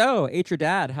like, so ate your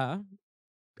dad, huh?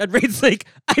 And Rain's like,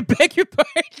 I beg your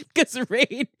pardon, because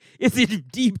Rain is in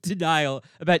deep denial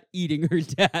about eating her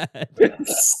dad.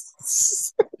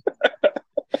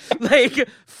 Like,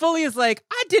 fully is like,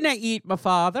 I didn't eat my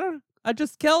father. I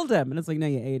just killed him. And it's like, no,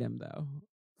 you ate him, though.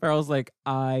 Feral's like,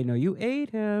 I know you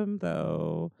ate him,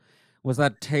 though. Was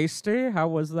that tasty? How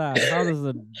was that?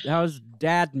 How's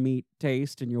dad meat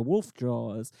taste in your wolf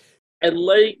jaws? And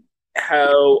like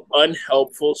how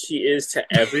unhelpful she is to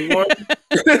everyone.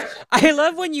 I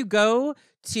love when you go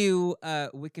to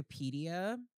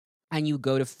Wikipedia and you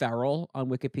go to Feral on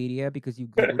Wikipedia because you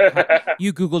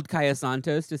Googled Kaya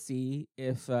Santos to see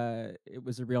if it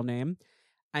was a real name.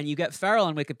 And you get Feral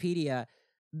on Wikipedia.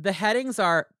 The headings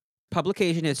are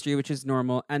publication history, which is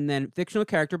normal, and then fictional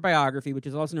character biography, which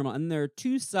is also normal. And there are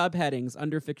two subheadings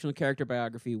under fictional character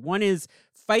biography. One is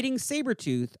fighting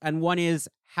Sabretooth, and one is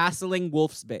hassling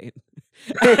Wolfsbane.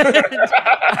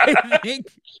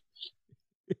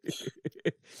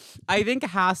 I think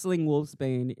hassling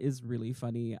Wolfsbane is really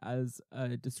funny as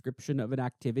a description of an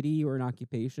activity or an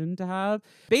occupation to have.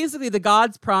 Basically, the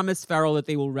gods promise Feral that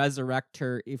they will resurrect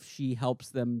her if she helps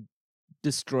them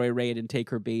destroy Raid and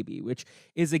take her baby, which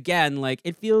is, again, like,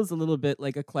 it feels a little bit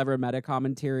like a clever meta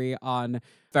commentary on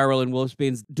Feral and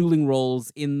Wolfsbane's dueling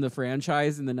roles in the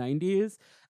franchise in the 90s.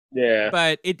 Yeah.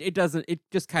 But it doesn't, it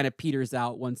just kind of peters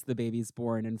out once the baby's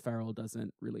born and Feral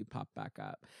doesn't really pop back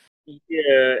up.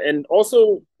 Yeah, and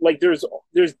also, like, there's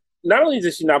not only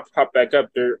does she not pop back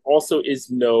up, there also is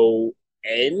no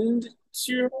end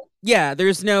to. Yeah,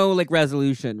 there's no, like,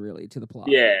 resolution, really, to the plot.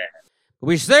 Yeah.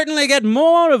 We certainly get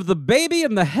more of the baby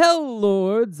and the Hell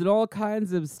Lords and all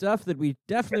kinds of stuff that we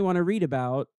definitely want to read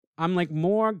about. I'm like,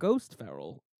 more Ghost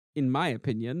Feral, in my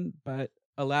opinion, but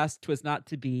alas, 'twas not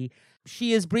to be.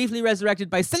 She is briefly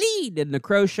resurrected by Selene in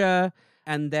Necrotia,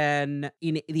 and then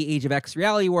in the Age of X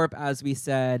Reality Warp, as we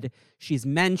said, she's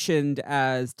mentioned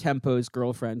as Tempo's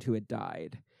girlfriend who had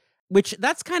died. Which,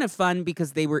 that's kind of fun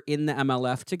because they were in the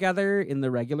MLF together in the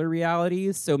regular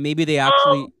realities, so maybe they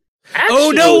actually...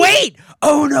 Actually,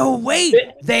 Oh no, wait!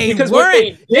 They because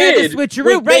weren't. They're the was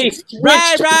switcheroo, they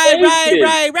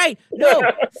right. No,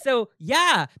 so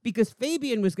yeah, because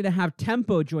Fabian was going to have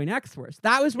Tempo join X-Force.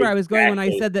 That was where I was going when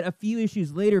I said that a few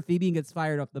issues later, Fabian gets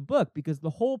fired off the book, because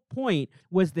the whole point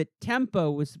was that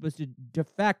Tempo was supposed to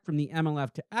defect from the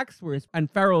MLF to X-Force, and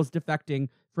Feral's defecting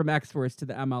from X-Force to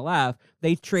the MLF.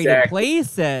 They traded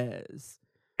places.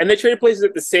 And they traded places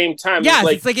at the same time. Yes,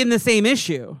 it's like in the same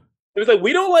issue. It was like,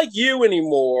 we don't like you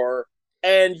anymore,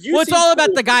 and you. Well, it's all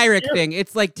about the Gyrick thing.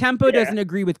 It's like Tempo doesn't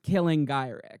agree with killing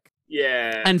Gyrick.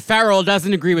 Yeah. And Feral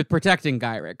doesn't agree with protecting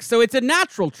Gyrick. So it's a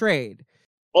natural trade.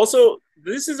 Also,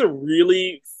 this is a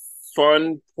really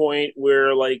fun point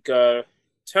where, like,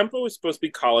 Tempo is supposed to be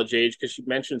college age because she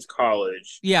mentions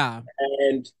college. Yeah.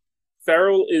 And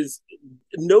Feral is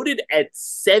noted at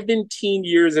 17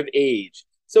 years of age.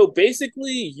 So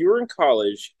basically, you're in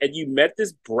college and you met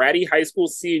this bratty high school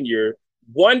senior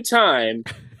one time,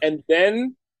 and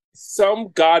then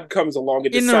some god comes along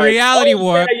and in decides, the reality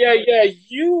warp. Yeah.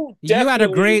 You had a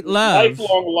great love,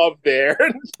 lifelong love there.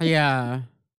 Yeah.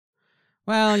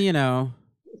 Well, you know.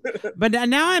 But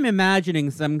now I'm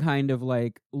imagining some kind of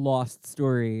like lost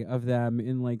story of them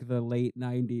in like the late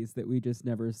 90s that we just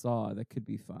never saw. That could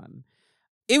be fun.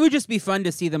 It would just be fun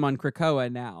to see them on Krakoa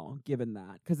now, given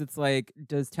that. Because it's like,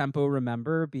 does Tempo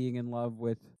remember being in love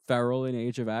with Feral in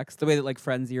Age of X? The way that, like,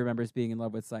 Frenzy remembers being in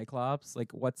love with Cyclops?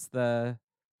 Like, what's the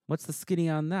skinny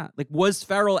on that? Like, was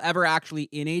Feral ever actually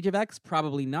in Age of X?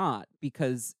 Probably not,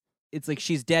 because it's like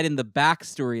she's dead in the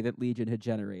backstory that Legion had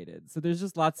generated. So there's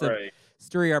just lots of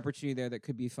story opportunity there that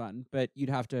could be fun, but you'd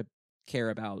have to care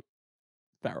about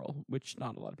Feral, which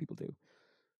not a lot of people do.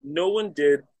 No one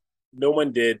did.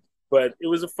 But it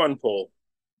was a fun poll.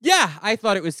 Yeah, I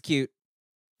thought it was cute.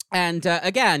 And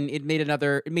again, it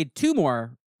made two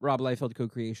more Rob Liefeld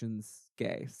co-creations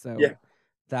gay. So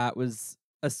that was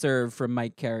a serve from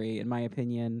Mike Carey, in my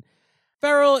opinion.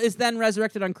 Feral is then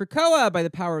resurrected on Krakoa by the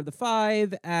power of the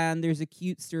Five, and there's a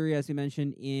cute story, as we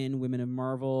mentioned, in Women of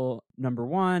Marvel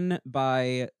 #1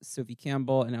 by Sophie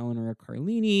Campbell and Eleanor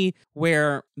Carlini,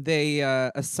 where they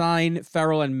assign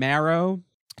Feral and Marrow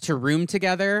to room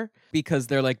together because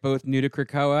they're like both new to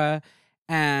Krakoa,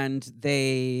 and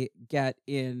they get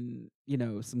in,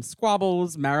 some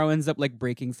squabbles. Marrow ends up like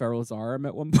breaking Farrell's arm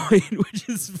at one point, which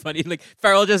is funny. Like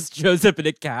Farrell just shows up in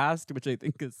a cast, which I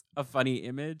think is a funny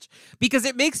image because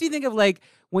it makes me think of like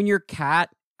when your cat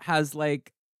has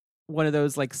like one of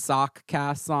those like sock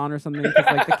casts on or something because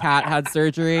like the cat had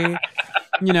surgery.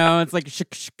 It's like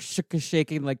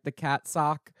shaking like the cat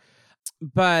sock.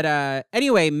 But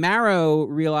anyway, Marrow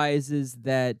realizes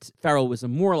that Farrell was a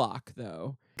Morlock,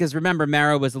 though. Because remember,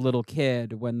 Marrow was a little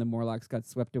kid when the Morlocks got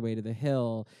swept away to the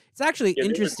hill. It's actually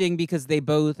interesting because they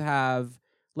both have,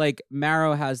 like,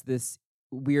 Marrow has this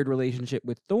weird relationship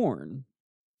with Thorn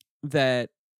that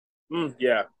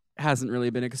hasn't really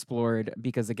been explored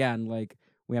because, again, like,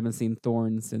 we haven't seen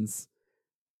Thorn since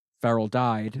Farrell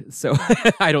died. So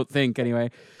I don't think,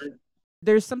 anyway.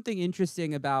 There's something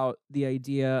interesting about the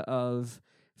idea of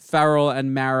Farrell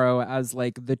and Marrow as,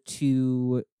 like, the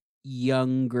two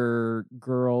younger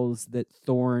girls that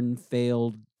Thorn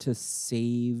failed to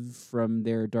save from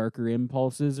their darker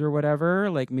impulses or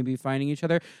whatever, like maybe finding each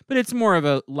other. But it's more of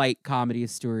a light comedy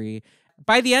story.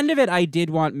 By the end of it, I did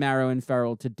want Marrow and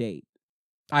Farrell to date.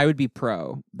 I would be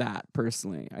pro that,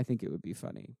 personally. I think it would be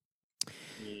funny.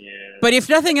 Yeah. But if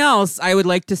nothing else, I would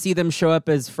like to see them show up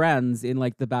as friends in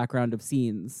like the background of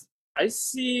scenes. I'm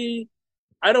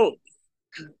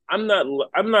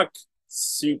not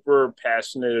super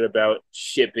passionate about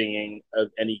shipping of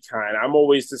any kind. I'm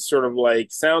always just sort of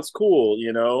like, sounds cool,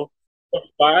 The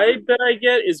vibe that I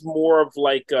get is more of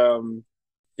like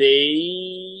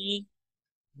they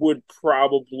would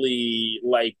probably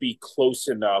like be close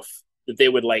enough that they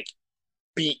would like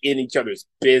be in each other's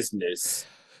business.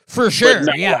 For sure,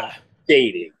 not, yeah. like,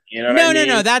 dating. You know what I mean?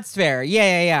 No, that's fair.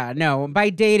 Yeah. No, by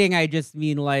dating, I just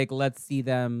mean like, let's see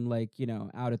them like,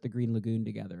 out at the Green Lagoon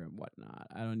together and whatnot.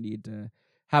 I don't need to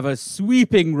have a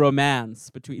sweeping romance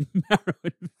between Marrow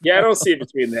and Farrell. Yeah, I don't see it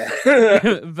between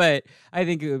that. But I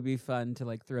think it would be fun to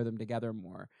like throw them together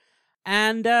more.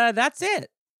 And that's it.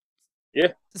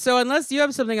 Yeah. So unless you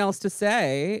have something else to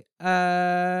say,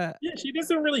 yeah, she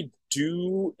doesn't really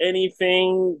do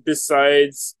anything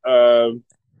besides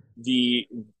the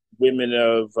Women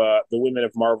of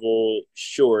Marvel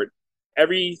short.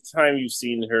 Every time you've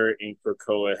seen her in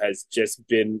Krakoa has just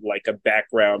been like a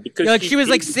background because like she was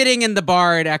like sitting in the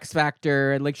bar at X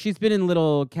Factor, and like she's been in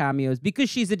little cameos because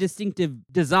she's a distinctive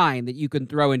design that you can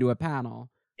throw into a panel.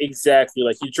 Exactly,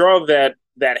 like you draw that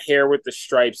hair with the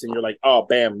stripes, and you're like, oh,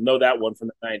 bam, know that one from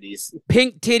the 90s.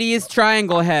 Pink titties,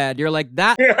 triangle head. You're like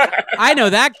that. I know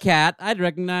that cat. I'd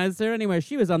recognize her anywhere.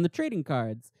 She was on the trading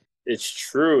cards. It's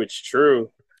true.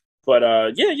 But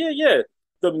yeah.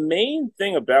 The main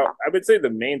thing about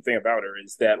her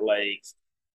is that like,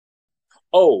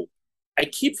 I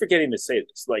keep forgetting to say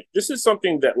this. Like, this is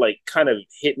something that like kind of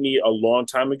hit me a long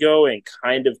time ago and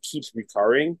kind of keeps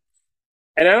recurring.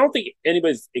 And I don't think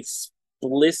anybody's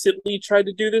explicitly tried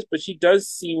to do this, but she does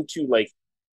seem to like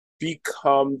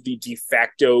become the de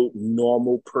facto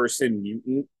normal person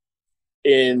mutant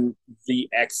in the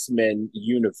X-Men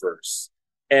universe.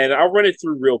 And I'll run it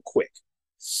through real quick.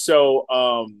 So,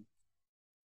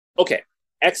 okay,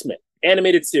 X-Men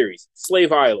animated series,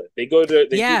 Slave Island. They do the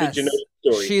Genosha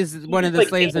story. She's one of the like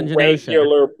slaves in Genosha.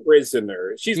 Regular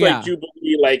prisoner. She's like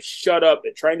Jubilee, like shut up.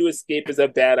 Trying to escape is a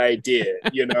bad idea,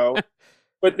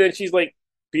 But then she's like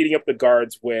beating up the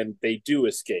guards when they do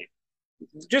escape.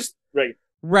 Just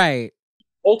right.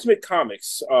 Ultimate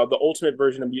Comics, the ultimate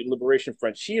version of Mutant Liberation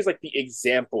Front. She is like the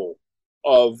example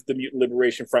of the Mutant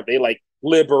Liberation Front. They like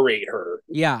liberate her.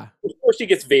 Yeah. Of course, she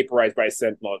gets vaporized by a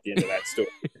Sentinel at the end of that story.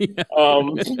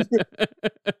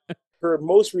 Her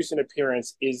most recent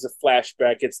appearance is a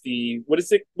flashback. It's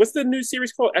what's the new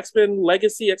series called? X-Men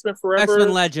Legacy, X-Men Forever?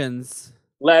 X-Men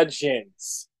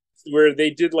Legends, where they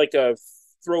did like a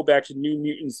throwback to New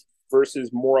Mutants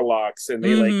versus Morlocks, and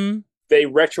they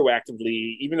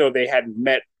retroactively, even though they hadn't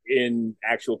met in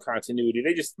actual continuity,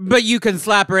 but you can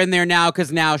slap her in there now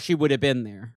because now she would have been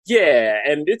there. Yeah,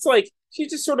 and it's like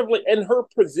she's just sort of like, and her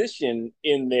position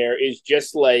in there is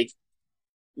just like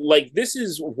this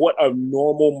is what a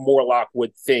normal Morlock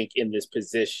would think in this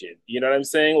position. You know what I'm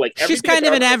saying? Like, she's kind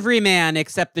of an everyman,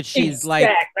 except that she's like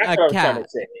a cat.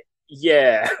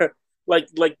 Yeah. Like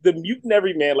the mutant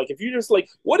everyman, like if you just like,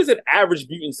 what does an average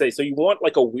mutant say? So you want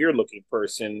like a weird looking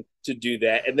person to do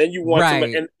that, and then you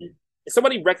want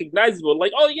somebody recognizable,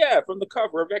 like, oh yeah, from the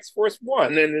cover of X-Force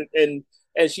 1, and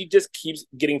she just keeps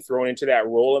getting thrown into that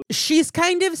role. She's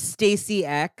kind of Stacy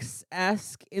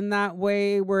X-esque in that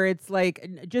way, where it's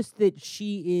like just that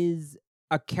she is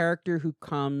a character who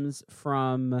comes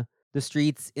from the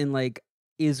streets in like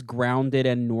is grounded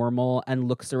and normal and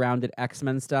looks around at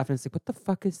X-Men stuff and it's like, what the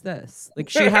fuck is this? Like,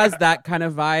 she has that kind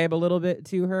of vibe a little bit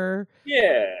to her.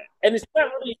 Yeah. And it's not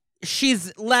really...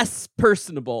 She's less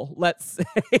personable, let's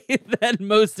say, than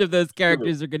most of those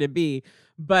characters are going to be.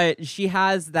 But she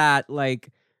has that, like,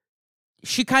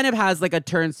 she kind of has like a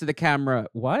turns to the camera,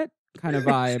 what? Kind of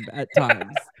vibe at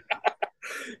times.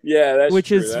 Yeah, that's which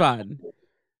true. is fun.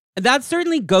 That's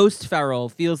certainly Ghost Feral.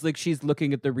 Feels like she's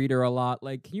looking at the reader a lot.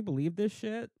 Like, can you believe this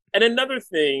shit? And another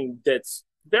thing that's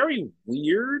very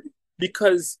weird,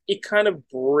 because it kind of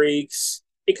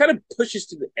pushes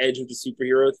to the edge of the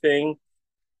superhero thing.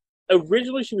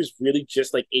 Originally, she was really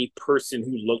just like a person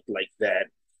who looked like that.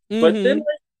 But then,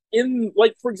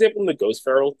 for example, in the Ghost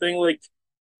Feral thing, like,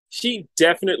 she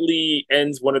definitely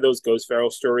ends one of those Ghost Feral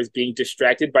stories being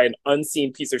distracted by an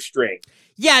unseen piece of string.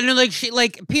 Yeah, no,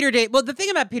 like Peter David. Well, the thing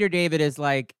about Peter David is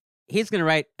like he's gonna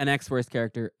write an X-Force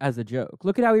character as a joke.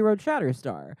 Look at how he wrote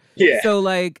Shatterstar. Yeah. So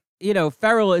like, you know,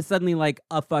 Feral is suddenly like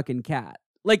a fucking cat.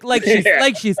 Like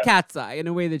she's Cat's Eye in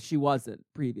a way that she wasn't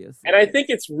previously. And I think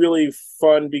it's really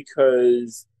fun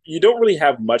because you don't really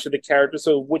have much of the character,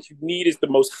 so what you need is the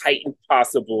most heightened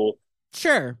possible.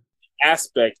 Sure.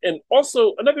 Aspect. And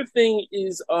also another thing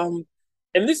is and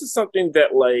this is something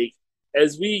that, like,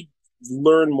 as we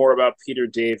learn more about Peter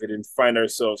David and find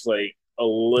ourselves like a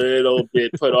little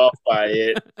bit put off by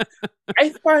it,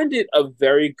 I find it a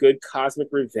very good cosmic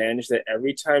revenge that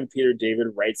every time Peter David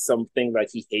writes something like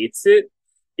he hates it,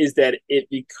 is that it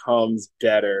becomes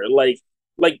better. Like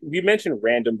we mentioned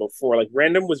Random before. Like,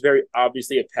 Random was very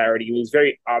obviously a parody. He was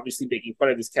very obviously making fun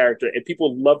of this character, and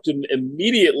people loved him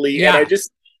immediately. Yeah. And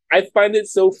I find it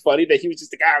so funny that he was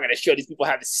just like, I'm going to show these people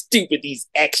how stupid these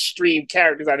extreme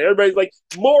characters are. And everybody's like,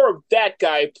 more of that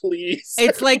guy, please.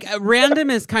 It's like Random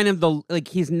is kind of the, like,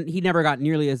 he never got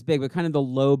nearly as big, but kind of the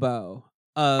Lobo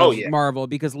of Marvel,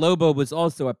 because Lobo was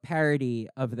also a parody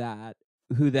of that,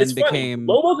 who then became...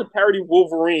 Funny. Lobo's a parody of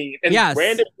Wolverine, and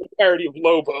Random is a parody of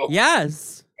Lobo.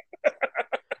 Yes.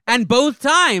 And both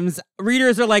times,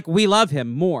 readers are like, we love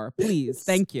him more, please,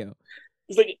 thank you.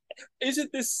 It's like,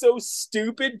 isn't this so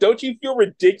stupid? Don't you feel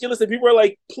ridiculous? And people are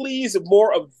like, please,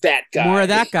 more of that guy. More of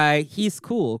that guy. He's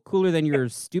cool. Cooler than your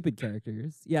stupid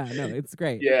characters. Yeah, no, it's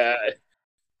great. Yeah.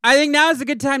 I think now is a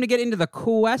good time to get into the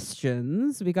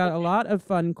questions. We got a lot of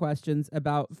fun questions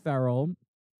about Feral.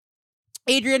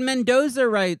 Adrian Mendoza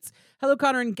writes, hello,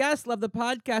 Connor and guests. Love the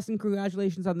podcast and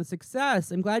congratulations on the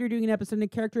success. I'm glad you're doing an episode on a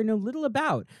character I know little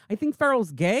about. I think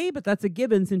Feral's gay, but that's a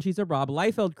given since she's a Rob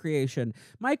Liefeld creation.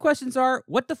 My questions are,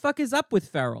 what the fuck is up with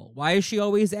Feral? Why is she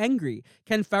always angry?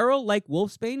 Can Feral, like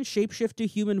Wolfsbane, shapeshift to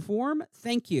human form?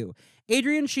 Thank you.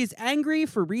 Adrian, she's angry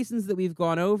for reasons that we've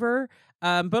gone over,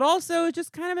 but also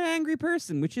just kind of an angry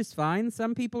person, which is fine.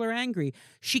 Some people are angry.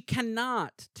 She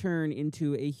cannot turn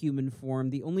into a human form.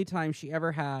 The only time she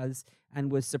ever has and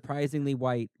was surprisingly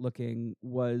white looking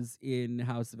was in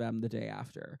House of M the day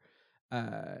after,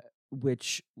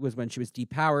 which was when she was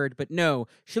depowered. But no,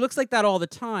 she looks like that all the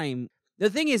time. The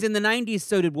thing is, in the 90s,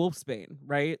 so did Wolfsbane,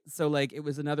 right? So, like, it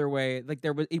was another way. Like,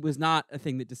 it was not a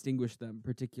thing that distinguished them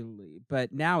particularly,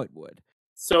 but now it would.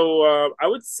 So, I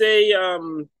would say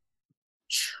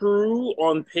true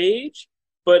on page,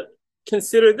 but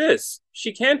consider this.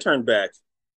 She can turn back.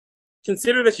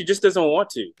 Consider that she just doesn't want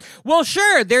to. Well,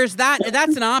 sure. There's that.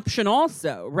 That's an option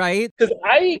also, right? Because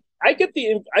I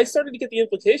started to get the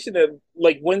implication that,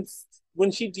 like,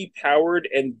 when she depowered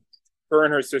and her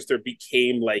and her sister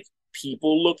became, like,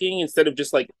 people looking instead of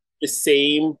just like the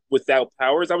same without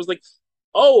powers, I was like,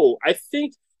 oh, I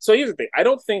think so. Here's the thing. I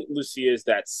don't think Lucia is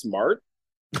that smart,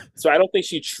 so I don't think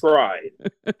she tried.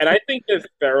 And I think that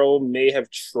Feral may have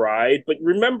tried, but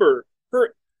remember,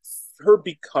 her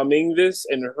becoming this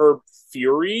and her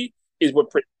fury is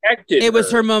what protected it.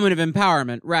 Was her moment of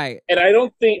empowerment, right? And I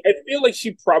feel like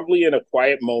she probably in a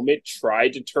quiet moment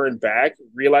tried to turn back,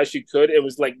 realized she could, and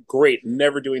was like, great,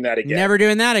 never doing that again. Never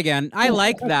doing that again. I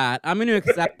like that. I'm going to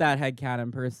accept that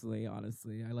headcanon personally,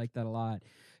 honestly. I like that a lot.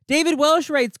 David Welsh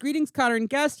writes, greetings, Connor and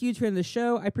guest. Huge fan of the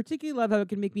show. I particularly love how it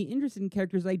can make me interested in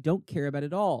characters I don't care about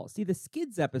at all. See the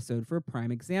Skids episode for a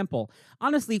prime example.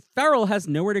 Honestly, Feral has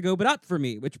nowhere to go but up for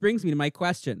me, which brings me to my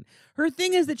question. Her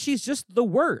thing is that she's just the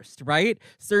worst, right?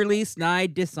 Surly,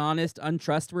 snide, dishonest,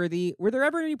 untrustworthy. Were there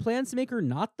ever any plans to make her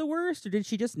not the worst, or did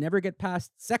she just never get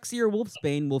past sexier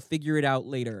Wolfsbane? We'll figure it out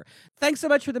later. Thanks so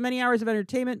much for the many hours of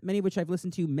entertainment, many of which I've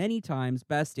listened to many times.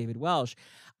 Best, David Welsh.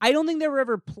 I don't think there were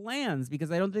ever plans,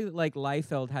 because I don't think that, like,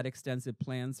 Liefeld had extensive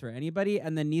plans for anybody,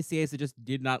 and then Nicieza just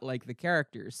did not like the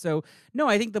characters. So, no,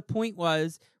 I think the point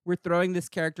was, we're throwing this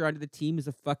character onto the team as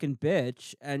a fucking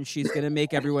bitch, and she's going to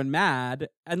make everyone mad.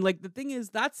 And, like, the thing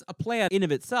is, that's a plan in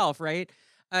of itself, right?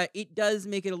 it does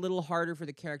make it a little harder for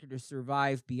the character to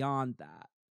survive beyond that.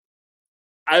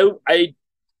 I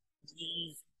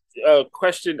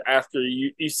question after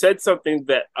you said something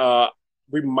that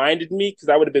reminded me, because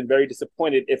I would have been very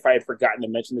disappointed if I had forgotten to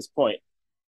mention this point.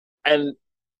 And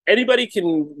anybody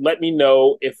can let me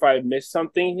know if I missed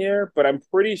something here, but I'm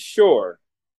pretty sure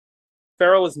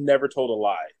Farrell has never told a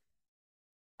lie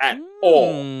at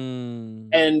all.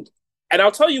 And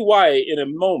I'll tell you why in a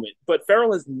moment, but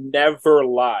Farrell has never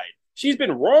lied. She's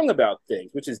been wrong about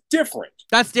things, which is different.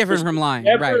 That's different from lying,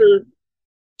 never right?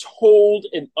 Told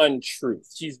an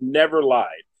untruth. She's never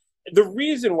lied. The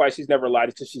reason why she's never lied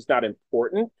is because she's not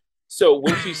important. So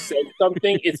when she says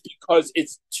something, it's because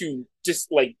it's to just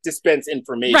like dispense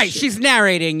information. Right. She's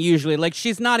narrating usually. Like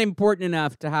she's not important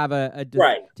enough to have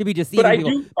to be deceiving but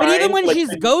people. But even when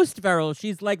she's Ghost Farrell,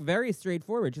 she's like very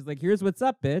straightforward. She's like, here's what's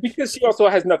up, bitch. Because she also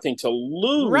has nothing to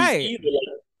lose. Right. Either.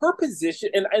 Like, her position,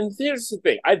 and here's the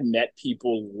thing. I've met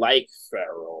people like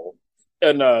Farrell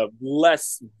in a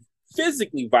less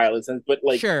physically violent sense, but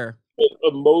like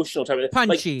emotional type of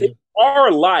punchy. Like, they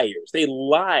are liars. They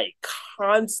lie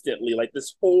constantly. Like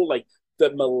this whole like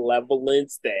the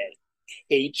malevolence, that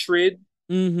hatred.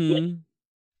 Mm-hmm. Like,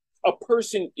 a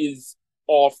person is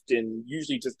often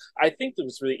usually just. I think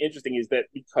what's really interesting is that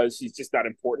because she's just not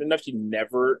important enough, she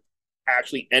never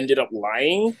actually ended up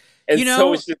lying, and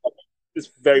so it's just it's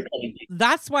very funny.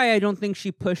 That's why I don't think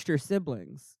she pushed her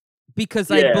siblings, because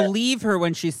I believe her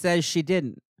when she says she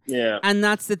didn't. Yeah. And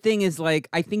that's the thing is like,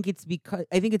 I think it's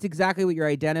exactly what you're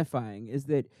identifying is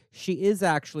that she is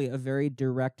actually a very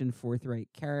direct and forthright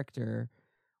character.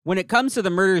 When it comes to the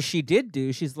murders she did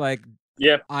do, she's like,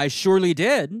 yeah, I surely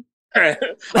did. I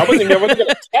wasn't going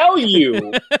to tell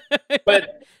you.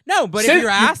 But no, but if you're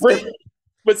asking.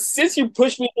 But since you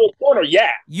pushed me to a corner,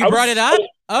 you brought it up.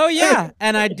 Oh yeah,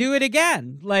 and I'd do it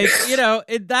again. Like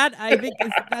I think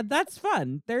that's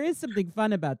fun. There is something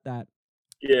fun about that.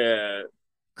 Yeah.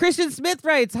 Christian Smith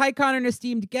writes, hi, Connor, an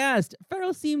esteemed guest.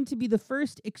 Farrell seemed to be the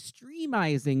first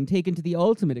extremizing taken to the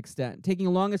ultimate extent, taking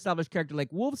a long-established character like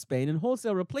Wolfsbane and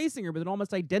wholesale replacing her with an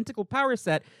almost identical power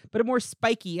set, but a more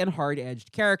spiky and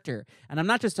hard-edged character. And I'm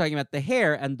not just talking about the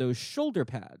hair and those shoulder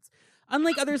pads.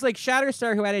 Unlike others like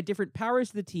Shatterstar, who added different powers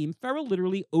to the team, Farrell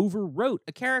literally overwrote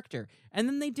a character, and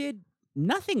then they did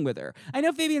nothing with her. I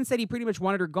know Fabian said he pretty much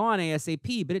wanted her gone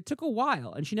ASAP, but it took a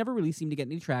while, and she never really seemed to get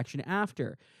any traction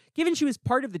after. Given she was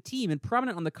part of the team and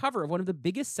prominent on the cover of one of the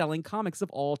biggest selling comics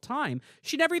of all time,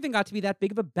 she never even got to be that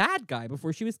big of a bad guy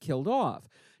before she was killed off.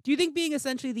 Do you think being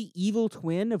essentially the evil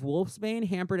twin of Wolfsbane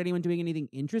hampered anyone doing anything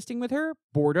interesting with her?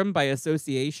 Boredom by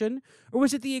association? Or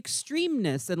was it the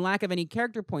extremeness and lack of any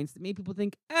character points that made people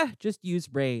think, just use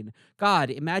Rain? God,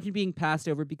 imagine being passed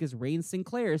over because Rain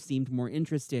Sinclair seemed more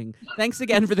interesting. Thanks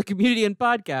again for the community and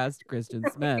podcast, Christian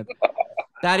Smith.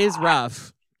 That is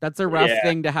rough. That's a rough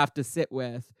thing to have to sit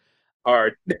with.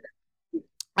 Hard.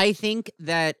 I think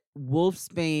that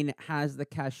Wolfsbane has the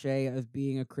cachet of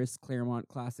being a Chris Claremont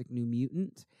classic New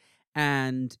Mutant,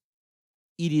 and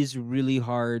it is really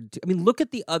hard to... I mean, look at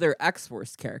the other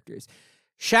X-Force characters.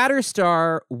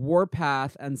 Shatterstar,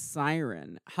 Warpath, and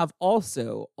Siren have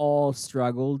also all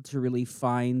struggled to really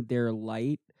find their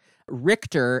light.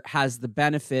 Richter has the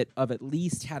benefit of at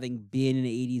least having been an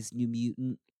 80s New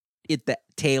Mutant at the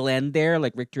tail end there,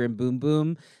 like Richter and Boom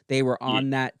Boom. They were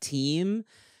on that team.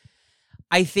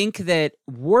 I think that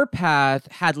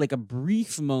Warpath had like a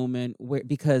brief moment where,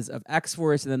 because of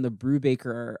X-Force and then the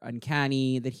Brubaker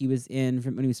Uncanny that he was in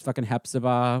from when he was fucking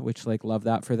Hepzibah, which like love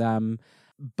that for them.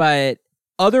 But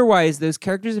otherwise, those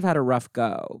characters have had a rough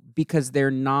go because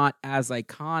they're not as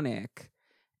iconic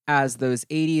as those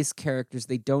 80s characters.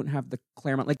 They don't have the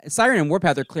Claremont, like Siren and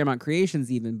Warpath are Claremont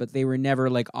creations even, but they were never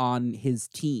like on his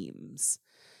teams.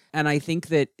 And I think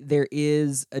that there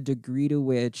is a degree to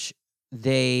which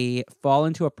they fall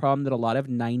into a problem that a lot of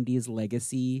 90s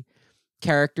legacy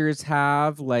characters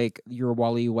have, like your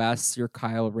Wally Wests, your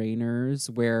Kyle Rayners,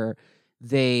 where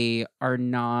they are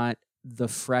not the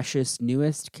freshest,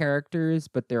 newest characters,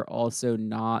 but they're also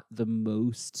not the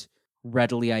most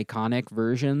readily iconic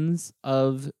versions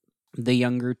of the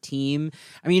younger team.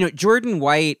 I mean, Jordan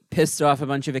White pissed off a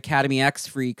bunch of Academy X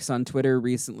freaks on Twitter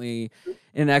recently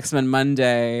in X-Men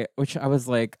Monday, which I was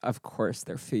like, of course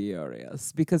they're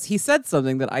furious, because he said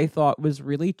something that I thought was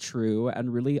really true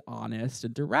and really honest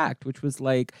and direct, which was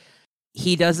like,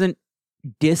 he doesn't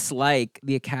dislike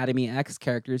the Academy X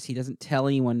characters. He doesn't tell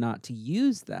anyone not to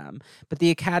use them, but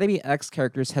the Academy X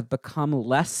characters have become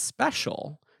less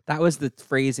special. That was the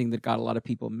phrasing that got a lot of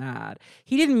people mad.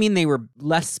 He didn't mean they were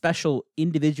less special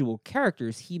individual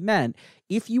characters. He meant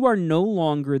if you are no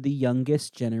longer the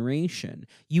youngest generation,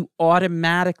 you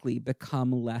automatically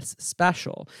become less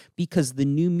special because the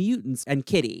New Mutants and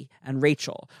Kitty and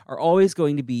Rachel are always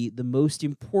going to be the most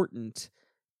important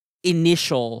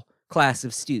initial class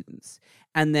of students.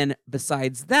 And then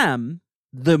besides them,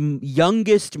 the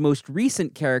youngest, most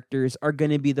recent characters are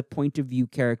going to be the point of view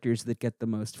characters that get the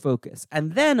most focus.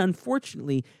 And then,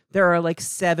 unfortunately, there are like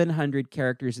 700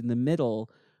 characters in the middle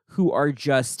who are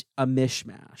just a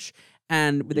mishmash.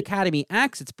 And with Academy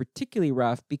X, it's particularly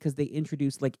rough because they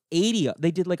introduced like 80.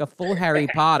 They did like a full Harry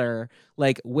Potter,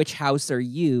 like, which house are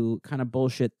you kind of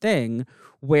bullshit thing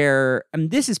where,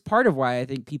 and this is part of why I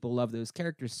think people love those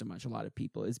characters so much, a lot of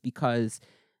people, is because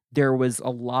there was a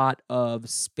lot of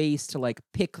space to like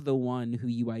pick the one who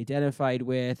you identified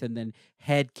with and then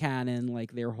headcanon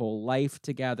like their whole life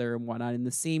together and whatnot, in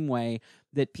the same way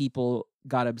that people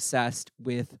got obsessed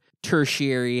with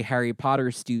tertiary Harry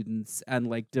Potter students and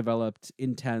like developed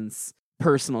intense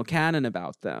personal canon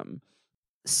about them.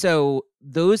 So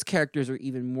those characters are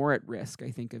even more at risk,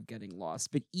 I think, of getting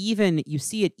lost. But even you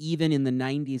see it even in the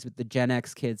 90s with the Gen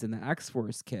X kids and the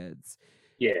X-Force kids.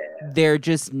 Yeah. They're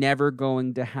just never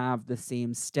going to have the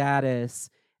same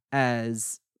status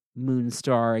as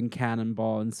Moonstar and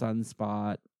Cannonball and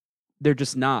Sunspot. They're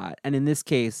just not. And in this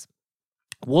case,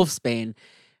 Wolfsbane,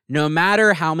 no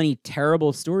matter how many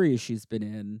terrible stories she's been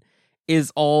in,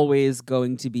 is always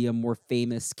going to be a more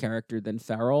famous character than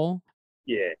Feral.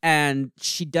 Yeah. And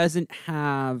she doesn't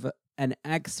have an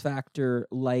X factor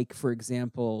like, for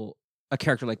example, a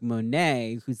character like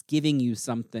Monet, who's giving you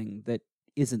something that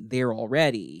isn't there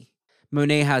already.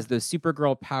 Monet has those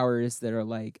Supergirl powers that are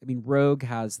like, I mean, Rogue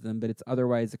has them, but it's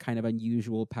otherwise a kind of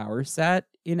unusual power set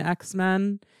in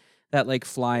X-Men, that like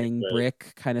flying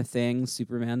brick kind of thing,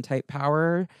 Superman type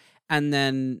power. And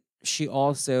then she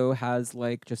also has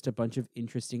like just a bunch of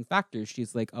interesting factors.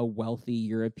 She's like a wealthy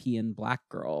European black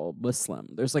girl, Muslim.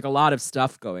 There's like a lot of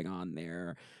stuff going on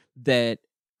there that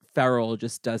Feral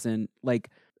just doesn't like.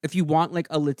 If you want like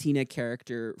a Latina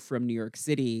character from New York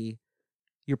City,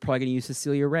 you're probably going to use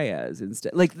Cecilia Reyes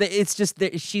instead. Like, it's just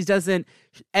that she doesn't,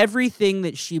 everything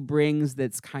that she brings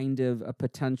that's kind of a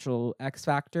potential X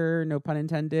factor, no pun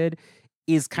intended,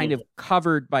 is kind of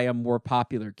covered by a more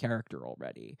popular character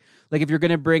already. Like, if you're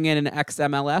going to bring in an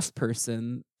XMLF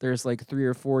person, there's like 3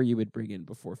 or 4 you would bring in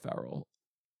before Feral.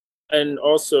 And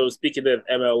also, speaking of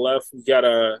MLF, we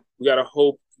gotta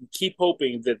keep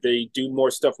hoping that they do more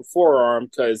stuff with Forearm,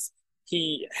 because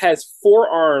he has 4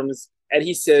 arms, and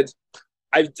he said,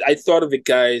 I thought of it,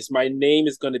 guys. My name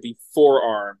is going to be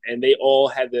Forearm. And they all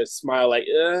had this smile like,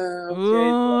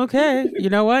 okay. You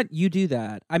know what? You do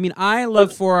that. I mean, I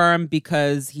love Forearm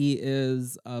because he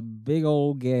is a big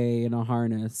old gay in a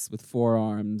harness with 4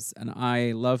 arms. And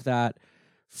I love that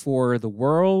for the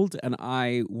world. And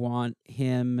I want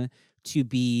him to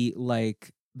be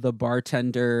like the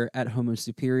bartender at Homo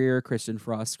Superior, Christian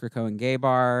Frost, Krakoa and Gay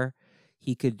Bar.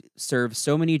 He could serve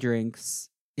so many drinks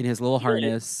in his little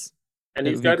harness. And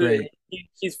he's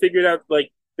figured out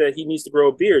like that he needs to grow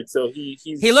a beard, so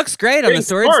he looks great on the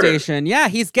Sword smarter. Station. Yeah,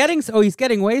 he's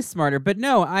getting way smarter. But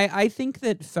no, I think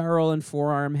that Feral and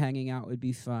Forearm hanging out would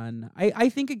be fun. I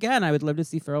think again, I would love to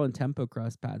see Feral and Tempo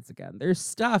cross paths again. There's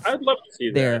stuff I'd love to see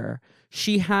there.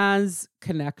 She has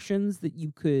connections that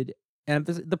you could. And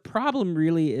the problem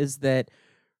really is that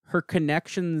her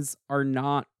connections are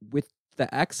not with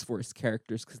the X-Force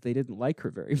characters because they didn't like her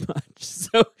very much.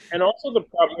 So, and also the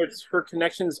problem is her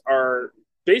connections are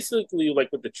basically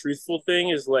like with the truthful thing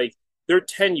is like they're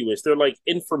tenuous. They're like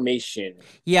information.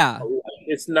 Yeah,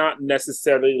 it's not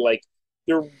necessarily like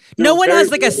they're no one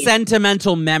has like a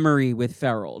sentimental memory with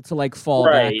Feral to like fall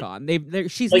back on.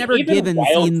 She's like, never given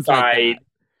scenes like that.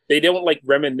 They don't like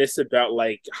reminisce about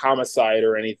like Homicide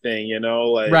or anything, you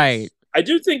know? Like, right. I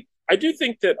do think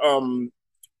that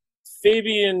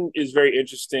Fabian is very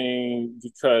interesting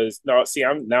because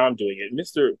I'm doing it.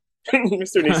 Mr.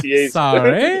 Nicieza.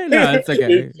 Sorry. No, it's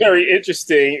okay. It's very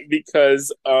interesting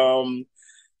because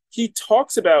he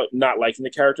talks about not liking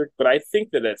the character, but I think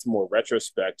that that's more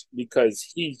retrospect because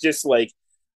he's just like,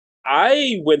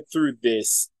 I went through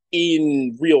this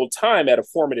in real time at a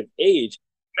formative age.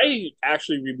 I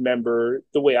actually remember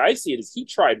the way I see it is he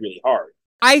tried really hard.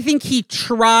 I think he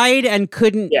tried and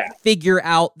couldn't figure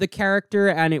out the character,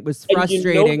 and it was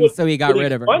frustrating, so he got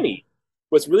rid of her.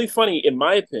 What's really funny, in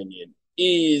my opinion,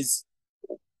 is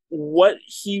what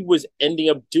he was ending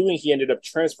up doing. He ended up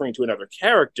transferring to another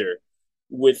character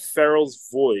with Feral's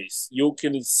voice. You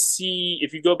can see,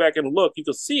 if you go back and look, you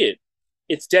can see it.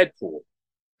 It's Deadpool.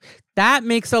 That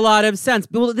makes a lot of sense.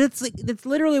 Well, that's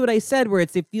literally what I said, where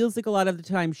it feels like a lot of the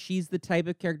time she's the type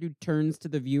of character who turns to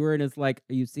the viewer and is like,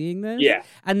 "Are you seeing this?" Yeah.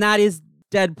 And that is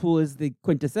Deadpool is the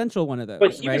quintessential one of those.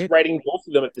 But he was writing both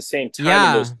of them at the same time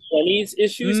in those 20s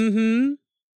issues. Mm-hmm.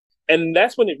 And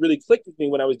that's when it really clicked with me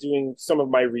when I was doing some of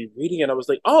my rereading, and I was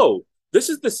like, oh, this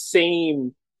is the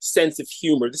same sense of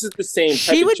humor. This is the same.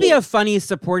 She would be a funny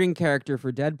supporting character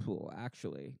for Deadpool,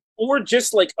 actually. Or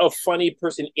just like a funny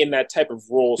person in that type of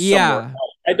role somewhere. Yeah.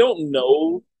 I don't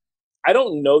know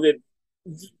that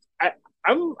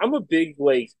I'm a big,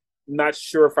 like, not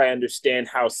sure if I understand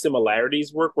how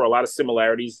similarities work, where a lot of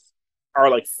similarities are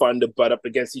like fun to butt up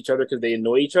against each other because they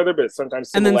annoy each other, but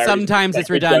sometimes it's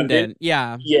redundant.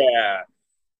 Yeah.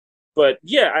 But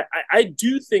yeah, I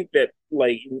do think that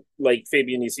like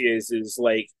Fabian Nicieza is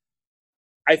like,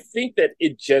 I think that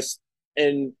it just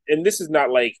and this is not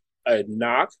like a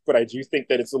knock, but I do think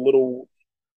that it's a little.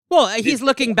 Well, he's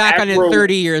looking back on it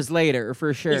 30 years later,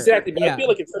 for sure. Exactly, but I feel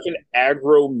like it's such an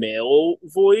aggro male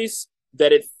voice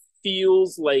that it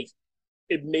feels like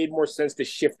it made more sense to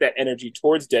shift that energy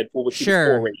towards Deadpool, which he was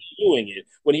already doing it.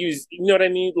 When he was, you know what I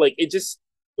mean? Like, it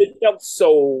felt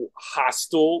so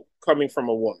hostile coming from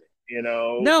a woman, you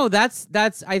know? No,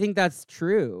 I think that's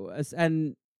true.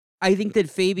 And I think that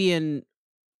Fabian,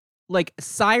 like,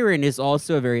 Siren is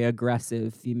also a very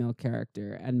aggressive female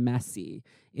character and messy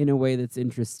in a way that's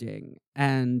interesting.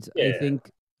 And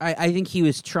I think he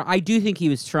was I do think he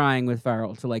was trying with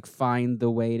Farrell to like find the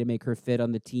way to make her fit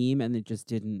on the team, and it just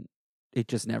didn't. It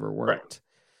just never worked. Right.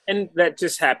 And that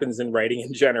just happens in writing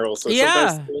in general. So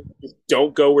sometimes things just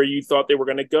don't go where you thought they were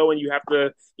going to go, and you have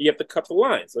to cut the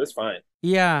line. So it's fine.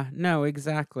 Yeah, no,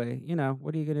 exactly. You know,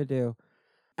 what are you going to do?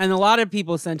 And a lot of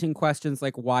people sent in questions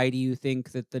like, why do you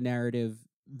think that the narrative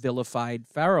vilified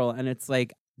Farrell? And it's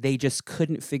like, they just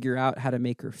couldn't figure out how to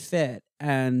make her fit.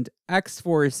 And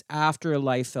X-Force, after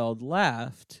Liefeld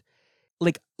left,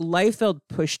 like, Liefeld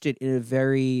pushed it in a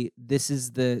very, this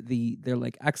is they're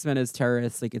like, X-Men as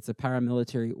terrorists, like, it's a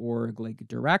paramilitary org, like,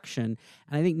 direction.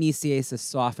 And I think Nicieza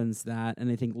softens that,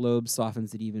 and I think Loeb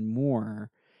softens it even more.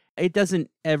 It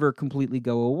doesn't ever completely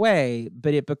go away,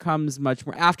 but it becomes much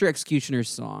more, after Executioner's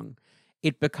Song,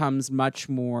 it becomes much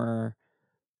more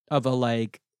of a,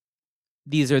 like,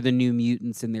 these are the New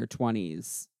Mutants in their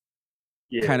 20s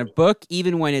kind of book,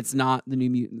 even when it's not the New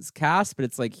Mutants cast, but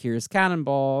it's like, here's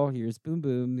Cannonball, here's Boom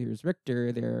Boom, here's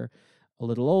Richter, they're a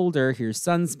little older, here's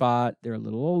Sunspot, they're a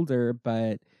little older,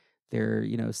 but they're,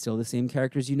 you know, still the same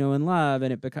characters you know and love,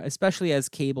 and it becomes, especially as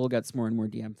Cable gets more and more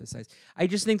de-emphasized. I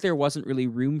just think there wasn't really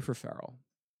room for Farrell.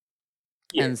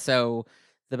 Yeah. And so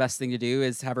the best thing to do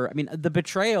is have her, I mean, the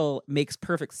betrayal makes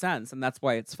perfect sense, and that's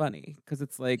why it's funny, because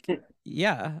it's like,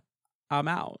 yeah, I'm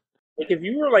out. Like, if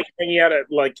you were like hanging out at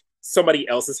like somebody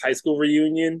else's high school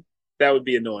reunion, that would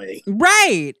be annoying.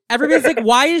 Right. Everybody's like,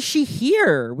 why is she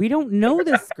here? We don't know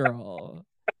this girl.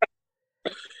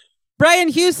 Brian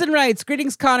Houston writes,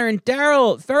 greetings, Connor and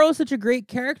Daryl. Farrell is such a great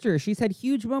character. She's had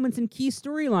huge moments in key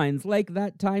storylines, like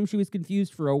that time she was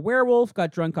confused for a werewolf,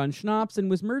 got drunk on schnapps, and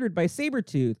was murdered by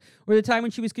Sabretooth, or the time when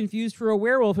she was confused for a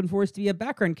werewolf and forced to be a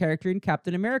background character in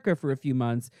Captain America for a few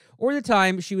months, or the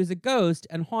time she was a ghost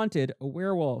and haunted a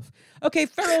werewolf. Okay,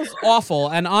 Farrell's awful,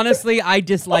 and honestly, I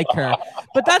dislike her.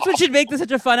 But that's what should make this such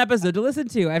a fun episode to listen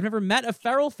to. I've never met a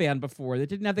Farrell fan before that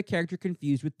didn't have the character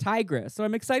confused with Tigress, so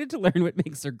I'm excited to learn what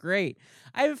makes her great.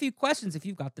 I have a few questions if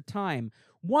you've got the time.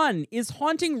 1, is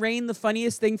Haunting Rain the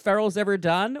funniest thing Farrell's ever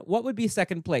done? What would be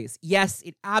second place? Yes,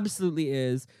 it absolutely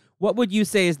is. What would you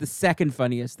say is the second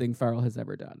funniest thing Farrell has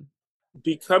ever done?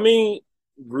 Becoming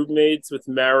roommates with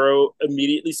Marrow,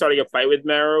 immediately starting a fight with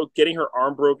Marrow, getting her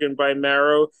arm broken by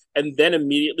Marrow, and then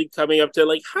immediately coming up to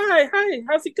like, hi,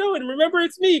 how's it going? Remember,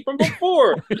 it's me from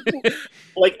before.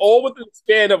 Like, all within the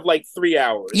span of like 3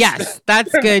 hours. Yes,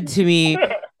 that's good to me.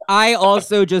 I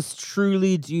also just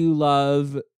truly do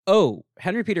love,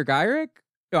 Henry Peter Gyrick?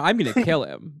 No, I'm going to kill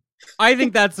him. I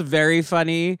think that's very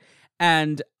funny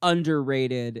and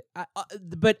underrated.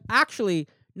 But actually,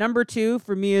 number 2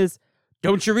 for me is,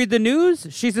 don't you read the news?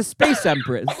 She's a space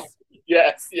empress.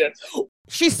 Yes.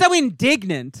 She's so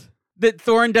indignant that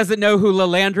Thorne doesn't know who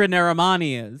Lilandra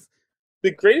Naramani is.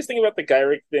 The greatest thing about the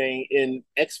Gyrick thing in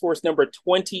X-Force number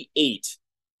 28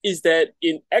 is that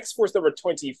in X-Force number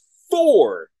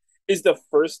 24 is the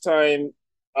first time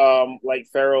like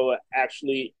Farrell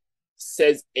actually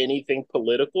says anything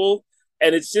political.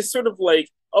 And it's just sort of like,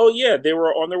 oh yeah, they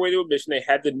were on their way to a mission, they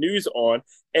had the news on,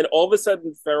 and all of a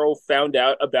sudden Farrell found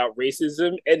out about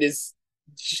racism and it's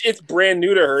brand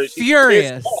new to her. She's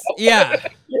furious. Yeah.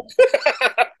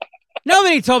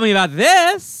 Nobody told me about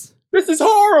this. This is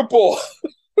horrible.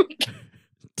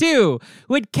 2.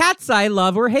 Would Cat's Eye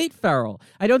love or hate Feral?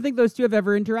 I don't think those two have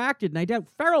ever interacted, and I doubt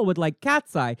Feral would like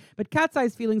Cat's Eye, but Cat's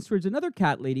Eye's feelings towards another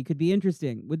cat lady could be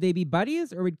interesting. Would they be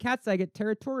buddies, or would Cat's Eye get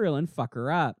territorial and fuck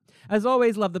her up? As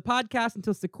always, love the podcast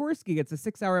until Sikorsky gets a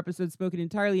 6-hour episode spoken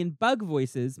entirely in bug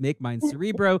voices. Make mine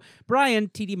Cerebro. Brian,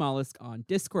 TD Mollusk on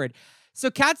Discord.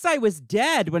 So Cat's Eye was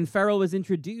dead when Feral was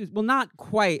introduced. Well, not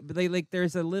quite, but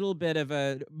there's a little bit of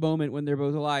a moment when they're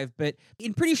both alive. But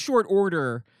in pretty short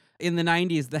order, in the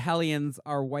 90s, the Hellions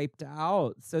are wiped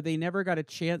out, so they never got a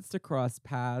chance to cross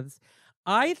paths.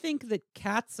 I think that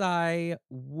Cat's Eye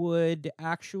would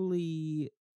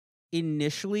actually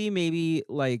initially maybe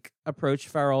approach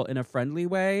Feral in a friendly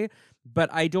way, but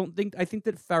I think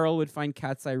that Feral would find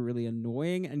Cat's Eye really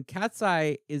annoying, and Cat's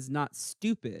Eye is not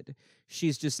stupid.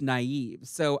 She's just naive.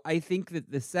 So I think that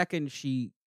the second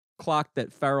she clocked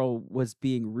that Feral was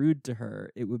being rude to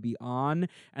her, it would be on,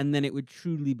 and then it would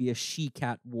truly be a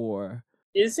she-cat war.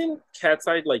 Isn't Cat's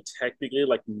Eye technically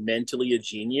mentally a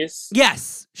genius?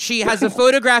 Yes, she has a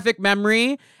photographic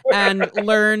memory and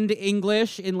learned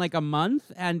English in a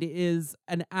month and is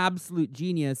an absolute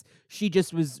genius. She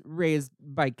just was raised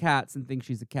by cats and thinks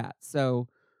she's a cat. So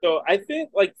I think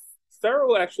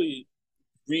Feral actually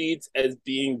reads as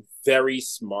being very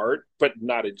smart, but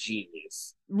not a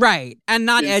genius. Right, and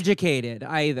not educated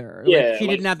either. Yeah, she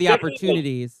didn't have the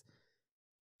opportunities.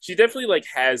 She definitely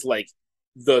has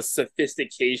the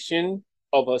sophistication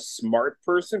of a smart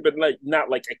person, but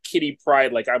not a Kitty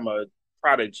Pryde, I'm a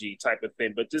prodigy type of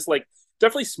thing, but just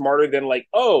definitely smarter than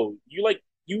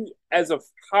you as a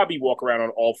hobby walk around on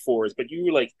all fours, but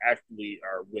you actually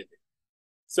are with it.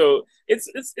 So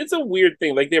it's a weird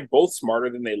thing. They're both smarter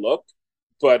than they look,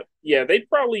 but yeah,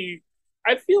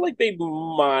 I feel like they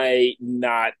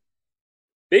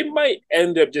might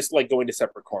end up just going to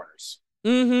separate corners.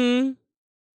 Mm-hmm.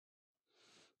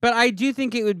 But I do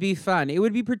think it would be fun. It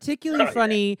would be particularly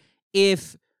funny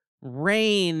if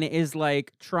Rain is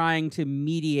trying to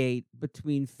mediate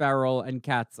between Feral and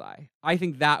Cat's Eye. I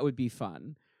think that would be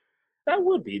fun. That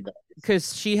would be nice.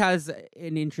 Because she has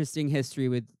an interesting history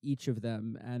with each of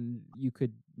them, and you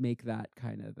could make that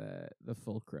kind of the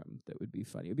fulcrum. That would be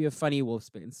funny. It would be a funny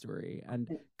Wolfsbane story,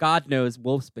 and God knows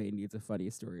Wolfsbane needs a funny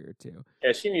story or two.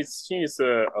 Yeah, she needs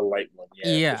a light one.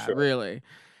 Yeah, for sure. Really.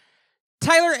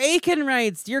 Tyler Aiken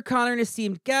writes, Dear Connor and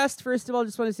esteemed guest, first of all,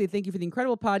 just want to say thank you for the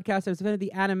incredible podcast. I was a fan of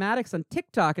the animatics on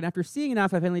TikTok, and after seeing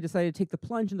enough, I finally decided to take the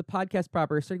plunge in the podcast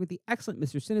proper, starting with the excellent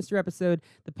Mr. Sinister episode.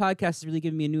 The podcast has really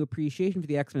given me a new appreciation for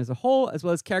the X-Men as a whole, as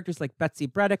well as characters like Betsy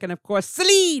Braddock and, of course,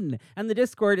 Celine! And the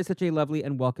Discord is such a lovely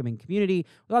and welcoming community.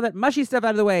 With all that mushy stuff out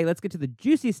of the way, let's get to the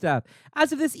juicy stuff.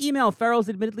 As of this email, Feral's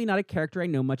admittedly not a character I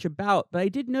know much about, but I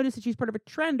did notice that she's part of a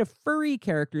trend of furry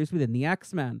characters within the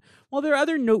X-Men. While there are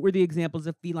other noteworthy examples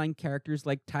of feline characters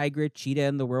like Tigra, Cheetah,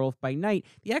 and the Werewolf by Night,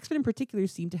 the X-Men in particular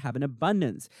seem to have an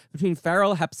abundance. Between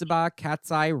Feral, Hepzibah,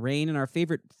 Cat's Eye, Rain, and our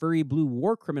favorite furry blue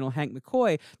war criminal Hank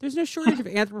McCoy, there's no shortage of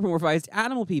anthropomorphized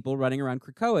animal people running around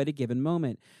Krakoa at a given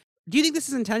moment. Do you think this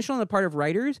is intentional on the part of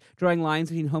writers, drawing lines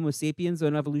between Homo sapiens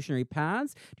and evolutionary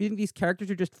paths? Do you think these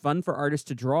characters are just fun for artists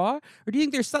to draw? Or do you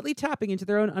think they're subtly tapping into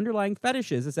their own underlying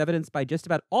fetishes, as evidenced by just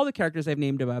about all the characters I've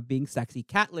named about being sexy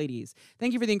cat ladies?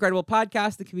 Thank you for the incredible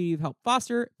podcast, the community you've helped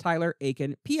foster. Tyler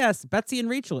Aiken. P.S. Betsy and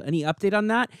Rachel, any update on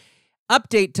that?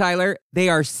 Update, Tyler. They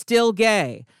are still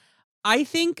gay. I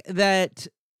think that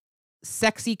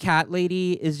sexy cat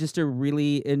lady is just a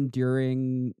really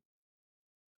enduring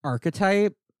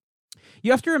archetype.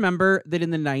 You have to remember that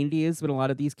in the 90s, when a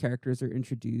lot of these characters are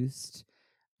introduced,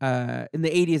 in the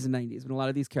 80s and 90s, when a lot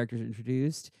of these characters are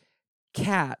introduced,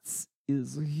 Cats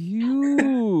is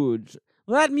huge.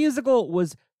 Well, that musical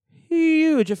was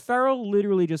huge. Feral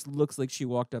literally just looks like she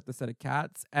walked up the set of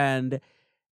Cats. And,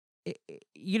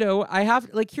 I have,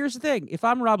 here's the thing. If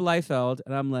I'm Rob Liefeld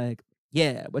and I'm like,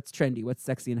 yeah, what's trendy? What's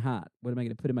sexy and hot? What am I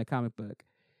going to put in my comic book?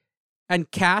 And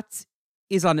Cats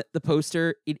is on the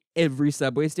poster in every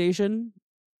subway station,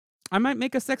 I might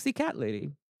make a sexy cat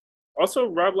lady. Also,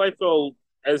 Rob Liefeld,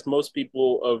 as most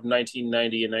people of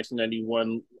 1990 and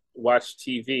 1991 watch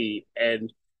TV,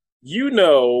 and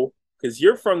because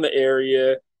you're from the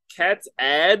area, Cat's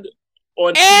ad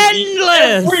on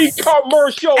Endless! TV, every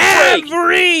commercial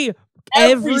break!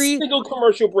 Every single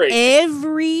commercial break.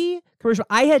 Every commercial.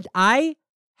 I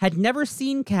had never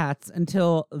seen Cats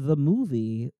until the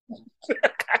movie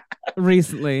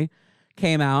recently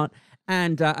came out,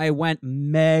 and I went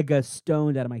mega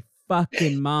stoned out of my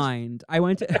fucking mind. I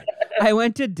went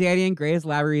to Danny and Grace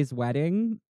Lavery's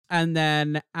wedding, and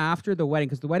then after the wedding,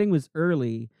 because the wedding was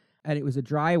early and it was a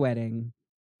dry wedding,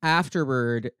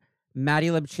 afterward, Maddie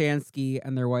Lebchansky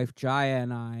and their wife Jaya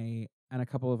and I and a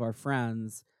couple of our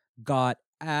friends got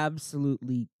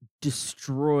absolutely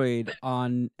destroyed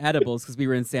on edibles because we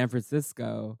were in San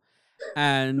Francisco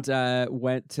and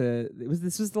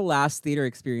this was the last theater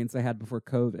experience I had before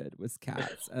COVID was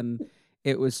Cats, and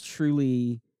it was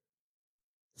truly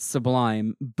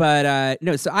sublime. But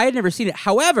no, so I had never seen it.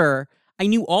 However, I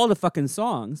knew all the fucking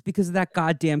songs because of that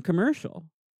goddamn commercial.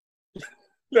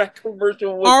 That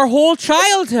commercial was Our whole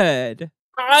childhood.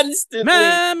 constantly.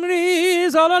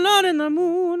 Memories all alone in the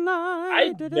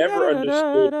moonlight. I never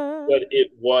understood what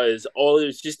it was. All it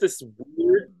was just this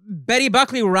weird. Betty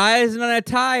Buckley rising on a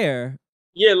tire.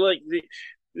 Yeah, like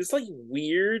this like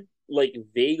weird, like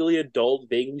vaguely adult,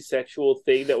 vaguely sexual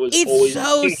thing that was It's always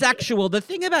so sexual. The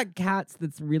thing about Cats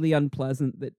that's really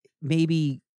unpleasant that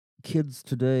maybe kids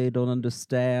today don't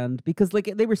understand, because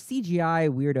like they were CGI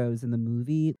weirdos in the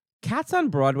movie. Cats on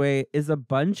Broadway is a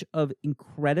bunch of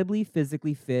incredibly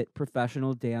physically fit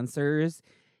professional dancers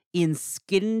in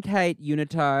skin-tight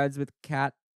unitards with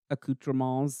cat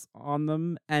accoutrements on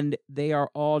them, and they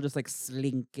are all just like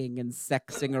slinking and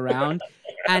sexing around.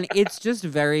 And it's just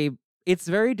very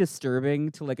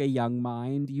disturbing to like a young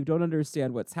mind. You don't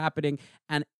understand what's happening.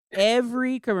 And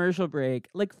every commercial break,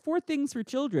 like 4 Things for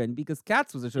Children, because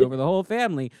Cats was a show for the whole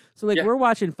family. So like we're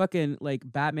watching fucking like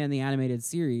Batman the Animated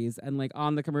Series, and like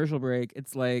on the commercial break,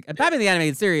 it's like, and Batman the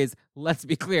Animated Series, let's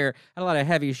be clear, had a lot of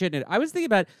heavy shit in it. I was thinking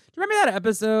about, do you remember that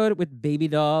episode with Baby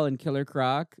Doll and Killer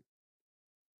Croc?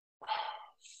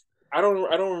 I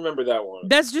don't remember that one.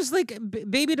 That's just like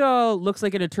Baby Doll looks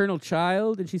like an eternal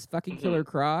child, and she's fucking Killer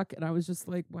Croc, and I was just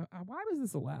like, why was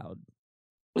this allowed?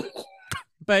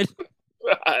 But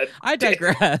I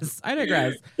digress.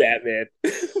 Batman.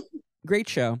 Great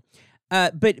show.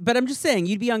 But I'm just saying,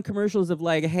 you'd be on commercials of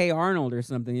like Hey Arnold or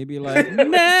something. You'd be like,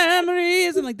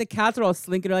 memories, and like the cats are all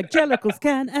slinking, like jellicles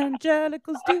can and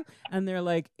jellicles do, and they're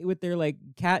like with their like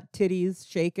cat titties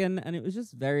shaking, and it was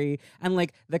just very, and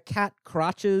like the cat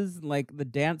crotches, like the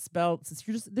dance belts.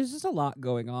 There's just a lot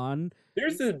going on.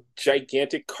 There's a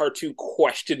gigantic cartoon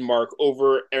question mark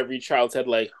over every child's head,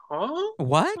 like, huh?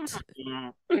 What?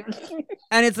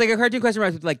 And it's like a cartoon question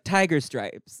mark with like tiger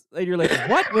stripes, and you're like,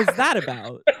 what was that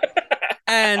about?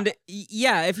 And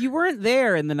yeah, if you weren't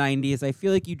there in the 90s, I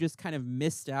feel like you just kind of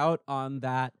missed out on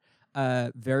that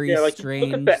very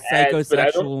strange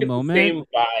psychosexual moment. The same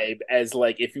vibe as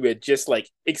like if you had just like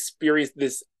experienced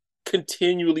this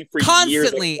continually for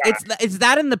constantly. years. It's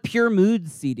that in the Pure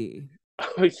Moods CD.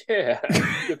 Oh yeah.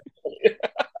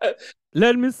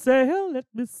 Let me sail.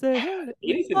 80s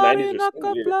and 90s are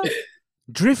so weird.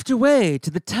 Drift away to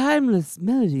the timeless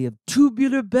melody of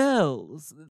Tubular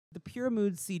Bells. The Pure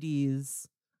Mood CDs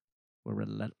were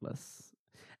relentless.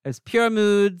 There's Pure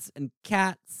Moods and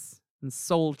Cats and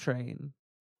Soul Train.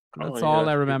 That's all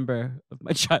I remember of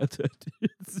my childhood.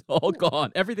 It's all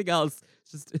gone. Everything else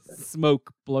is just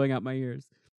smoke blowing out my ears.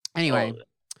 Anyway.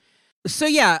 So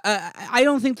yeah, I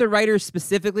don't think the writers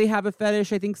specifically have a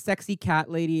fetish. I think sexy cat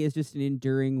lady is just an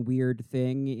enduring weird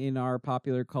thing in our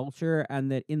popular culture, and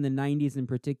that in the 90s in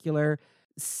particular,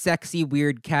 sexy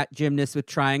weird cat gymnasts with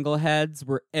triangle heads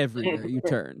were everywhere you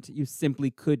turned. You simply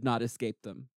could not escape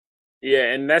them.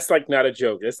 Yeah, and that's like not a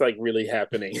joke. That's like really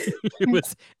happening.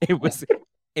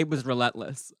 It was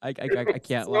relentless. I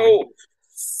can't lie.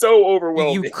 So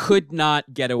overwhelming. You could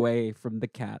not get away from the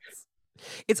cats.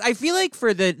 I feel like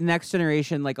for the next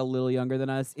generation, like a little younger than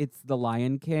us, it's The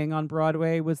Lion King on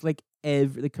Broadway was like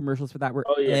the commercials for that were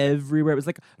everywhere. It was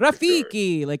like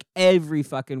Rafiki, like every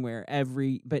fucking where,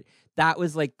 but that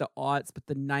was like the aughts, but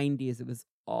the 90s, it was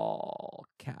all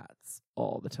cats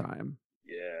all the time.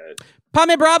 Yeah.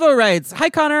 Pame Bravo writes, hi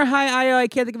Connor, hi Io, I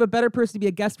can't think of a better person to be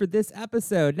a guest for this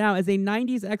episode. Now, as a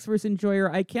 90s X-Verse enjoyer,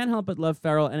 I can't help but love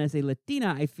Ferrell, and as a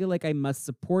Latina, I feel like I must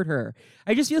support her.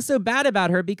 I just feel so bad about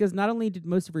her because not only did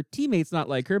most of her teammates not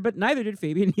like her, but neither did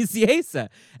Fabian Nicieza.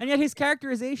 And yet his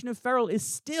characterization of Ferrell is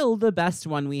still the best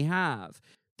one we have.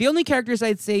 The only characters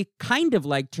I'd say kind of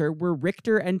liked her were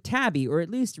Richter and Tabby, or at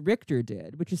least Richter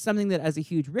did, which is something that as a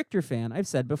huge Richter fan, I've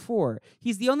said before.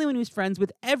 He's the only one who's friends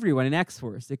with everyone in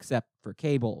X-Force, except for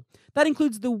Cable. That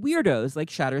includes the weirdos like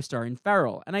Shatterstar and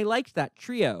Ferrell, and I liked that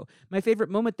trio. My favorite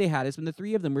moment they had is when the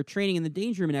 3 of them were training in the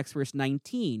Danger Room in X-Force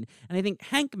 19, and I think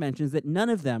Hank mentions that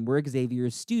none of them were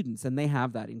Xavier's students, and they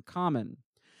have that in common.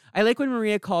 I like when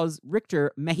Maria calls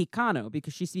Richter Mexicano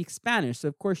because she speaks Spanish, so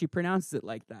of course she pronounces it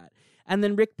like that. And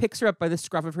then Rick picks her up by the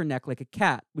scruff of her neck like a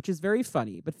cat, which is very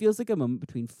funny, but feels like a moment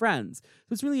between friends.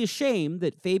 So it's really a shame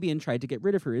that Fabian tried to get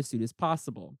rid of her as soon as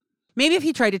possible. Maybe if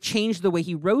he tried to change the way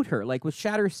he wrote her, like with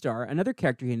Shatterstar, another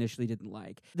character he initially didn't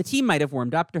like, the team might have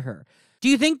warmed up to her. Do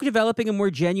you think developing a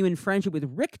more genuine friendship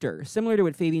with Richter, similar to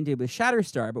what Fabian did with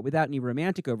Shatterstar, but without any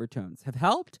romantic overtones, have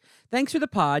helped? Thanks for the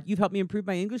pod. You've helped me improve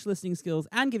my English listening skills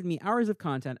and given me hours of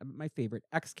content about my favorite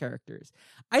X characters.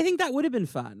 I think that would have been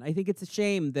fun. I think it's a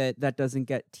shame that that doesn't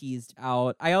get teased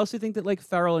out. I also think that like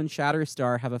Feral and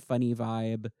Shatterstar have a funny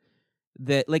vibe.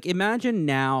 That like imagine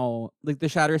now like the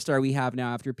Shatterstar we have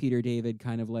now after Peter David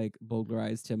kind of like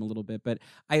bowdlerized him a little bit, but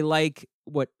I like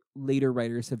what later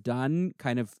writers have done,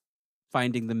 kind of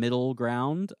finding the middle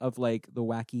ground of like the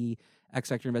wacky X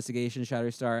Factor investigation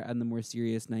Shatterstar and the more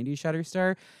serious 90s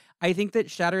Shatterstar. I think that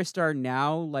Shatterstar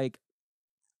now like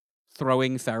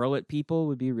throwing Feral at people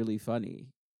would be really funny.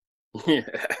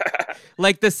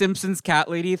 Like the Simpsons cat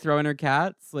lady throwing her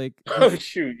cats. Like, oh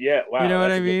shoot, yeah, wow. You know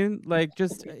what I mean? Like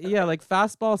just yeah, like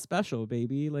fastball special,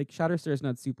 baby. Like Shatterstar's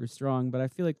not super strong, but I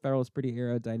feel like Feral's pretty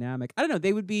aerodynamic. I don't know.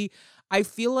 They would be. I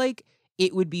feel like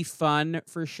it would be fun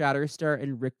for Shatterstar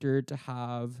and Richter to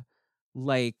have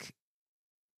like.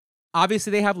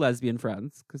 Obviously, they have lesbian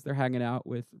friends because they're hanging out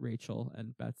with Rachel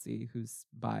and Betsy, who's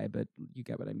bi, but you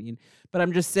get what I mean. But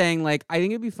I'm just saying, like, I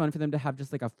think it'd be fun for them to have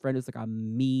just like a friend who's like a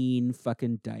mean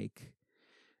fucking dyke.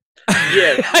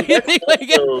 Yeah, I think, like,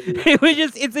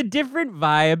 it's a different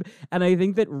vibe, and I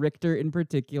think that Richter in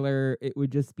particular, it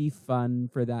would just be fun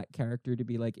for that character to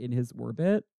be like in his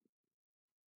orbit.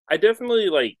 I definitely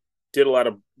like did a lot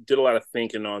of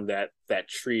thinking on that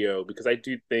trio, because I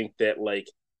do think that like,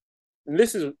 and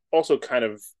this is also kind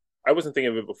of, I wasn't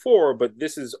thinking of it before, but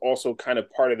this is also kind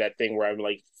of part of that thing where I'm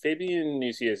like, Fabian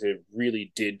Nicieza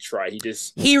really did try.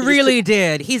 He really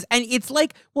did. And it's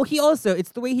like, well,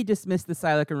 it's the way he dismissed the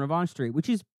Psylocke and Revanche story, which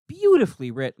is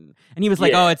beautifully written. And he was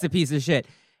like, oh, it's a piece of shit.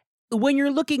 When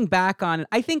you're looking back on it,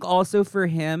 I think also for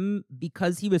him,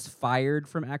 because he was fired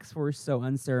from X-Force so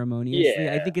unceremoniously,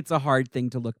 I think it's a hard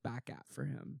thing to look back at for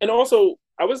him. And also,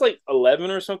 I was like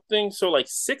 11 or something, so like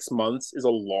 6 months is a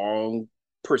long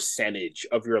percentage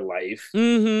of your life.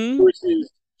 Mm-hmm.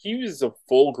 Versus he was a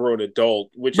full-grown adult,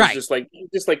 which is just like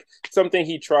something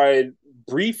he tried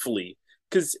briefly.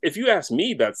 Because if you ask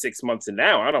me about 6 months and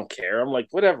now, I don't care. I'm like,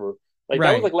 whatever. Like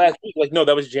that was like last week. Like, no,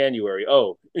 that was January.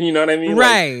 Oh, you know what I mean?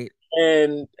 Right. Like,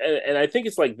 and I think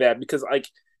it's like that because like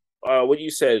what you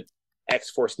said,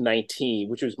 X-Force 19,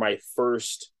 which was my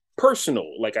first personal,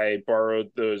 like I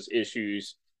borrowed those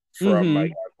issues from my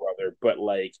godbrother, but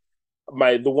like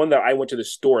the one that I went to the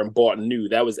store and bought new,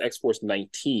 that was X-Force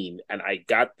 19, and I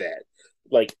got that.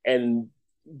 Like, and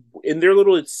in their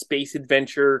little space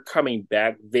adventure coming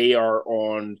back, they are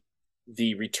on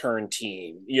the return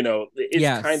team. You know,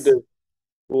 it's kind of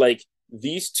like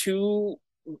these two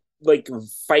like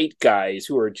fight guys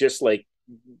who are just like,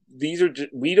 these are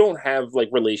we don't have like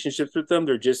relationships with them.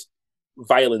 They're just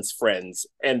violence friends.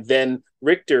 And then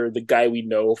Richter, the guy we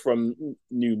know from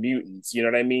New Mutants, you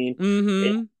know what I mean?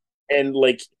 Mm-hmm.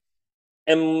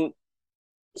 And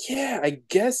yeah, I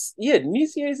guess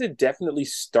Nicieza definitely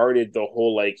started the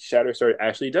whole like Shatterstar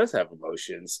actually does have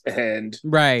emotions, and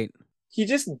he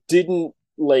just didn't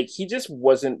like, he just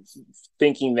wasn't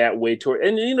thinking that way toward,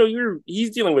 and you know, he's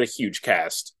dealing with a huge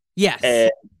cast. Yes.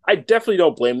 And I definitely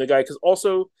don't blame the guy, because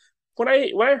also when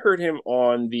I heard him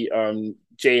on the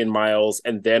Jay and Miles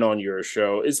and then on your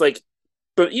show, is like,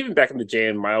 but even back in the Jay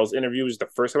and Miles interview was the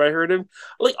first time I heard him,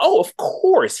 like, oh, of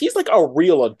course, he's like a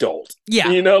real adult. Yeah.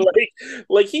 You know,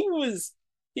 like he was,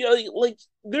 you know, like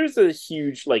there's a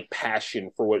huge like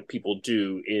passion for what people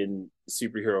do in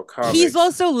superhero comics. He's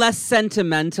also less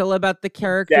sentimental about the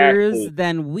characters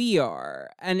than we are,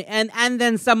 and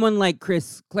then someone like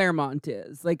Chris Claremont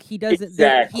is like, he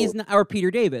doesn't. He's not, or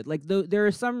Peter David. Like there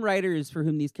are some writers for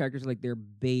whom these characters are like their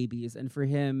babies, and for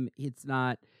him, it's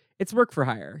not. It's work for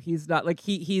hire. He's not like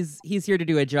he's here to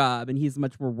do a job, and he's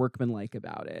much more workmanlike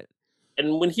about it.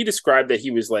 And when he described that he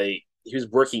was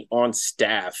working on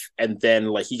staff, and then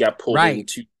like he got pulled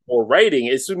into more writing,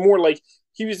 it's more like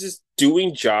he was just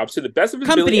doing jobs to the best of his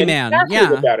ability. Man,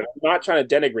 about it. I'm not trying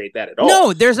to denigrate that at all.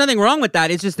 No, there's nothing wrong with that.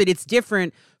 It's just that it's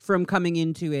different from coming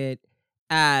into it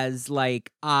as like,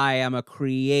 I am a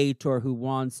creator who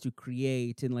wants to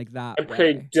create in like that. And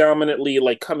predominantly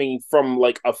like coming from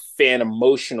like a fan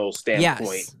emotional standpoint.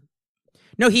 Yes.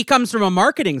 No, he comes from a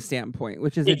marketing standpoint,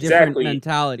 which is a different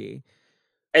mentality.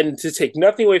 And to take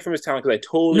nothing away from his talent, because I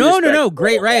totally no,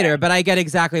 great writer, but I get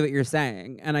exactly what you're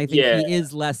saying, and I think he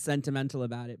is less sentimental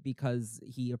about it because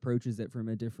he approaches it from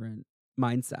a different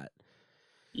mindset.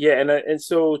 Yeah, and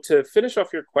so to finish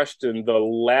off your question, the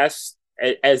last,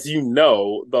 as you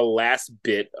know, the last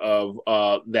bit of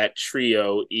that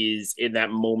trio is in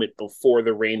that moment before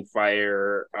the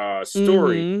Rainfire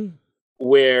story,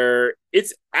 where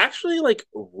it's actually like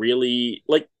really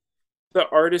like, The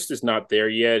artist is not there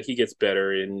yet. He gets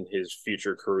better in his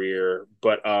future career,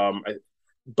 but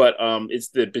it's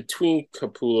the between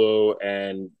Capullo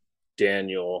and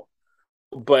Daniel.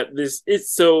 But this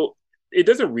it's so it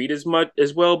doesn't read as much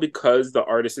as well because the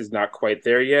artist is not quite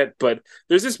there yet. But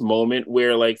there's this moment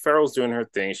where like Farrell's doing her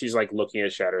thing. She's like looking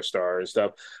at Shatterstar and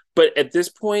stuff. But at this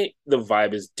point, the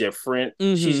vibe is different.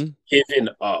 Mm-hmm. She's given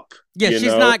up. Yeah, she's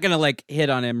not gonna like hit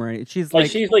on him or anything. She's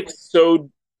like so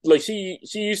like she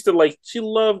used to like she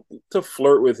loved to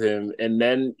flirt with him, and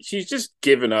then she's just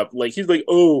given up. Like he's like,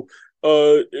 oh,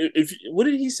 if what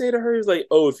did he say to her? He's like,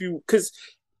 oh, if you because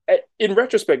in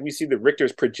retrospect, we see that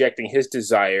Richter's projecting his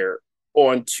desire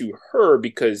onto her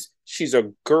because she's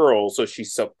a girl, so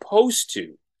she's supposed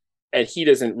to, and he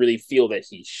doesn't really feel that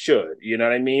he should. You know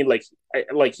what I mean? Like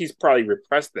he's probably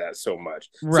repressed that so much,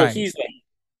 right. So he's like,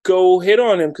 go hit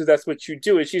on him because that's what you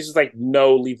do, and she's just like,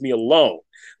 no, leave me alone.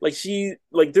 Like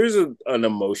there's an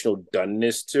emotional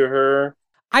doneness to her.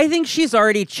 I think she's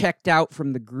already checked out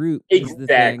from the group. Exactly. Is the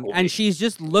thing. And she's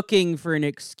just looking for an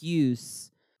excuse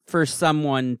for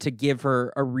someone to give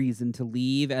her a reason to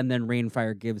leave, and then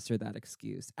Rainfire gives her that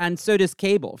excuse. And so does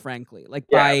Cable, frankly. Like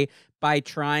by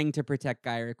trying to protect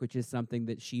Gyrick, which is something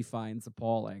that she finds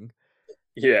appalling.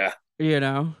 Yeah. You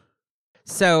know?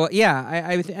 So, yeah,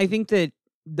 I think that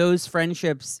those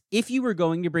friendships, if you were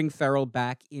going to bring Farrell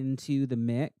back into the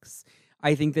mix,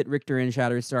 I think that Richter and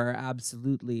Shatterstar are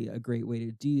absolutely a great way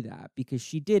to do that, because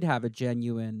she did have a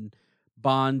genuine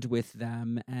bond with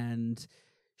them, and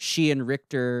she and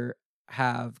Richter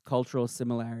have cultural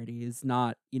similarities,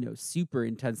 not, super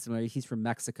intense similarities. He's from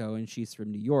Mexico and she's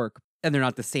from New York, and they're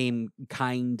not the same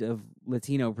kind of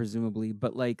Latino, presumably,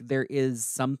 but like there is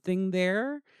something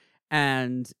there,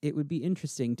 and it would be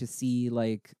interesting to see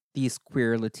like these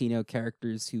queer Latino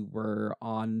characters who were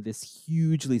on this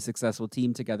hugely successful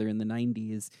team together in the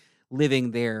 90s,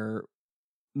 living their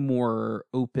more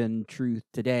open truth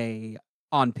today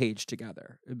on page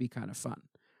together. It'd be kind of fun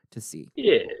to see.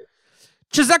 Yeah.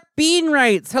 Chazak Bean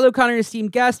writes, hello, Connor,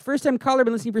 esteemed guest. First time caller,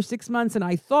 been listening for 6 months, and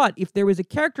I thought if there was a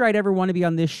character I'd ever want to be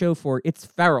on this show for, it's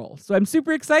Farrell. So I'm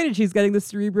super excited she's getting the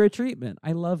Cerebro treatment.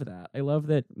 I love that. I love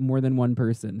that more than one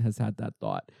person has had that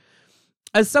thought.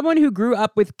 As someone who grew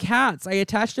up with cats, I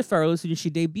attached to Farrell as soon as she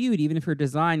debuted, even if her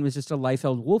design was just a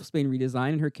Liefeld Wolfsbane redesign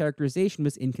and her characterization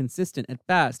was inconsistent at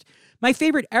best. My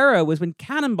favorite era was when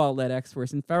Cannonball led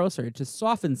X-Force and Farrell started to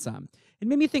soften some. It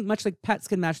made me think much like pets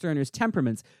can match their owner's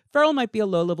temperaments, Farrell might be a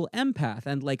low-level empath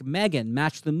and, like Megan,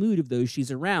 match the mood of those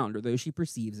she's around or those she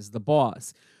perceives as the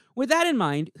boss. With that in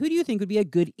mind, who do you think would be a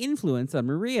good influence on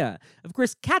Maria? Of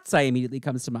course, Cat's Eye immediately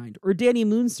comes to mind, or Danny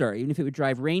Moonstar, even if it would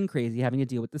drive Rain crazy having to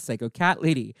deal with the psycho cat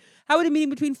lady. How would a meeting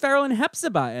between Farrell and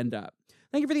Hepzibah end up?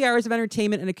 Thank you for the hours of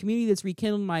entertainment and a community that's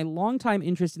rekindled my longtime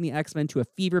interest in the X-Men to a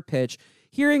fever pitch.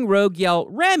 Hearing Rogue yell,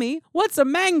 Remy, what's a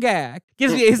mangak?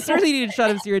 Gives me a sorely needed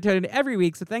shot of serotonin every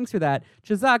week, so thanks for that.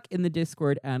 Chazak in the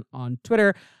Discord and on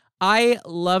Twitter. I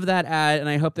love that ad, and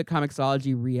I hope that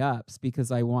Comixology re-ups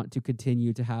because I want to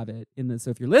continue to have it in this.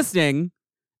 So if you're listening,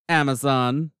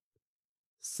 Amazon,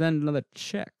 send another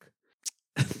check.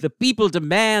 The people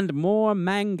demand more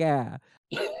manga.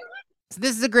 So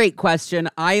this is a great question.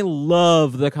 I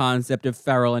love the concept of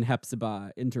Farrell and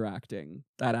Hepzibah interacting.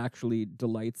 That actually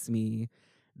delights me.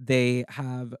 They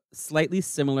have slightly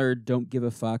similar don't give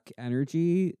a fuck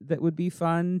energy that would be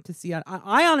fun to see. I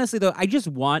honestly, though, I just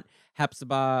want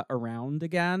Hepzibah around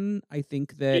again. I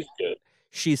think that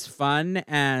she's fun,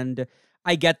 and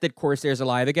I get that Corsair's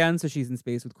alive again, so she's in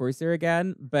space with Corsair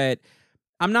again, but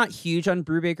I'm not huge on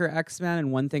Brubaker X-Men,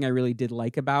 and one thing I really did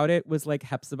like about it was like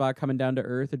Hepzibah coming down to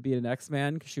Earth and being an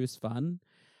X-Man because she was fun.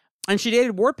 And she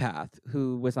dated Warpath,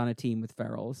 who was on a team with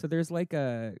Farrell, so there's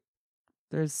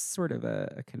sort of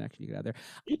a connection you could have there.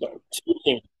 He was on 2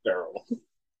 teams with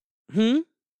Farrell.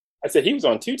 I said he was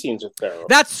on 2 teams with Farrell.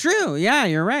 That's true. Yeah,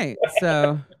 you're right.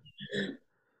 So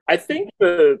I think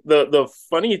the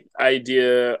funny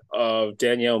idea of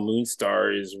Danielle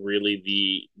Moonstar is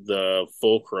really the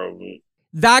fulcrum.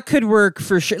 That could work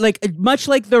for sure. Like much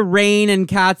like the Rain and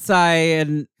Cat's Eye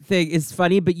and thing is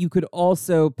funny, but you could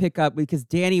also pick up because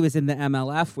Danny was in the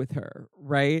MLF with her,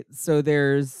 right? So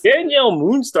there's Danielle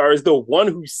Moonstar is the one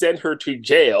who sent her to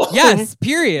jail. Yes,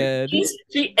 period.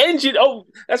 She engineered. Oh,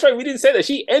 that's right. We didn't say that.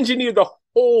 She engineered the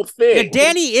whole thing. Yeah,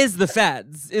 Danny is the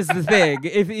feds, is the thing.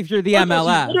 if you're the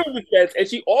MLF, the feds, and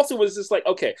she also was just like,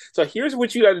 okay, so here's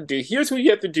what you got to do. Here's what you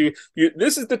have to do.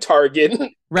 This is the target.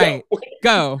 Right.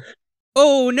 Go.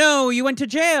 Oh no, you went to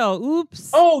jail.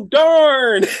 Oops. Oh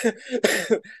darn!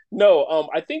 No,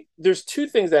 I think there's two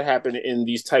things that happen in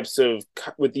these types of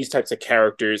with these types of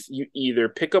characters. You either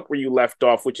pick up where you left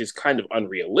off, which is kind of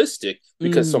unrealistic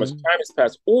because so much time has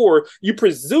passed, or you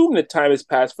presume that time has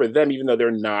passed for them, even though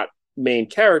they're not main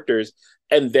characters,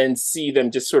 and then see them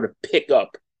just sort of pick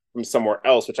up from somewhere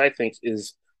else, which I think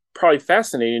is probably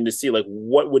fascinating to see. Like,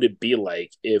 what would it be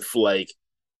like if like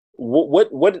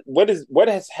what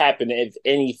has happened, if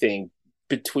anything,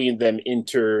 between them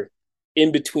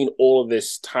in between all of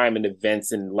this time and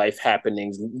events and life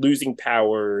happenings, losing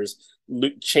powers,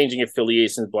 changing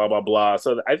affiliations, blah blah blah.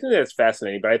 So I think that's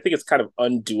fascinating, but I think it's kind of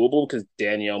undoable because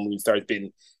Danielle Moonstar's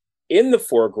been in the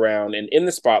foreground and in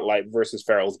the spotlight versus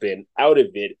Farrell's been out of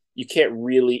it. You can't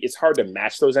really, it's hard to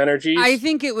match those energies. I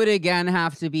think it would again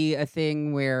have to be a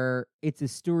thing where it's a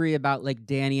story about like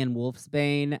Danny and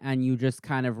Wolfsbane, and you just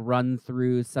kind of run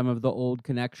through some of the old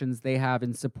connections they have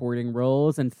in supporting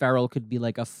roles, and Farrell could be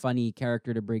like a funny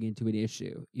character to bring into an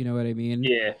issue. You know what I mean?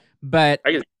 Yeah. But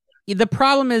the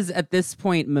problem is at this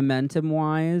point, momentum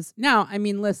wise. Now, I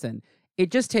mean, listen, it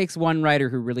just takes one writer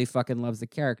who really fucking loves a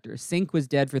character. Synch was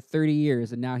dead for 30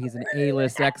 years, and now he's an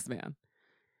A-list X-Man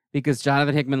because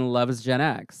Jonathan Hickman loves Gen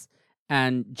X.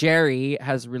 And Jerry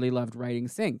has really loved writing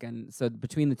Synch. And so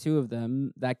between the two of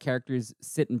them, that character's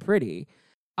sitting pretty.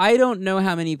 I don't know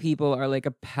how many people are like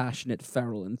a passionate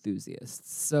Farrell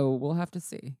enthusiast, so we'll have to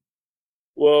see.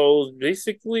 Well,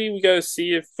 basically, we got to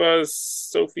see if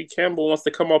Sophie Campbell wants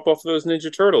to come up off those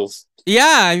Ninja Turtles.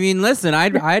 Yeah, I mean, listen,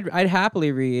 I'd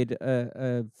happily read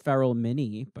a Farrell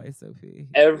mini by Sophie.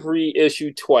 Every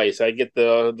issue twice. I get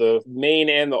the main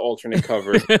and the alternate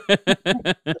cover.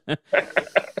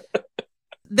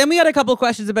 Then we got a couple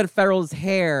questions about Farrell's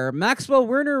hair. Maxwell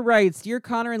Werner writes, Dear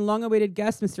Connor and long-awaited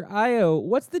guest, Mr. Io,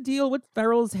 what's the deal with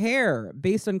Farrell's hair?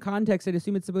 Based on context, I'd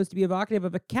assume it's supposed to be evocative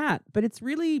of a cat, but it's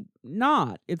really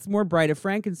not. It's more Bride of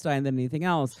Frankenstein than anything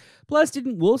else. Plus,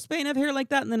 didn't Wolfsbane have hair like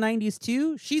that in the 90s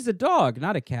too? She's a dog,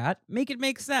 not a cat. Make it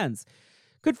make sense.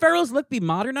 Could Farrell's look be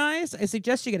modernized? I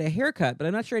suggest you get a haircut, but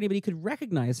I'm not sure anybody could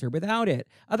recognize her without it.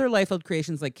 Other Liefeld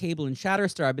creations like Cable and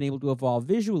Shatterstar have been able to evolve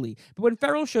visually, but when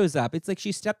Farrell shows up, it's like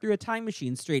she stepped through a time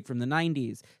machine straight from the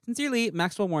 90s. Sincerely,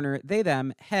 Maxwell Warner, they,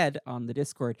 them, head on the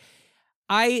Discord.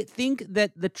 I think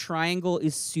that the triangle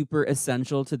is super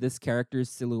essential to this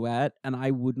character's silhouette, and I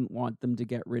wouldn't want them to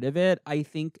get rid of it. I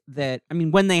think that, I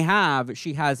mean, when they have,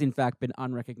 she has in fact been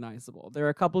unrecognizable. There are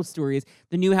a couple of stories.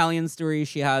 The New Hellion story,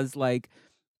 she has like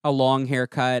a long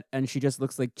haircut, and she just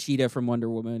looks like Cheetah from Wonder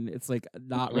Woman. It's like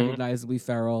not recognizably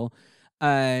Farrell.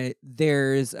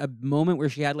 There's a moment where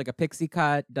she had like a pixie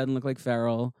cut, doesn't look like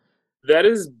Farrell. That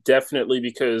is definitely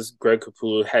because Greg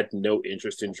Capullo had no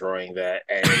interest in drawing that,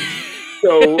 and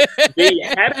so they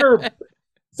had her.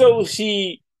 So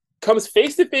she comes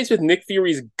face to face with Nick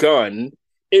Fury's gun.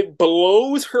 It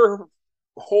blows her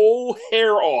whole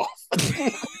hair off.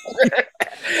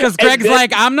 Because Greg's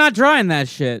like, I'm not drawing that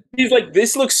shit. He's like,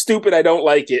 this looks stupid. I don't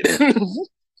like it.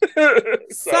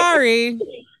 Sorry.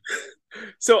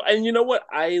 So, and you know what?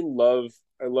 I love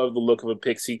the look of a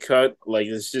pixie cut. Like,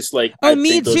 it's just like, oh,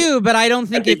 me too. But I don't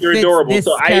think it fits adorable. This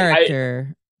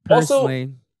character. Personally,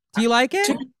 also, do you like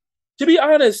it? To be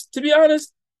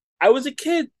honest, I was a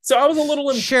kid, so I was a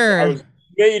little sure. I was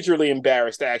majorly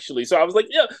embarrassed, actually. So I was like,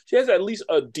 yeah, she has at least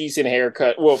a decent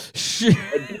haircut. Well, a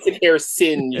decent hair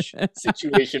singe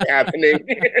situation happening.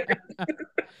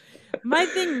 My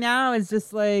thing now is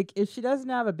just like, if she doesn't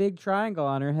have a big triangle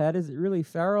on her head, is it really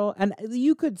Farrell? And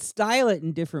you could style it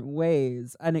in different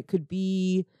ways, and it could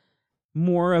be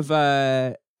more of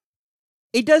a...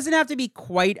 It doesn't have to be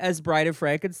quite as Bride of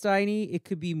Frankenstein-y. It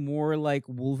could be more like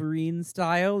Wolverine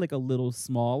style, like a little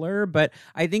smaller. But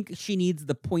I think she needs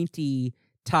the pointy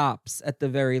tops at the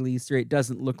very least, or it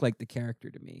doesn't look like the character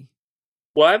to me.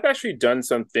 Well, I've actually done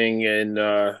something in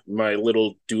my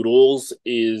little doodles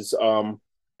is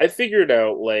I figured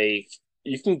out like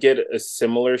you can get a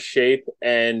similar shape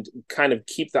and kind of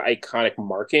keep the iconic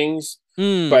markings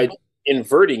by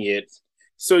inverting it.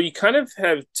 So you kind of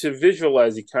have to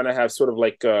visualize, you kind of have sort of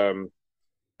like,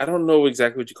 I don't know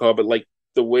exactly what you call it, but like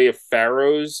the way of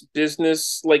Pharaoh's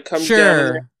business like comes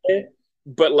down.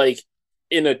 But like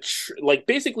in a, like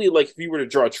basically like if you were to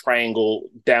draw a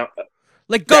triangle down.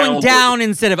 Like going down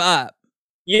instead of up.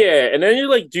 Yeah, and then you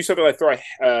like do something like throw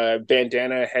a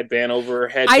bandana, headband over her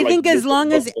head. I think as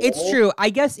long as it's true, I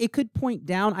guess it could point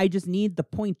down. I just need the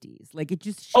pointies. Like it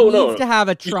just she needs to have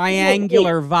a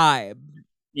triangular vibe.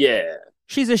 Yeah.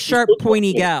 She's a sharp,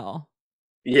 pointy gal.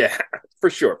 Yeah, for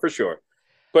sure.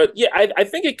 But yeah, I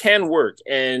think it can work,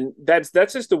 and that's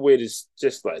just the way to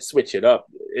just like switch it up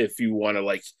if you want to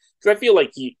like. Because I feel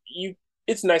like you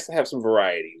it's nice to have some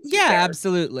variety. Yeah,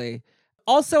 absolutely.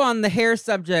 Also on the hair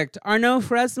subject, Arnaud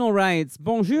Fresnel writes,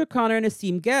 Bonjour, Connor and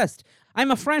esteemed guest.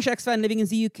 I'm a French ex-fan living in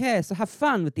the UK, so have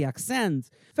fun with the accents.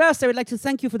 First, I would like to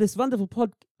thank you for this wonderful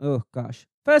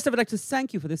First, I would like to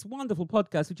thank you for this wonderful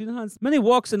podcast, which enhanced many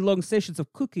walks and long sessions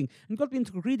of cooking and got me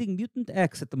into reading Mutant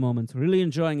X at the moment. Really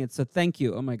enjoying it, so thank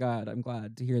you. Oh my God, I'm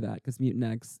glad to hear that, because Mutant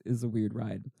X is a weird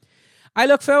ride. I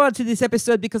look forward to this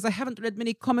episode because I haven't read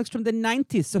many comics from the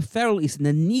 90s, so Feral is an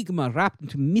enigma wrapped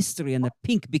into mystery and a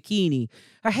pink bikini.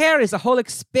 Her hair is a whole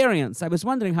experience. I was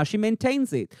wondering how she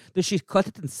maintains it. Does she cut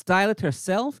it and style it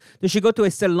herself? Does she go to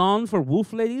a salon for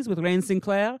wolf ladies with Rain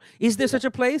Sinclair? Is there such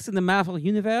a place in the Marvel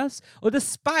universe? Or does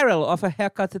Spiral offer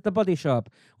haircuts at the Body Shop?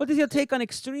 What is your take on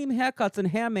extreme haircuts and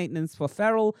hair maintenance for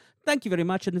Feral? Thank you very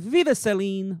much, and viva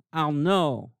Celine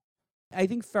Arnaud. I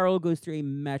think Feral goes through a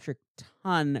metric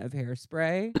ton of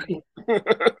hairspray.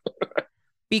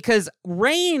 Because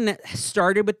Rain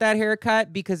started with that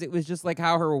haircut because it was just like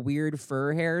how her weird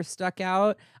fur hair stuck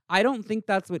out. I don't think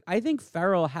that's what... I think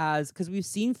Feral has... Because we've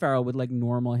seen Feral with like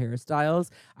normal hairstyles.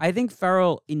 I think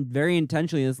Feral very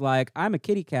intentionally is like, I'm a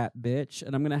kitty cat, bitch,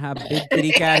 and I'm going to have big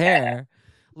kitty cat hair.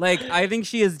 Like, I think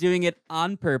she is doing it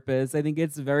on purpose. I think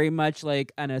it's very much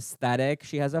like an aesthetic.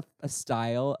 She has a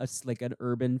style, like an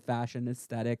urban fashion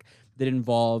aesthetic that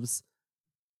involves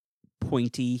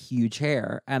pointy, huge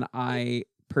hair. And I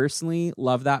personally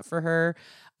love that for her.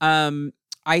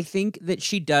 I think that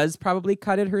she does probably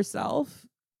cut it herself.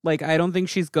 Like, I don't think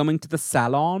she's going to the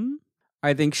salon.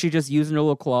 I think she just using her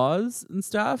little claws and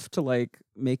stuff to like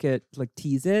make it, like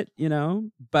tease it, you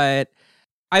know? But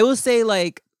I will say,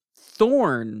 like,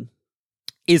 Thorn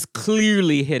is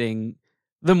clearly hitting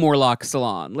the Morlock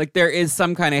salon. Like, there is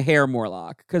some kind of hair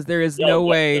Morlock, because there is no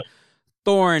way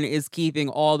Thorn is keeping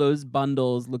all those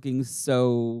bundles looking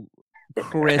so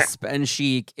crisp and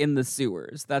chic in the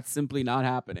sewers. That's simply not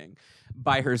happening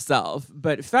by herself.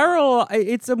 But Feral,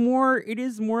 it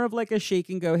is more of like a shake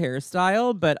and go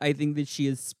hairstyle, but I think that she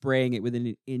is spraying it within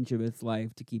an inch of its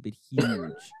life to keep it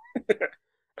huge.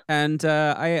 And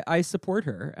I support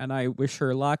her, and I wish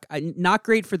her luck. Not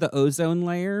great for the ozone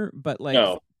layer, but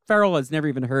like Feral has never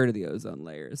even heard of the ozone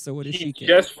layer. So what does she care?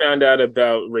 Just found out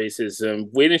about racism.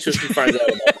 Wait until she finds out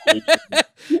about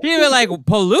pollution. You were like,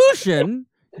 pollution?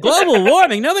 Global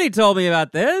warming? Nobody told me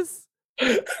about this.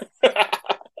 They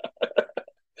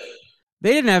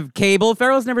didn't have cable.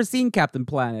 Feral's never seen Captain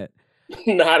Planet.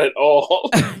 Not at all.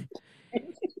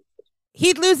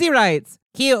 Heath Lucy writes,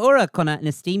 Kia ora, Connor, an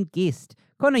esteemed guest.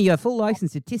 Connor, you have full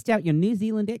license to test out your New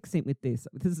Zealand accent with this.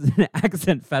 This is an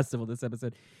accent festival, this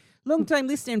episode. Long-time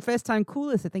listener and first-time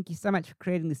caller, so thank you so much for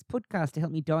creating this podcast to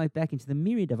help me dive back into the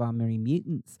myriad of our merry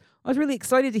mutants. I was really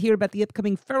excited to hear about the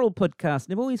upcoming Feral podcast,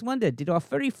 and I've always wondered, did our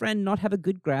furry friend not have a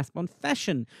good grasp on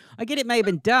fashion? I get it may have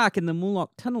been dark in the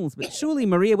Morlock tunnels, but surely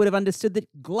Maria would have understood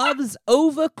that gloves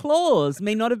over claws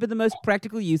may not have been the most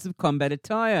practical use of combat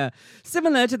attire,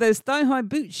 similar to those thigh-high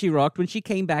boots she rocked when she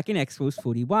came back in X-Force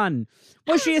 41.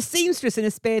 Was she a seamstress in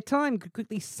her spare time, could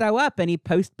quickly sew up any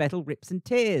post-battle rips and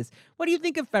tears? What do you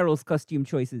think of Feral's costume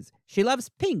choices? She loves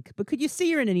pink, but could you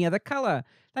see her in any other color?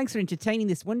 Thanks for entertaining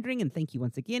this wondering, and thank you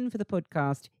once again for the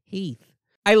podcast, Heath.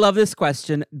 I love this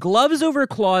question. Gloves over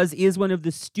claws is one of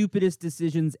the stupidest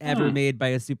decisions ever made by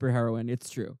a superheroine. It's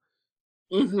true.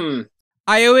 Mm-hmm.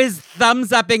 I always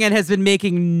thumbs upping and has been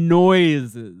making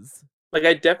noises. Like,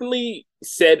 I definitely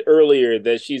said earlier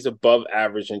that she's above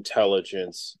average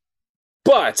intelligence.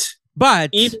 But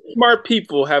even smart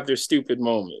people have their stupid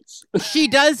moments. She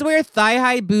does wear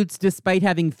thigh-high boots despite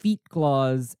having feet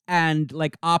claws, and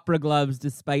like opera gloves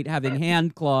despite having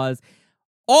hand claws,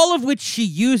 all of which she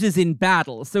uses in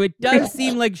battle. So it does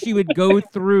seem like she would go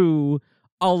through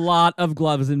a lot of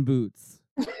gloves and boots.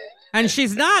 And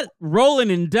she's not rolling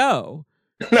in dough.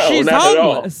 No, she's not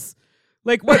homeless.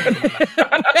 Like, what?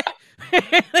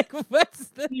 Like, what's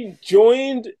the... She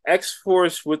joined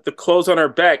X-Force with the clothes on her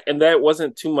back, and that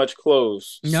wasn't too much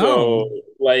clothes. No. So,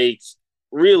 like,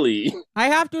 really? I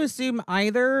have to assume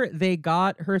either they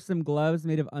got her some gloves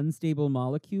made of unstable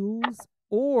molecules,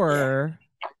 or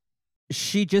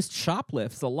she just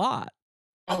shoplifts a lot.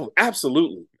 Oh,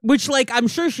 absolutely. Which, like, I'm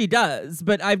sure she does,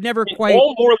 but I've never quite...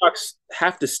 All Morlocks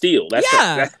have to steal. That's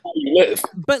how you live.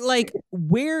 But, like,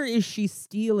 where is she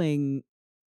stealing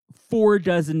 4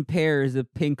 dozen pairs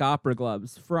of pink opera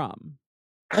gloves from?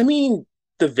 I mean,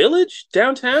 the Village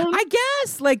downtown? I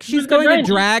guess. Like, she's going to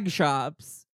drag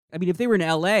shops. I mean, if they were in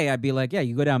LA, I'd be like, yeah,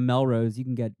 you go down Melrose, you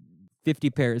can get 50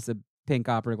 pairs of pink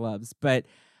opera gloves. But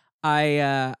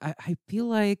I feel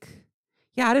like,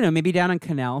 yeah, I don't know, maybe down on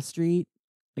Canal Street,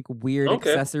 like weird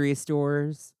accessory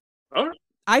stores. All right.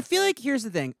 I feel like here's the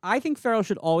thing. I think Farrell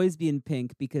should always be in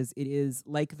pink because it is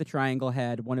like the triangle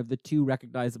head. One of the two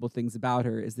recognizable things about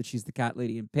her is that she's the cat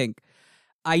lady in pink.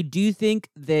 I do think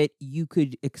that you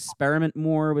could experiment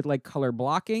more with like color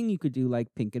blocking. You could do like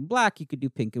pink and black. You could do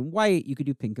pink and white. You could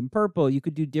do pink and purple. You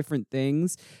could do different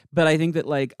things. But I think that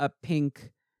like a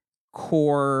pink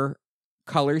core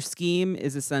color scheme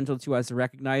is essential to us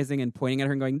recognizing and pointing at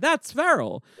her and going, that's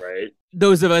Farrell. Right.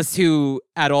 Those of us who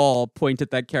at all point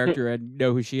at that character and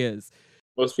know who she is.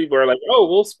 Most people are like, oh,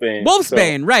 Wolfsbane.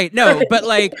 Wolfsbane, right. No, but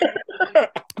like,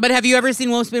 but have you ever seen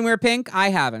Wolfsbane wear pink? I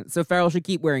haven't. So Farrell should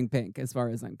keep wearing pink as far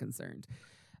as I'm concerned.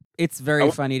 It's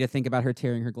very funny to think about her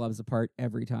tearing her gloves apart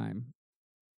every time.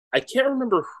 I can't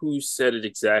remember who said it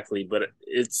exactly, but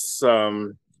it's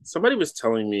somebody was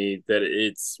telling me that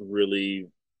it's really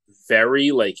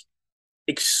very like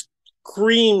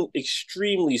extremely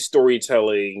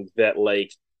storytelling, that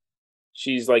like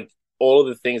she's like all of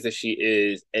the things that she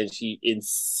is, and she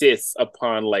insists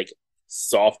upon like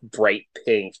soft, bright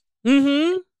pink.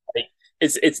 Mm-hmm. Like,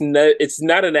 it's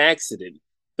not an accident.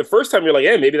 The first time you're like,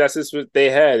 yeah, maybe that's just what they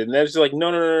had, and then it's like,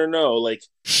 no. Like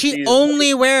she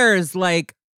only wears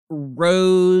like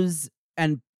rose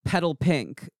and petal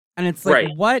pink, and it's like,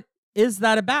 what is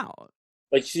that about?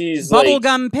 Like she's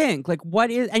bubblegum pink. Like what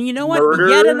is? And you know what? Murder,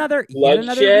 yet another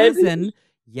reason.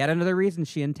 Yet another reason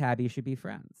she and Tabby should be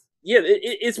friends. Yeah,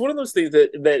 it's one of those things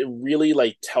that really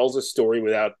like tells a story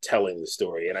without telling the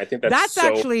story, and I think that's so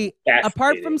actually,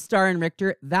 apart from Star and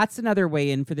Richter, that's another way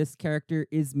in for this character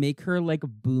is make her like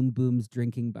Boom Boom's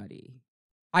drinking buddy.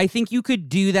 I think you could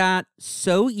do that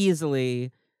so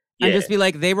easily and just be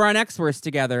like, they were on X-Force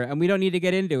together, and we don't need to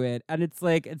get into it. And it's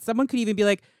like, and someone could even be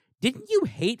like, didn't you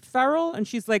hate Farrell? And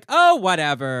she's like, oh,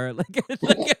 whatever. Like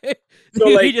so,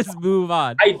 we just move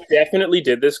on. I definitely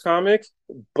did this comic,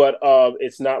 but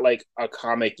it's not like a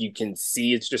comic you can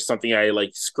see. It's just something I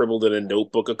like scribbled in a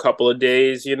notebook a couple of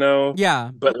days, you know? Yeah.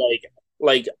 But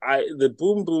the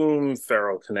Boom Boom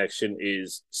Farrell connection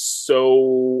is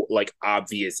so like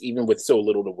obvious, even with so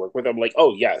little to work with. I'm like,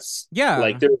 oh yes. Yeah.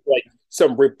 Like there's like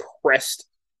some repressed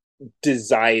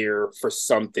desire for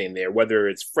something there, whether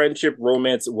it's friendship,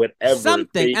 romance, whatever.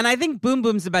 Something. And I think Boom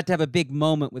Boom's about to have a big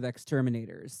moment with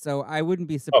Exterminators. So I wouldn't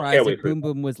be surprised if Boom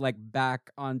Boom was like back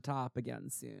on top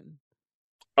again soon.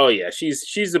 Oh yeah,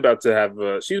 she's about to have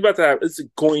it's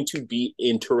going to be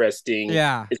interesting.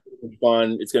 Yeah. It's gonna be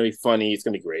fun, it's gonna be funny, it's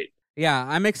gonna be great. Yeah,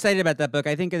 I'm excited about that book.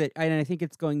 I think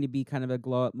it's going to be kind of a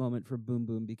glow up moment for Boom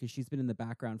Boom because she's been in the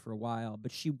background for a while,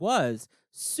 but she was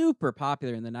super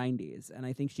popular in the 90s, and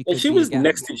I think she was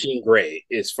next to Jean Grey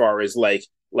as far as like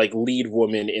lead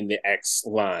woman in the X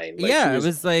line. Like, yeah, it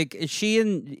was like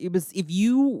if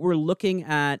you were looking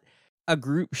at a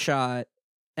group shot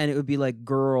and it would be like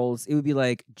girls, it would be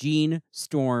like Jean,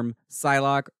 Storm,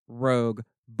 Psylocke, Rogue,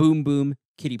 Boom Boom,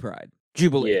 Kitty Pryde,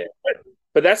 Jubilee. Yeah.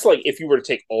 But that's like if you were to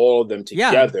take all of them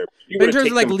together. Yeah. But in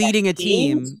terms of like leading a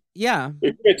team, yeah.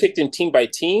 If you were to take them team by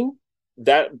team,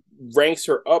 that ranks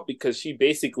her up because she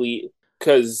basically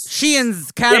she and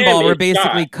Cannonball were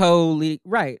basically co-lead,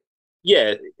 right?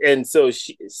 Yeah, and so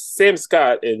Sam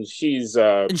Scott and she's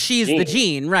Jean. The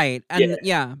Jean, right? And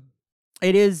yeah.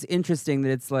 It is interesting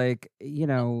that it's like, you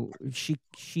know, she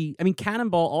I mean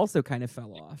Cannonball also kind of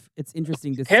fell off. It's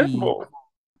interesting to see.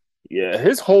 Yeah,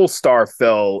 his whole star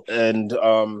fell, and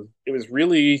it was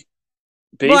really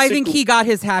well, I think he got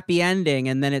his happy ending,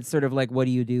 and then it's sort of like, what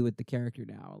do you do with the character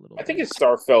now? A little. I think his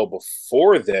star fell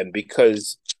before then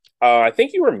because I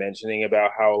think you were mentioning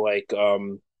about how like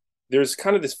there's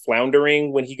kind of this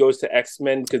floundering when he goes to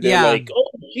X-Men because they're like, oh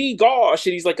gee gosh,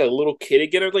 and he's like a little kid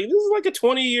again. I was like, this is like a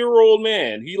 20-year-old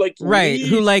man. He like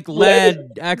who like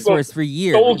led X-Force for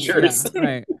years. Soldiers, yeah,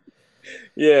 right.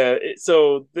 Yeah,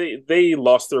 so they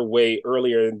lost their way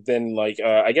earlier than like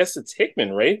I guess it's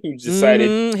Hickman, right? Who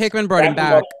decided Hickman brought him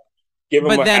back,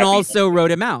 but then also wrote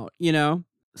him out. You know,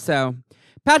 so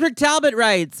Patrick Talbot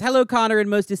writes, "Hello, Connor and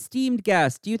most esteemed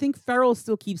guest. Do you think Farrell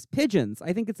still keeps pigeons?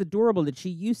 I think it's adorable that she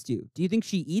used to. Do you think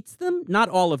she eats them? Not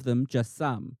all of them, just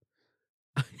some."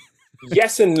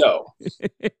 Yes and no.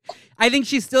 I think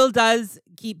she still does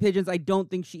keep pigeons. I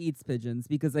don't think she eats pigeons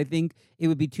because I think it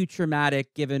would be too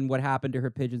traumatic given what happened to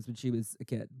her pigeons when she was a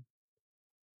kid.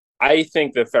 I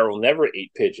think that Farrell never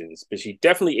ate pigeons, but she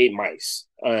definitely ate mice.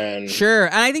 Sure,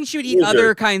 and I think she would eat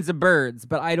other kinds of birds,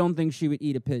 but I don't think she would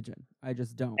eat a pigeon. I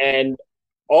just don't. And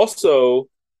also,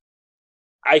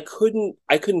 I couldn't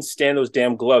stand those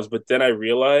damn gloves, but then I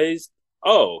realized,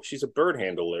 oh, she's a bird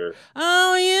handler.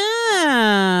 Oh,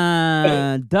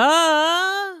 yeah.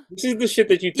 Duh. This is the shit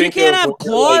that you You think can't of have when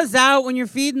you're claws out when you're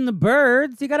feeding the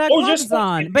birds. You gotta have gloves just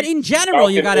on. But in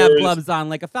general, you gotta have falconers. gloves on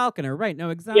like a falconer, right? No,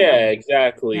 exactly. Yeah,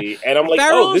 exactly. And I'm like,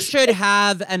 Feral this should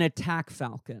have an attack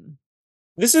falcon.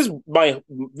 this is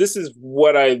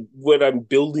what I'm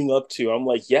building up to. I'm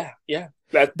like, yeah.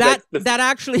 That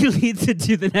actually leads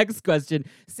into the next question.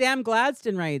 Sam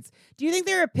Gladstone writes, do you think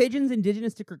there are pigeons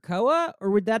indigenous to Krakoa,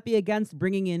 or would that be against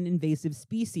bringing in invasive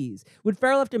species? Would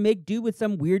Feral have to make do with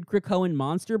some weird Krakoan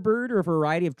monster bird or a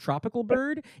variety of tropical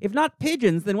bird? If not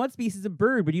pigeons, then what species of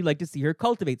bird would you like to see her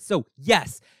cultivate? So,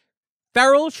 yes,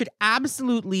 Feral should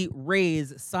absolutely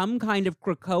raise some kind of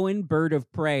Krakoan bird of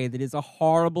prey that is a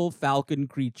horrible falcon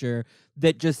creature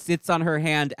that just sits on her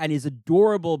hand and is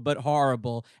adorable but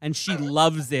horrible, and she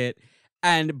loves it.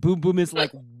 And Boom Boom is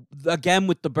like, again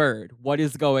with the bird, what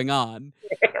is going on?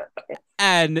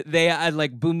 And they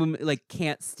like Boom Boom like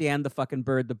can't stand the fucking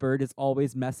bird. The bird is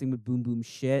always messing with Boom Boom's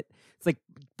shit. It's like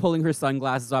pulling her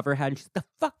sunglasses off her head. And she's like, the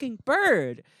fucking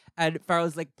bird. And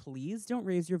Feral's like, please don't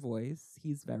raise your voice.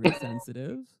 He's very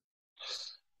sensitive.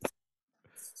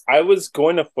 I was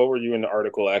going to forward you an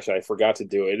article. Actually, I forgot to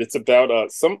do it. It's about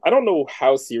I don't know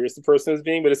how serious the person is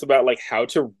being, but it's about like how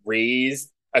to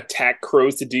raise attack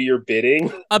crows to do your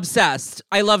bidding. Obsessed.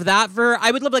 I love that.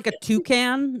 I would love like a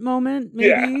toucan moment,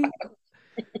 maybe. Yeah.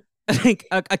 Like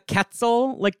a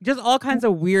quetzal, like just all kinds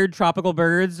of weird tropical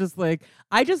birds. Just like,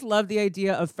 I just love the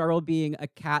idea of Feral being a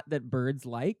cat that birds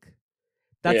like.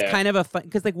 That's kind of a fun,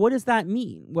 because like, what does that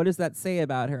mean? What does that say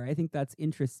about her? I think that's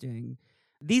interesting.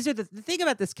 These are the thing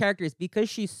about this character is because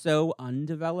she's so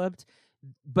undeveloped,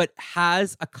 but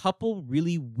has a couple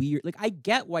really weird, like I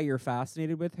get why you're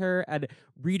fascinated with her, and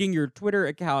reading your Twitter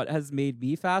account has made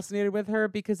me fascinated with her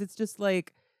because it's just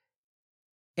like,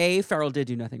 A, Feral did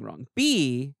do nothing wrong.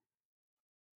 B,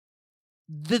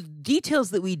 the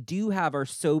details that we do have are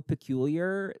so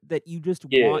peculiar that you just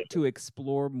want to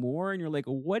explore more. And you're like,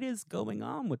 what is going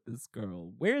on with this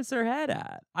girl? Where's her head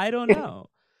at? I don't know.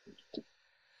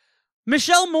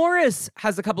 Michelle Morris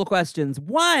has a couple of questions.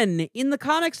 1, in the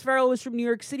comics, Feral was from New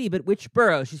York City, but which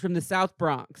borough? She's from the South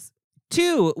Bronx.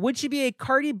 2, would she be a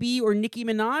Cardi B or Nicki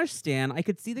Minaj stan? I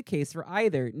could see the case for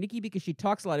either. Nicki because she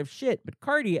talks a lot of shit, but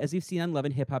Cardi, as we've seen on Love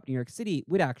and Hip Hop New York City,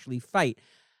 would actually fight.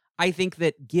 I think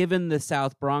that given the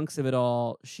South Bronx of it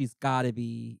all, she's got to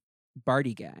be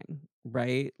Barty Gang,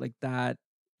 right? Like that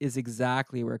is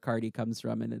exactly where Cardi comes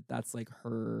from, and that's like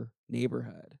her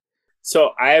neighborhood.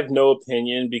 So I have no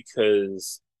opinion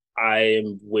because I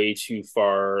am way too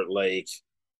far, like,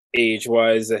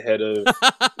 age-wise ahead of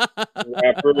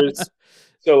rappers.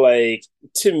 So, like,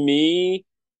 to me,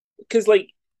 because, like,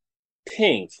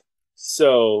 Pink,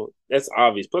 so that's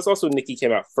obvious. Plus, also, Nicki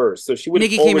came out first, so she would.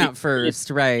 Nicki came out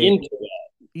first, right? Into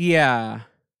that. Yeah.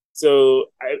 So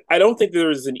I don't think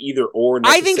there's an either or.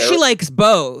 I think she likes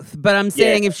both, but I'm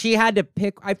saying if she had to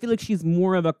pick, I feel like she's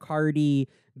more of a Cardi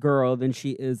girl than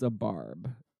she is a Barb.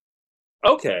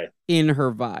 Okay. In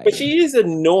her vibe. But she is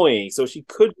annoying, so she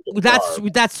could be a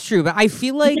Barb. That's true, but I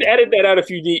feel like you can edit that out if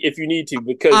you need to,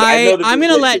 because I know that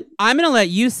I'm gonna let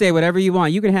you say whatever you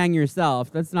want. You can hang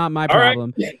yourself. That's not my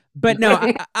problem. Right. But no,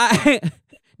 I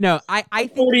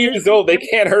think 40 years old, they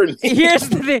can't hurt me. Here's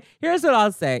the thing. Here's what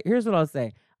I'll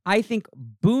say. I think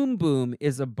Boom Boom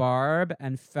is a Barb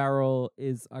and Feral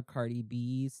is a Cardi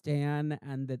B stan,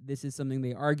 and that this is something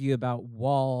they argue about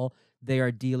while they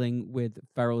are dealing with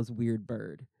Feral's weird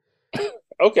bird.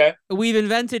 Okay. We've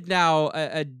invented now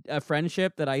a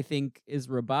friendship that I think is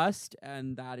robust,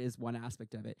 and that is one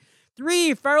aspect of it.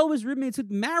 3, Feral was roommates with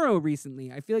Marrow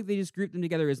recently. I feel like they just grouped them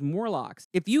together as Morlocks.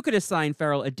 If you could assign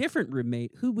Feral a different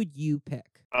roommate, who would you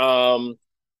pick?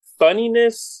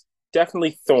 Funniness,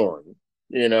 definitely Thorn.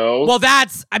 You know? Well,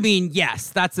 yes,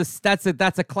 that's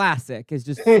a classic. Is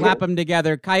just slap them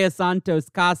together. Kaya Santos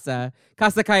Casa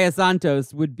Kaya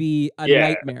Santos would be a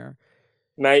nightmare.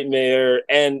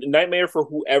 And nightmare for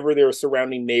whoever their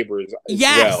surrounding neighbors.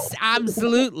 Yes,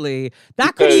 absolutely.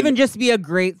 That could even just be a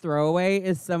great throwaway.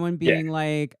 Is someone being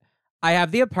like, "I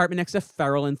have the apartment next to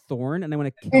Feral and Thorn, and I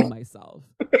want to kill myself."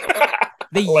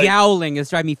 The yowling is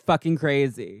driving me fucking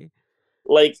crazy.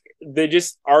 Like, they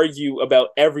just argue about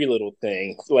every little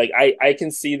thing. Like, I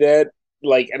can see that.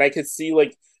 Like, and I could see,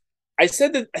 like, I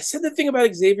said the thing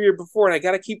about Xavier before, and I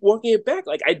gotta keep walking it back.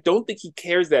 Like, I don't think he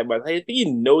cares that much. I think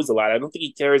he knows a lot. I don't think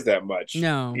he cares that much.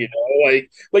 No. You know,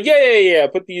 like yeah.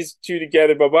 Put these two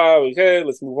together, blah. Okay,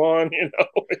 let's move on. You know.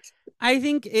 I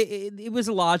think it was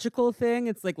a logical thing.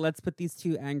 It's like, let's put these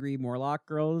two angry Morlock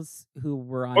girls who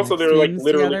were on. Also, they're like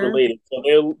literally together. related,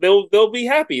 so they'll be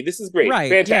happy. This is great,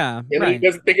 right? fantastic. Yeah, and right. he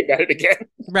doesn't think about it again.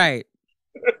 Right.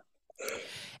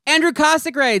 Andrew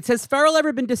Cossack writes, has Farrell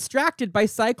ever been distracted by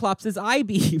Cyclops' eye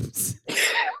beams?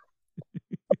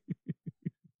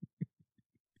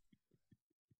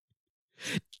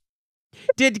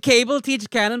 Did Cable teach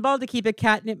Cannonball to keep a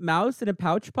catnip mouse in a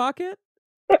pouch pocket?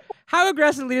 How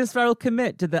aggressively does Farrell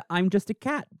commit to the I'm just a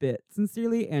cat bit?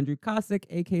 Sincerely, Andrew Cossack,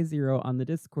 AK0 on the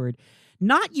Discord.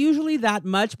 Not usually that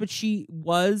much, but she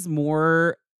was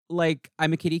more like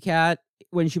I'm a kitty cat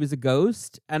when she was a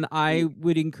ghost, and I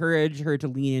would encourage her to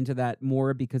lean into that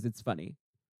more because it's funny.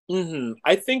 Mm-hmm.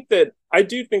 I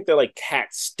do think that like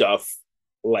cat stuff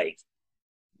like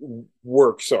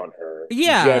works on her.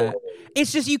 Yeah. Generally.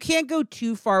 It's just you can't go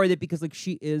too far with it because like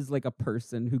she is like a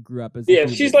person who grew up as a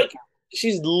human.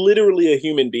 She's literally a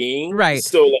human being. Right.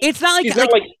 So like, it's not like she's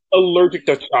not like allergic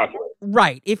to chocolate.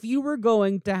 Right. If you were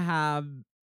going to have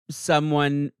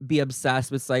someone be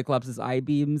obsessed with Cyclops' eye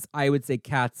beams, I would say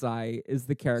Cat's Eye is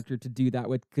the character to do that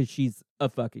with because she's a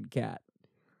fucking cat.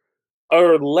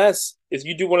 Or less, if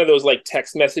you do one of those like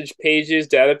text message pages,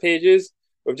 data pages,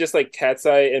 of just like Cat's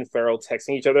Eye and Farrell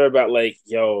texting each other about like,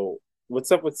 yo, what's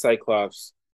up with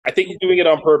Cyclops? I think he's doing it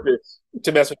on purpose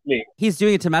to mess with me. He's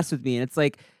doing it to mess with me. And it's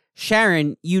like,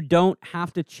 Sharon, you don't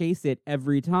have to chase it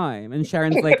every time. And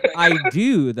Sharon's like, I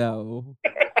do, though.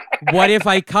 What if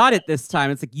I caught it this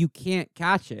time? It's like, you can't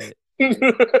catch it.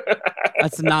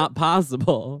 That's not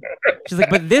possible. She's like,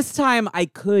 but this time I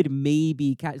could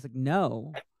maybe catch. It's like,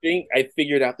 no. I think I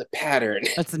figured out the pattern.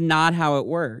 That's not how it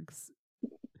works.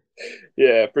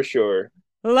 Yeah, for sure.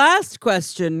 Last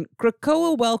question.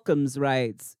 Krakoa Welcomes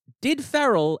writes, did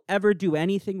Farrell ever do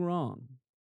anything wrong?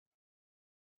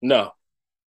 No.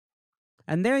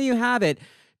 And there you have it.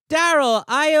 Daryl,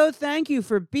 Io, thank you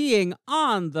for being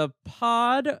on the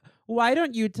pod. Why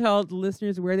don't you tell the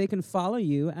listeners where they can follow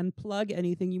you and plug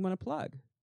anything you want to plug?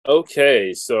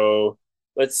 Okay, so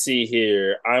let's see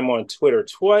here. I'm on Twitter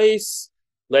twice.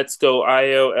 Let's go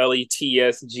Io,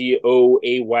 LETSGOAYO.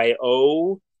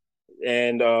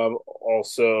 And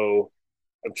also,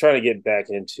 I'm trying to get back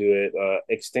into it.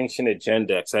 Extinction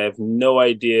Agenda, because I have no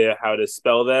idea how to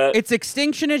spell that. It's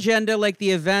Extinction Agenda, like the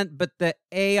event, but the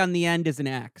A on the end is an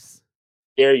X.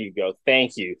 There you go.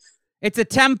 Thank you. It's a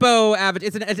Tempo avatar.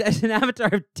 It's an avatar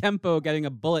of Tempo getting a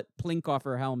bullet plink off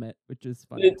her helmet, which is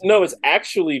funny. No, it's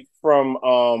actually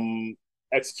from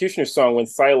Executioner's Song when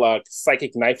Psylocke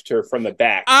psychic knifed her from the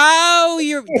back. Oh,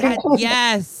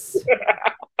 yes.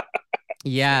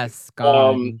 Yes.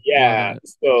 God. Yeah.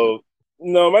 So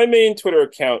no, my main Twitter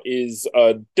account is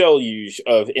a deluge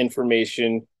of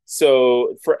information.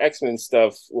 So for X-Men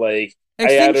stuff, like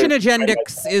Extinction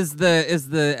Agendix is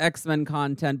the X-Men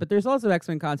content, but there's also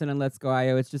X-Men content on Let's Go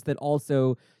IO. It's just that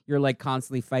also you're like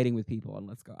constantly fighting with people on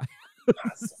Let's Go IO.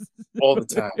 All the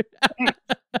time.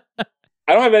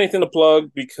 I don't have anything to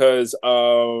plug because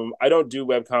I don't do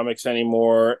webcomics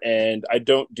anymore and I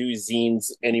don't do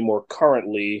zines anymore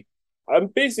currently. I'm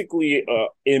basically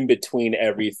in between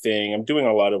everything. I'm doing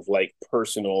a lot of like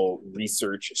personal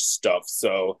research stuff,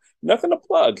 so nothing to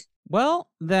plug. Well,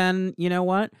 then you know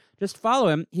what? Just follow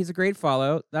him. He's a great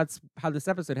follow. That's how this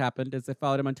episode happened. Is I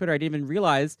followed him on Twitter. I didn't even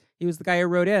realize he was the guy who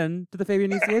wrote in to the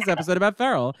Fabian ECA's episode about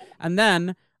Farrell. And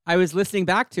then I was listening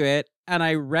back to it, and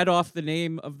I read off the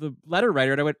name of the letter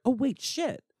writer, and I went, "Oh wait,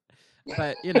 shit!"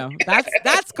 But you know,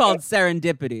 that's called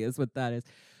serendipity, is what that is.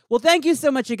 Well, thank you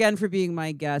so much again for being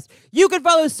my guest. You can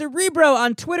follow Cerebro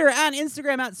on Twitter and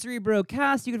Instagram at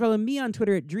CerebroCast. You can follow me on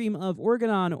Twitter at Dream of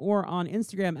Organon or on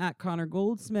Instagram at Connor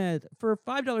Goldsmith. For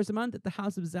 $5 a month at the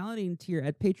House of Zaladin tier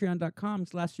at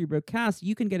patreon.com/CerebroCast,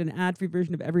 you can get an ad-free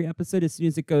version of every episode as soon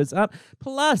as it goes up,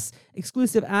 plus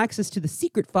exclusive access to the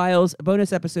secret files,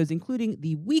 bonus episodes, including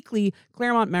the weekly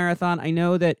Claremont Marathon. I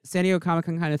know that San Diego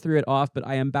Comic-Con kind of threw it off, but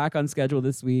I am back on schedule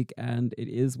this week, and it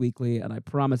is weekly, and I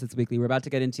promise it's weekly. We're about to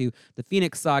get into the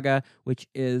Phoenix Saga, which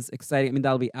is exciting. I mean,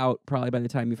 that'll be out probably by the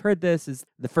time you've heard this, is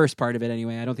the first part of it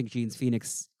anyway. I don't think Jean's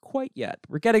Phoenix quite yet.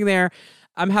 We're getting there.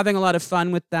 I'm having a lot of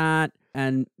fun with that,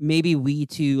 and maybe we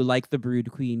too, like the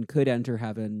Brood Queen, could enter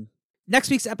heaven.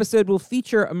 Next week's episode will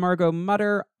feature Margot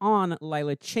Mutter on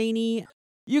Lila Cheney.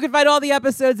 You can find all the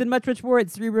episodes and much, much more at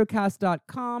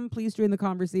CerebroCast.com. Please join the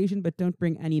conversation, but don't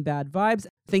bring any bad vibes.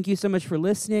 Thank you so much for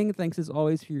listening. Thanks as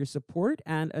always for your support.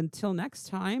 And until next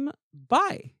time,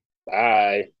 bye.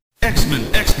 Bye. X-Men. In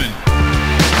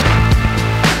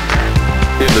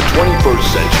the 21st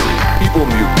century, evil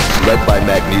mutants led by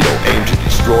Magneto aim to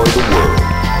destroy the world.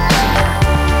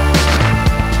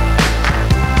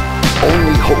 The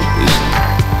only hope is